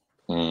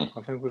 I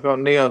think we've got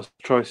Neos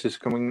choices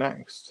coming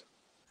next.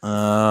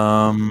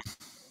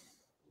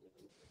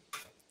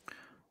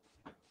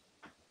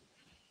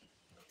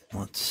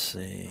 Let's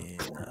see.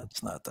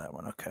 That's not that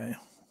one. Okay.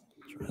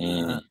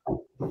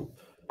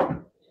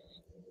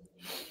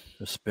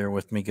 Just bear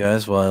with me,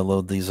 guys, while I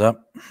load these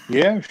up.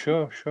 Yeah,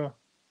 sure.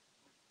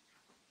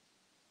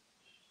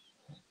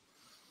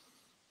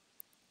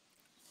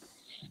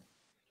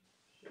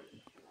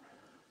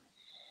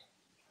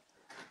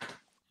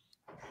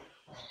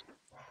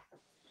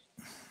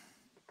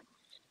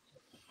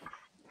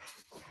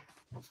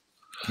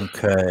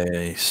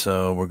 Okay,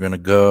 so we're going to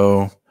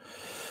go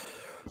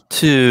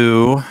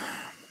to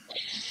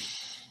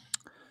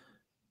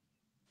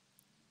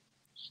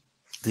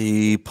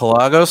the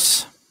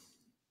Pelagos.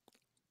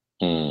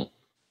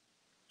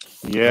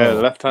 Yeah,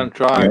 left-hand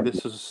drive.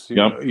 This is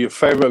your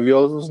favorite of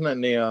yours, wasn't it,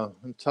 Neo?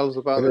 And tell us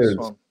about this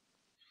one.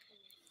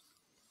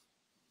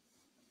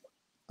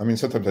 I mean,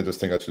 sometimes I just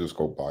think I should just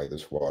go buy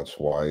this watch.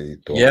 Why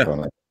do I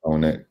want to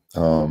own it?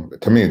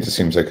 To me, it just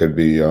seems like it could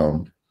be.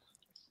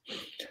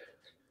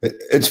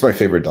 It's my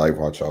favorite dive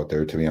watch out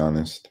there, to be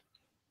honest.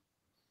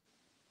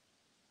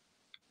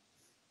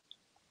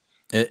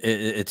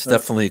 It's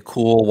definitely a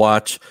cool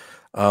watch.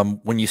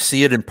 When you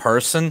see it in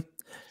person,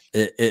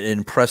 it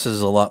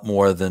impresses a lot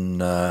more than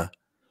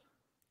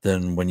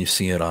when you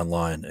see it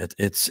online.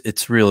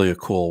 It's really a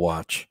cool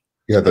watch.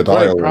 Yeah, the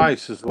dial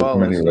price as well.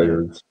 Many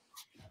layers.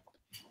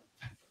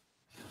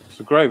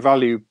 It's a great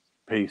value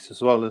piece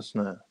as well,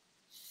 isn't it?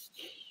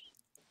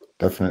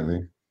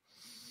 Definitely.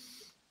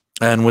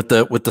 And with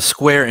the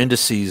square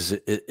indices,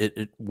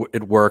 it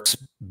works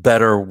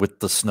better with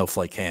the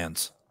snowflake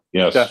hands.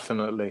 Yes,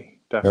 definitely.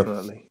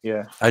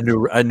 Yeah, I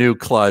knew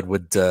Clyde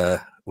would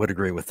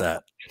agree with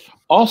that.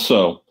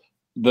 Also,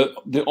 the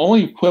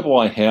only quibble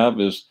I have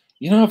is,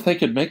 if they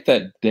could make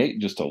that date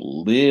just a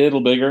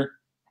little bigger.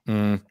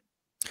 I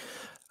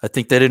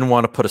think they didn't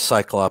want to put a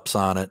Cyclops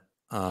on it.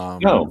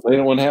 No, they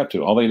don't have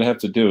to. All they'd have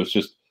to do is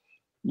just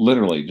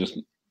literally just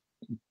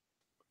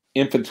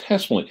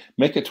infinitesimally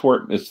make it to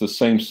where it's the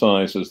same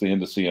size as the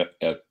indice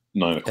at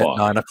 9 o'clock.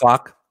 At 9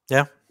 o'clock,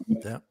 yeah.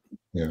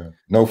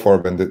 No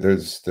Forbin.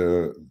 There's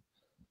the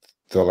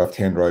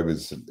left-hand drive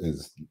is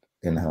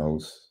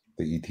in-house.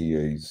 The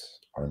ETAs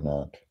are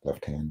not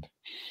left-hand.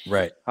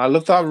 Right. I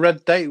love that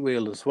red date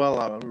wheel as well.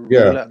 I love.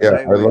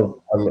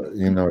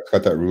 It's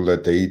got that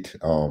roulette date.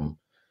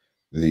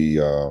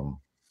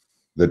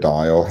 The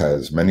dial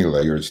has many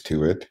layers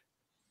to it.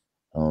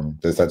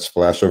 There's that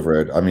splash of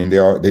red. I mean,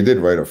 they did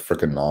write a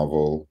freaking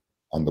novel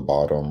on the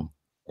bottom.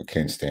 I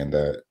can't stand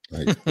that.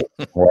 Like,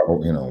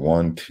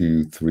 1,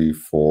 2, 3,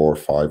 4,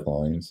 5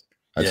 lines.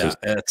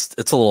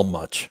 It's a little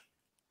much.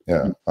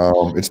 Yeah.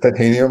 It's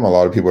titanium. A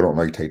lot of people don't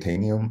like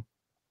titanium.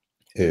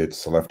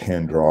 It's a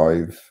left-hand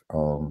drive.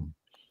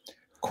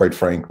 Quite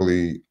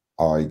frankly,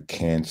 I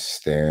can't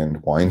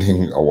stand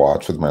winding a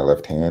watch with my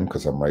left hand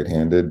because I'm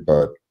right-handed,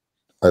 but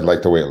I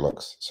like the way it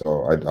looks.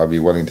 So I'd be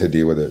willing to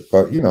deal with it.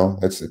 But,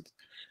 that's it.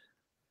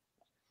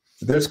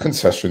 There's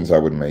concessions I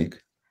would make.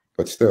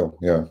 but still,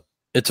 yeah.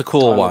 It's a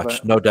cool I love watch,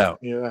 it. no doubt.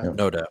 Yeah,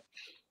 No doubt.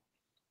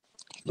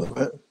 love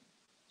it.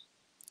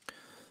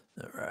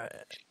 All right.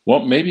 Well,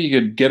 maybe you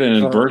could get an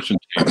inversion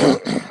table.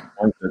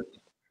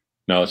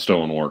 No, it still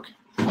won't work.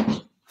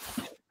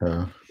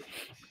 Yeah.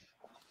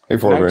 Hey,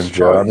 Ford Next Range.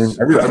 Yeah, I mean, choice.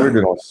 I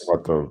really don't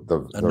know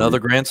about Another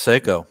Grand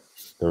Seiko.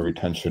 the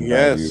retention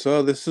Yeah, value.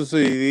 so this is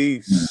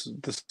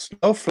the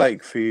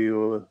snowflake for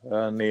you,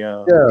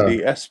 Neo. Yeah,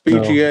 The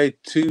SPGA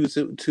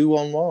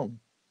 211.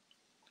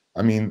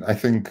 I mean, I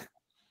think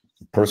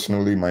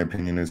personally, my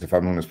opinion is if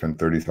I'm going to spend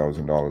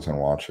 $30,000 on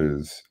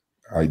watches,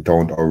 I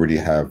don't already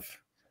have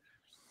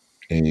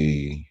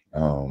a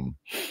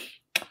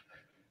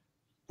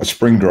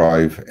spring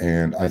drive,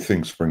 and I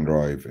think spring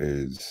drive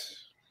is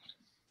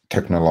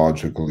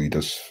technologically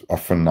just a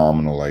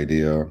phenomenal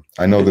idea.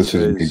 I know this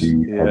is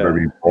maybe a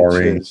very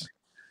boring,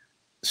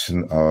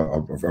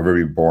 a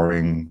very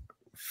boring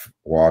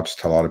watch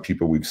to a lot of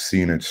people. We've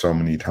seen it so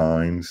many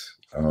times,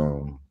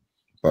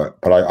 but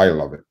I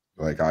love it.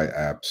 Like, I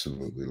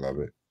absolutely love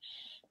it.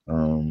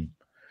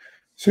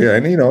 So yeah,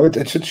 and you know,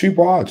 it's a cheap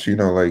watch. You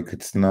know, like,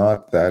 it's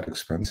not that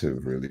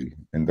expensive really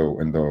in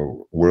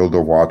the world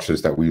of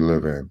watches that we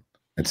live in.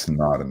 It's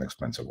not an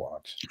expensive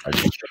watch. I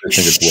think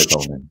it's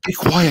worth owning. Be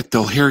quiet.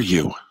 They'll hear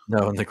you.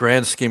 No, in the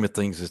grand scheme of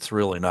things, it's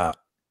really not.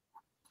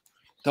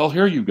 They'll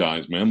hear you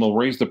guys, man. They'll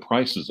raise the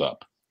prices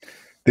up.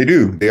 They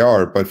do. They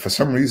are. But for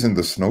some reason,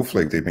 the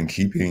snowflake they've been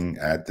keeping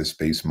at the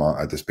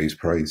base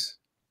price.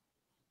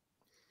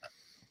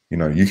 You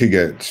know, you can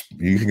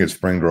get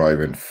spring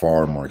drive in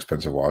far more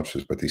expensive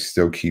watches, but they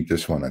still keep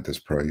this one at this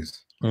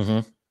price.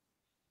 Mm-hmm.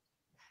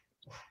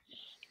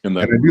 And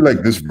I do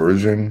like this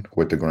version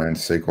with the Grand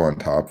Seiko on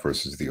top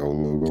versus the old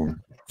logo.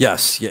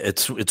 Yes, yeah,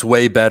 it's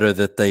way better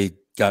that they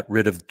got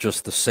rid of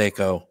just the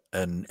Seiko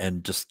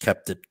and just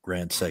kept it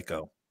Grand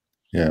Seiko.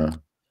 Yeah,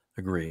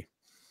 agree.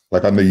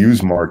 Like on the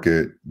used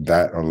market,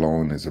 that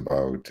alone is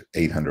about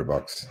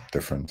 $800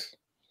 difference.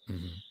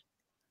 Mm-hmm.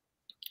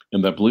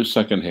 And that blue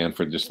secondhand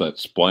for just that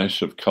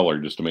splash of color,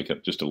 just to make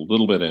it just a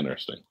little bit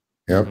interesting.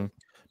 Yep. Mm-hmm.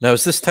 Now,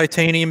 is this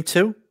titanium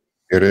too?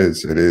 It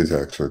is. It is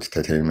actually. It's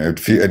titanium.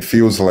 It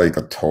feels like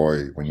a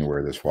toy when you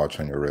wear this watch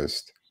on your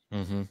wrist.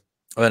 Mm-hmm.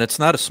 And it's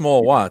not a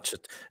small watch.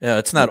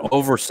 It's not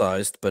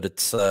oversized, but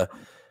it's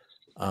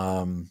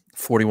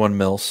 41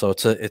 mil, so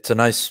it's a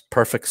nice,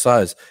 perfect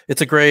size.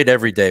 It's a great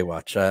everyday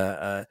watch.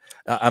 I'm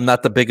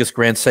not the biggest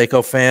Grand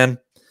Seiko fan,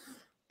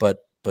 but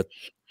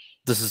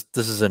this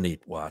is a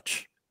neat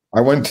watch. I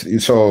went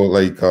so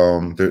like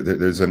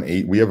there's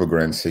we have a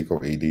Grand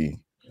Seiko AD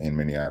in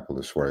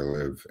Minneapolis where I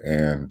live,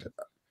 and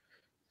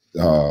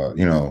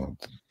you know,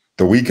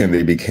 the weekend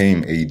they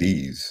became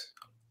ADs.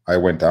 I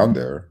went down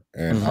there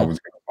and I was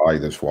going to buy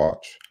this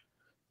watch,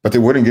 but they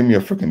wouldn't give me a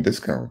freaking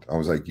discount. I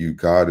was like, you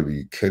got to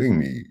be kidding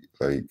me!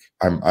 Like,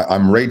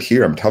 I'm right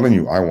here. I'm telling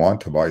you, I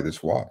want to buy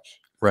this watch.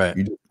 Right.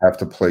 You just have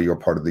to play your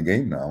part of the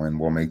game now, and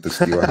we'll make this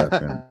deal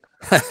happen.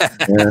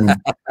 And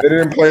they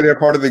didn't play their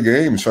part of the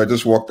game, so I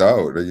just walked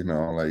out. You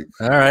know, like,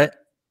 all right,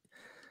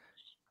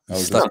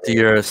 stuck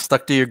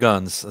to your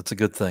guns. That's a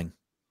good thing.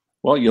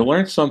 Well, you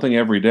learn something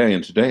every day,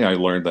 and today I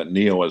learned that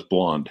Neo is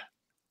blonde.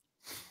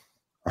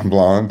 I'm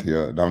blonde?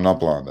 Yeah, I'm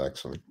not blonde,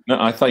 actually. No,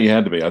 I thought you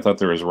had to be. I thought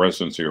there was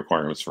residency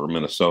requirements for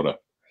Minnesota.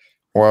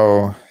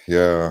 Well,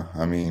 yeah,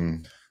 I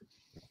mean,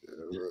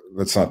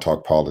 let's not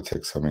talk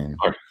politics. I mean,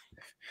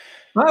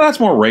 well, that's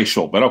more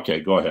racial, but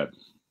okay, go ahead.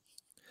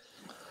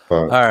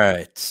 But, all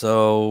right,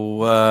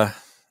 so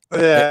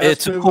yeah,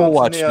 it's a cool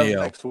watch,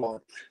 Neo. Next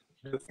watch.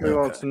 Let's move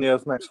on to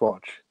Neo's next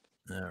watch.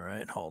 All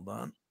right, hold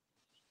on.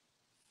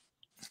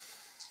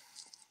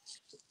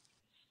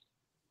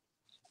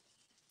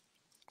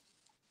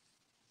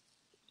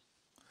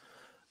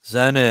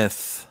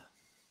 Zenith.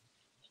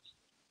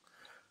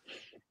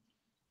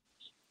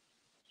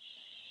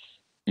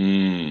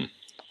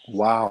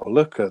 Wow,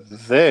 look at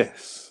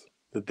this.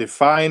 The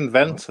Define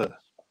Venter.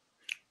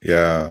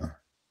 Yeah.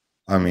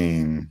 I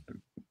mean,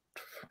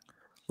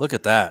 look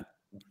at that.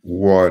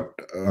 What,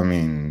 I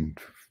mean,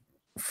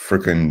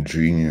 freaking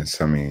genius.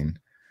 I mean,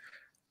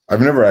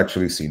 I've never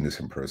actually seen this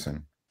in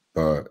person,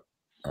 but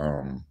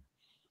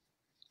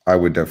I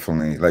would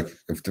definitely, like,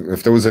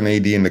 if there was an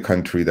AD in the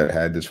country that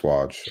had this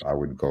watch, I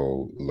would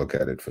go look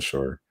at it for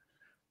sure.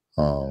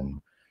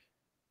 You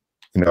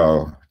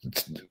know,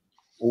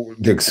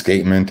 the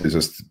escapement is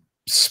just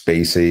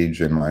space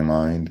age in my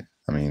mind.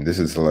 I mean, this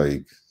is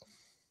like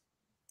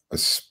a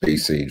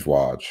space age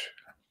watch.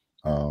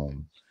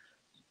 And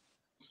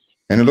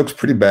it looks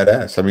pretty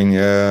badass. I mean,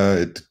 yeah,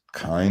 it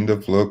kind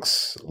of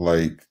looks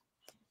like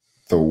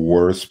the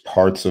worst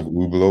parts of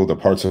Hublot, the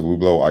parts of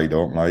Hublot I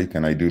don't like,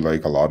 and I do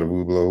like a lot of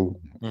Hublot.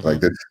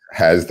 Like, it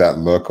has that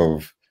look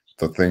of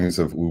the things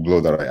of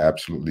Hublot that I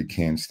absolutely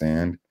can't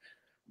stand.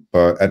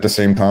 But at the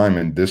same time,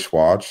 in this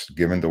watch,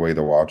 given the way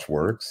the watch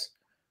works,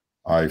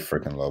 I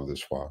freaking love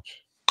this watch.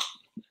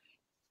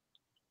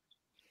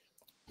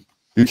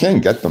 You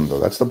can't get them, though.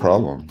 That's the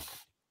problem.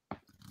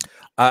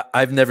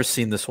 I've never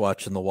seen this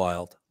watch in the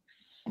wild.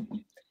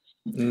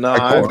 No,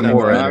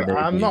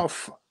 I'm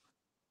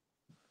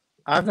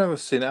I've never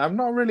seen it. I'm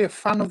not really a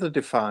fan of the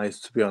Defies,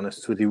 to be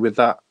honest with you, with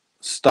that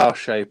star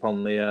shape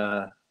on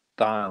the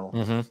dial.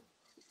 I'm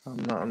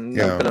not been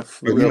a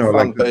but real fan,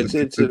 like but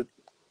it's a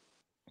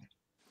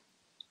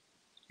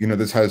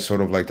this has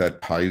sort of like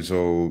that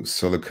piezo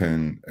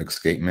silicon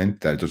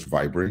escapement that just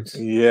vibrates.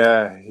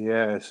 yeah.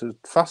 It's a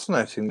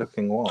fascinating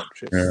looking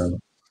watch. Yeah.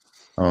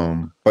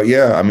 But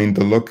yeah, I mean,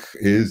 the look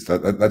is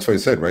that's what I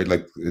said, right?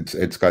 Like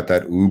it's got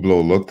that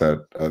Hublot look,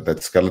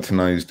 that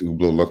skeletonized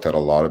Hublot look that a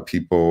lot of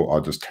people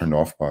are just turned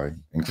off by,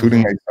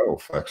 including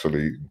myself,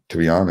 actually, to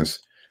be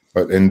honest.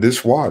 But in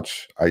this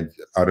watch, I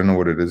don't know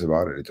what it is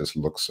about it. It just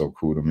looks so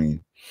cool to me.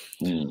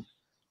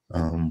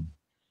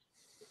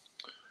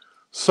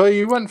 So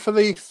you went for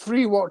the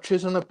 3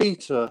 watches and a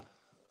beta,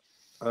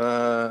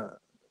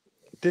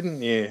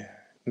 didn't you,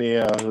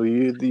 Neo?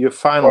 Your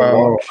final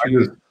watch.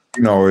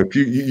 If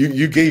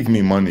you gave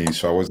me money,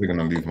 so I wasn't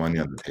gonna leave money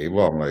on the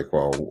table. I'm like,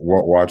 well,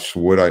 what watch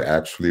would I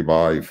actually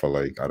buy for,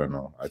 like, I don't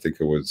know. I think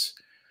it was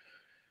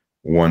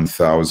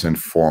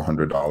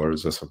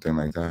 $1,400 or something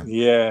like that.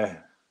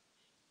 Yeah.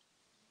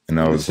 And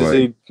I was this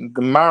is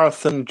the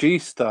Marathon G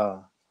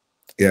Star.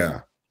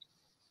 Yeah.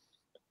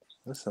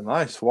 That's a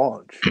nice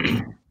watch.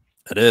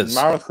 It is.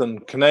 Marathon,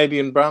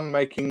 Canadian brand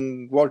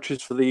making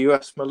watches for the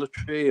US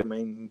military. I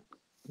mean,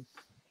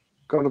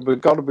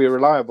 gotta be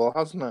reliable,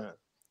 hasn't it?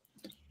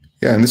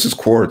 Yeah, and this is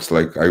quartz.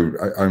 Like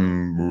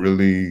I'm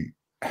really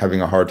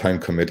having a hard time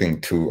committing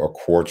to a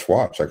quartz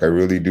watch. Like I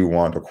really do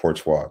want a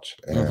quartz watch,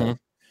 and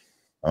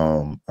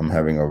I'm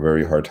having a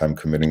very hard time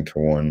committing to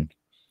one.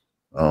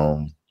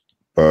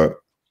 But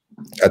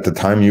at the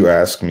time you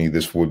asked me,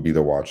 this would be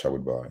the watch I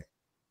would buy.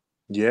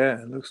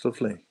 Yeah, it looks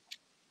lovely.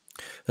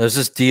 There's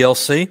this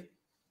DLC.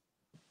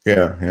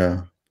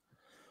 Yeah.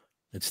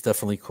 It's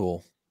definitely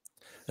cool.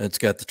 And it's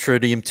got the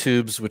tritium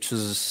tubes, which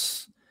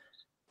is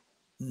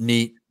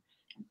neat.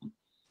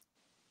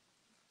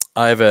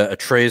 I have a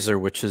Tracer,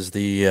 which is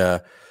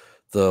the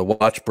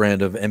watch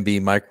brand of MB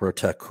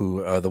Microtech,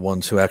 who are the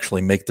ones who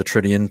actually make the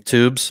tritium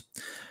tubes.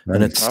 Nice.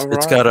 And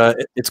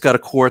it's got a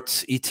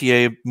quartz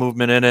ETA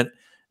movement in it,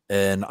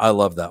 and I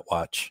love that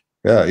watch.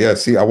 Yeah.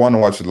 See, I want to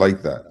watch it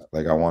like that.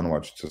 Like I want to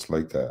watch it just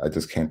like that. I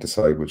just can't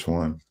decide which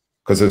one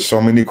because there's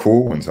so many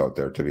cool ones out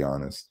there, to be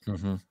honest.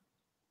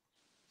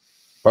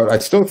 But I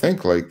still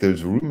think like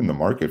there's room in the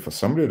market for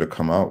somebody to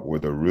come out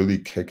with a really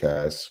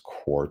kick-ass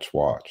quartz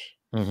watch.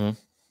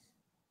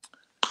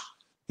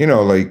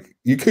 Like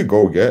you could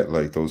go get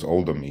like those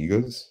old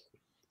Omegas,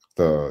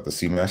 the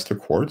Seamaster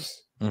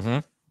quartz.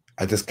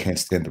 I just can't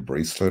stand the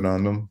bracelet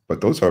on them,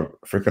 but those are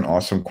freaking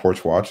awesome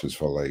quartz watches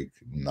for like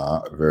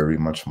not very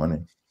much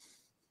money.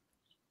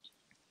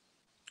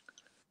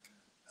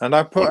 And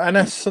I put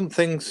NS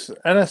somethings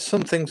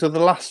are the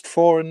last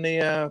 4 in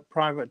the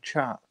private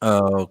chat.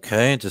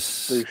 Okay,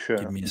 just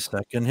give me a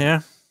second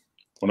here.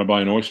 Want to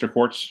buy an oyster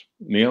quartz,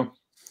 Neo?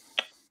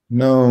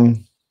 No.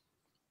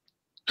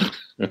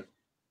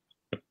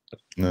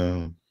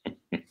 No.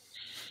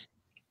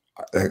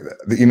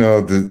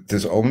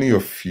 There's only a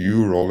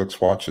few Rolex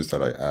watches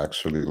that I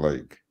actually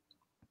like.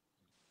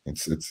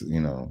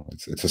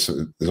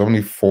 There's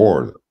only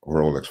 4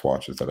 Rolex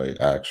watches that I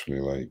actually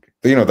like.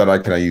 That I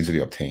can easily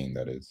obtain,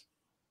 that is.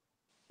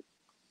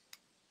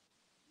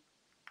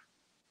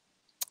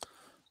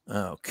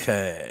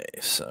 Okay,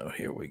 so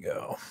here we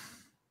go.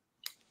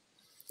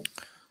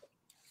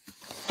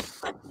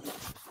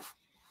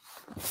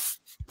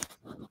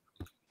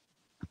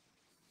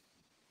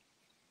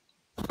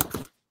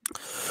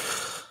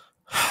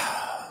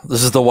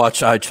 This is the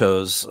watch I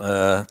chose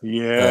last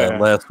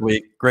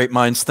week. Great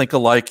minds think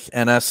alike,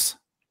 NS.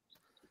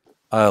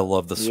 I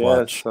love this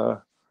watch.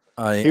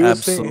 I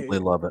absolutely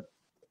love it.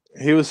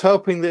 He was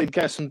hoping that he'd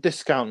get some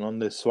discount on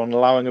this one,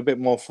 allowing a bit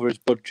more for his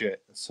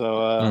budget.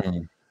 So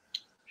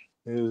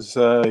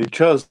he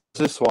chose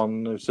this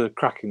one. It was a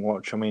cracking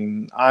watch. I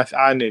mean,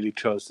 I nearly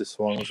chose this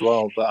one as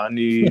well, but I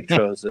knew you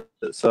chose it.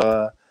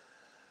 So,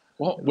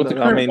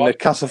 the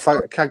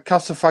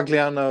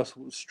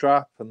Casafagliano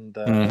strap and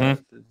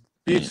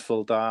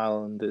beautiful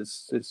dial, and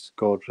it's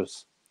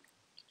gorgeous.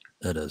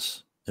 It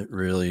is. It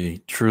really,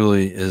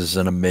 truly is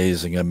an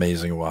amazing,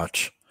 amazing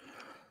watch.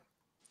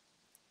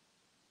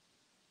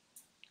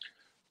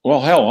 Well,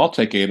 hell, I'll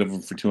take 8 of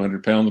them for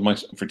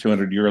 £200 for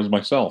 €200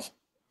 myself.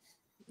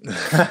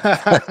 If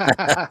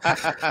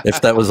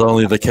that was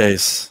only the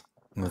case.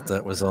 If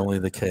that was only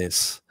the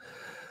case.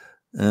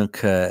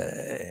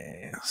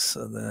 Okay.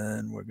 So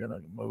then we're going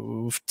to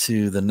move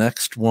to the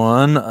next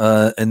one.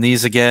 And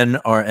these, again,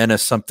 are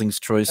NS Something's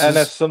choices.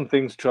 NS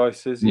Something's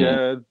choices,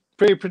 yeah.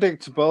 Pretty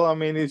predictable. I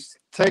mean, he's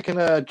taken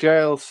a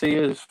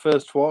JLC as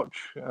first watch,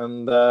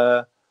 and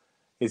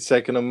he's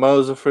taken a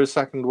Moser for his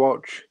second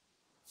watch.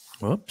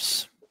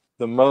 Whoops.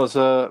 The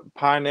Moser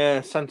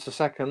Pioneer Center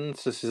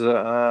Seconds. This is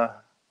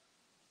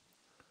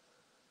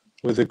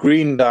with a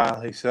green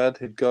dial, he said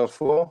he'd go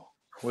for,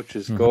 which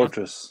is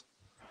gorgeous.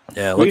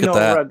 Yeah, green look at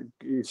that. Red.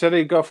 He said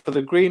he'd go for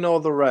the green or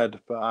the red,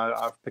 but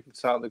I've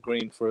picked out the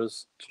green for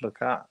us to look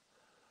at.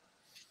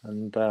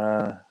 And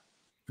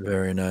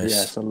very nice.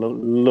 yeah, it's a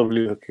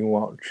lovely looking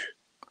watch.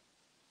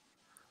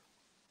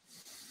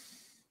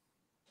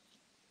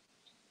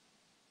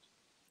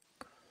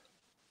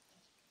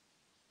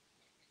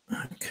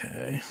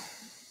 Okay.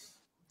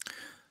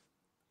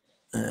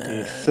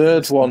 The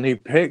third one he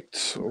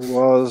picked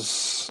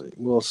was,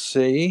 we'll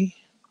see,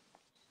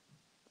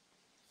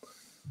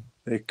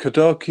 the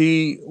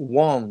Kodoki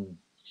 1.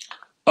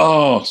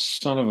 Oh,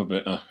 son of a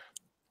bit.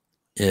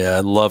 Yeah, I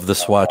love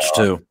this watch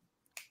too.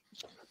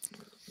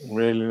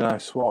 Really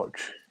nice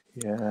watch.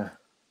 Yeah.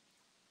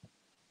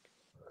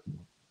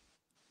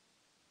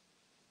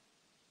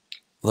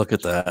 Look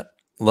at that.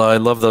 I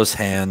love those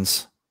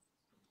hands.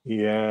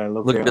 Yeah,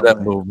 Look at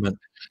that movement.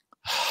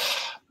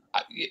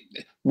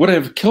 Would I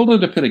have killed it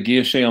to put a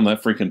guilloche on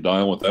that freaking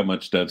dial with that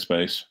much dead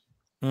space?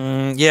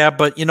 Yeah,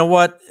 but you know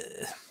what?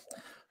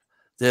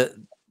 Yeah,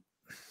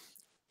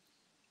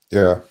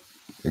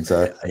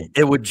 exactly.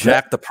 It would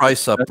jack the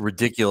price up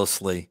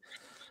ridiculously.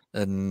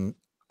 And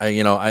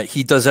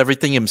he does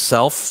everything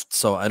himself,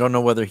 so I don't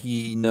know whether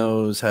he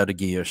knows how to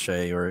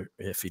guilloche or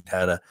if he'd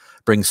had to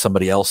bring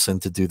somebody else in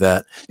to do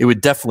that. It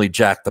would definitely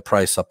jack the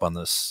price up on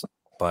this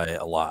by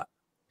a lot.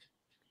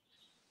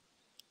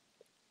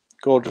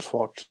 Gorgeous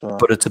watch.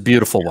 But it's a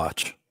beautiful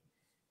watch.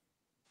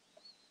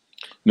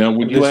 Now,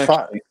 would you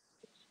actually,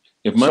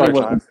 if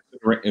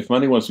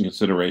money wasn't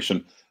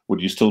consideration, would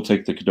you still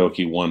take the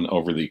Kodoki 1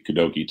 over the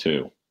Kodoki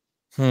 2?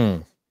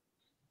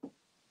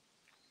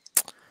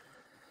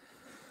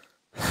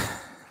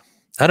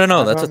 I don't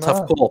know. That's a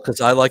tough call because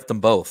I like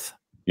them both.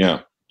 Yeah.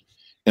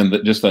 And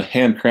just the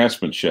hand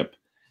craftsmanship.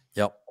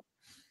 Yep.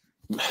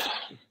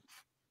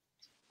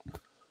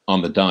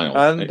 On the dial.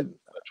 And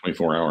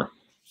 24-hour.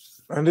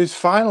 And his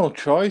final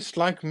choice,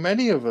 like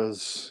many of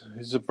us,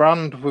 is a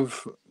brand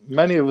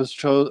many of us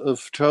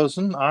have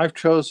chosen. I've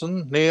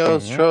chosen,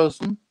 Neo's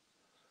chosen,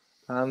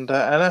 and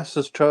NS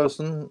has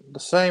chosen the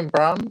same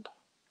brand.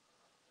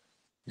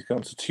 He's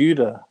gone to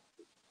Tudor,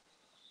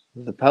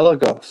 the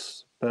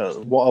Pelagos.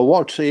 But what a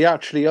watch he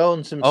actually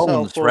owns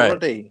himself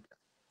already. Right.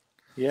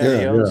 Yeah,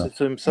 he owns it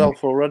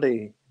himself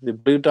already. The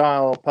Blue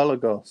Dial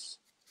Pelagos.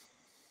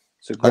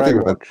 It's a great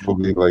watch. That's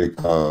probably like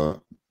the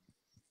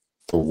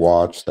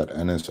watch that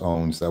Ennis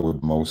owns that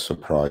would most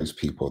surprise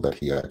people that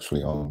he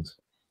actually owns.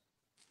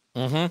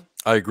 I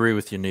agree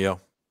with you, Neo.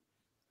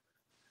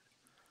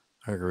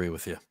 I agree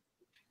with you.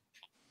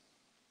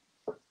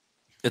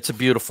 It's a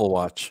beautiful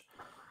watch.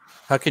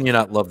 How can you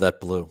not love that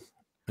blue?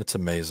 It's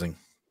amazing.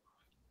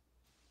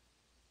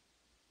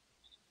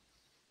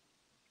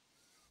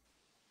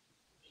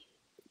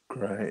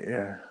 Great,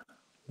 yeah.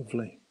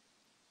 Lovely.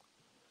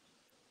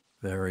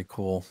 Very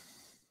cool.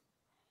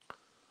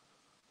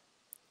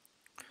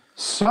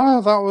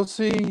 So that was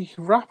the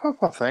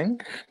wrap-up, I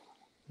think.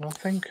 All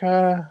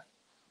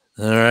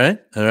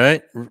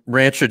right.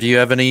 Rancher, do you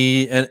have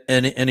any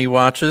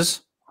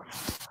watches?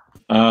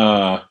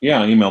 Yeah, I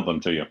emailed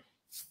them to you.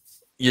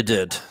 You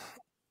did.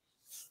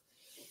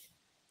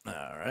 All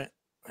right.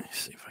 Let me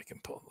see if I can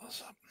pull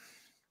those up.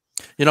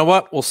 You know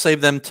what? We'll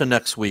save them to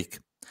next week.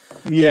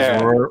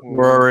 Yeah. We're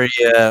already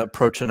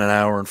approaching an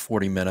hour and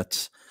 40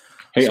 minutes.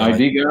 Hey, so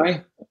ID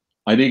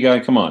guy,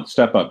 come on,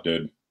 step up,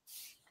 dude.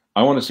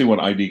 I want to see what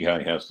ID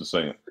guy has to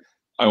say.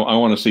 I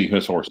want to see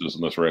his horses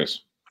in this race.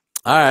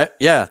 All right.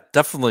 Yeah,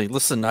 definitely.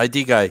 Listen,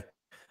 ID guy,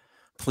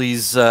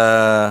 please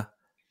send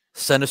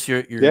us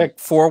your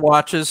 4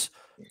 watches,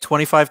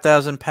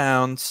 25,000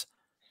 pounds,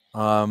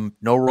 no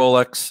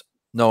Rolex,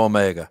 no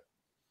Omega.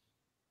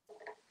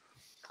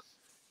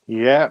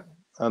 Yeah,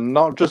 and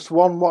not just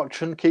one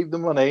watch and keep the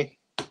money.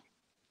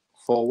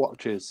 4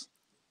 watches.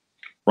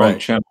 Wrong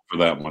channel for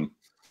that one.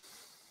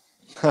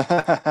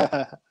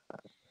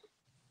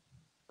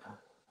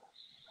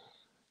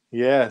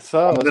 Yeah,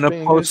 so I'm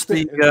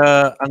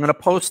gonna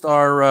post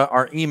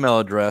our email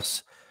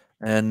address,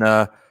 and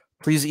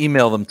please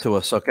email them to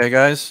us, okay,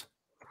 guys?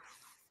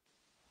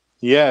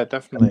 Yeah,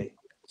 definitely.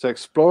 It's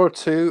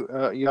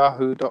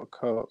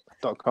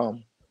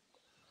explorer2@yahoo.com.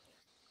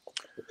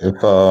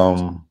 If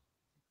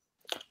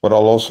what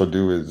I'll also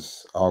do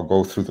is I'll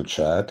go through the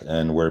chat,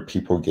 and where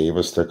people gave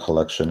us their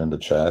collection in the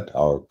chat,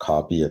 I'll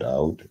copy it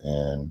out,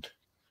 and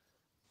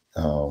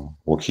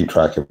we'll keep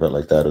track of it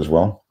like that as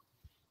well.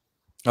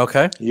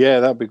 Okay. Yeah,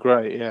 that'd be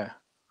great. Yeah.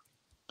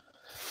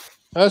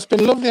 It's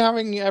been lovely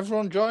having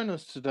everyone join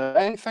us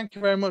today. Thank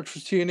you very much for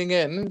tuning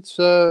in. It's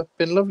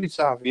been lovely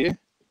to have you.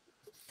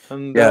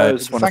 And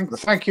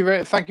thank you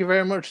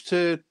very much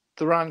to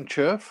the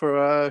Rancher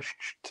for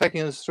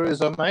taking us through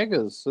his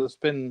Omegas. It's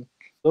been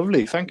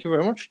lovely. Thank you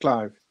very much,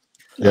 Clive.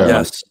 Yeah,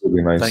 yes. It's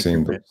really nice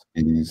seeing the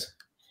speedies.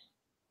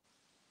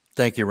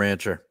 Thank you,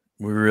 Rancher.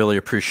 We really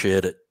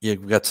appreciate it.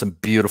 You've got some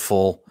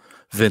beautiful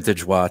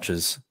vintage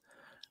watches.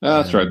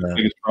 That's right. The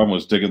biggest problem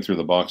was digging through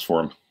the box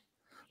for him.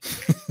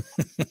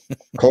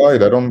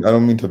 Clyde, I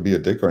don't mean to be a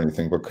dick or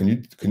anything, but can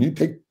you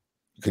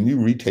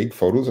retake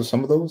photos of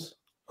some of those?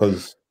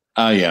 Because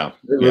they're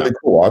really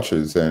cool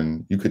watches,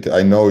 and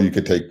I know you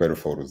could take better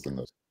photos than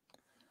those.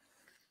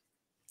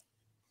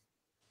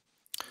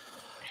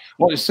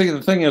 Well, you see,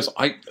 the thing is,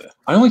 I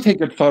only take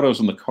good photos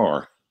in the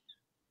car.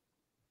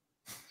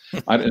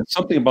 It's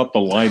something about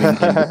the lighting.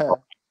 I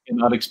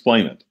cannot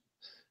explain it.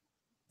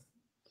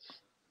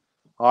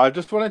 I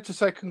just wanted to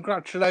say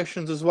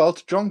congratulations as well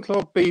to John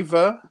Claude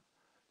Beaver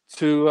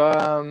to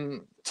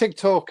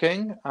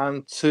TikToking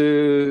and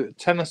to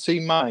Tennessee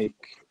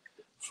Mike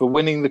for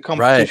winning the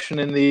competition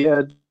in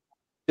the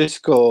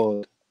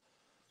Discord.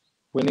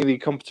 Winning the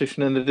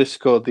competition in the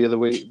Discord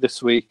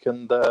this week,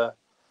 and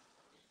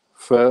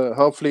for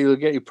hopefully you'll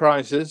get your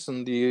prizes,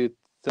 and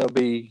they'll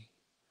be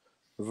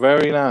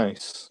very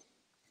nice.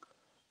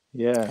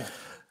 Yeah,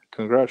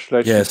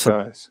 congratulations,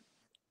 guys.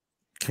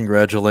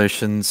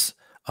 Congratulations.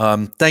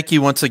 Thank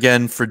you once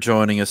again for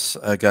joining us,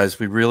 guys.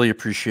 We really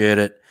appreciate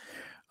it.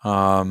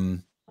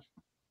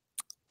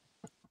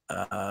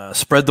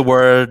 Spread the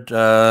word.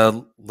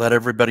 Let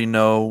everybody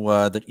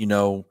know that you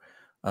know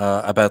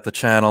about the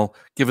channel.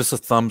 Give us a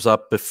thumbs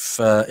up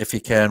if you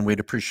can. We'd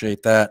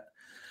appreciate that.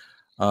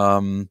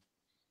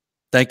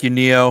 Thank you,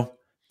 Neo.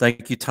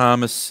 Thank you,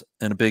 Thomas,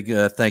 and a big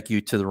thank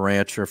you to the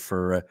rancher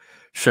for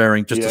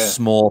sharing just a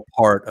small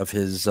part of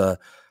his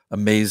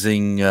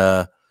amazing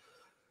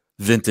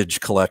vintage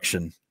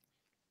collection.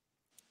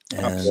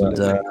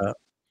 And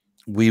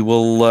we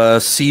will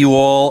see you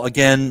all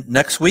again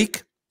next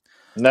week.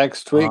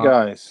 Next week,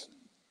 guys.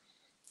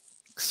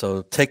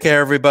 So take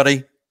care,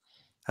 everybody.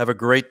 Have a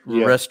great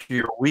rest of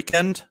your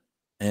weekend,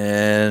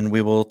 and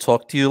we will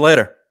talk to you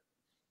later.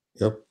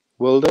 Yep.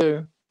 Will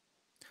do.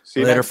 See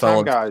you Later, next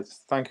time, fellas.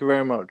 guys. Thank you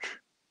very much.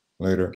 Later.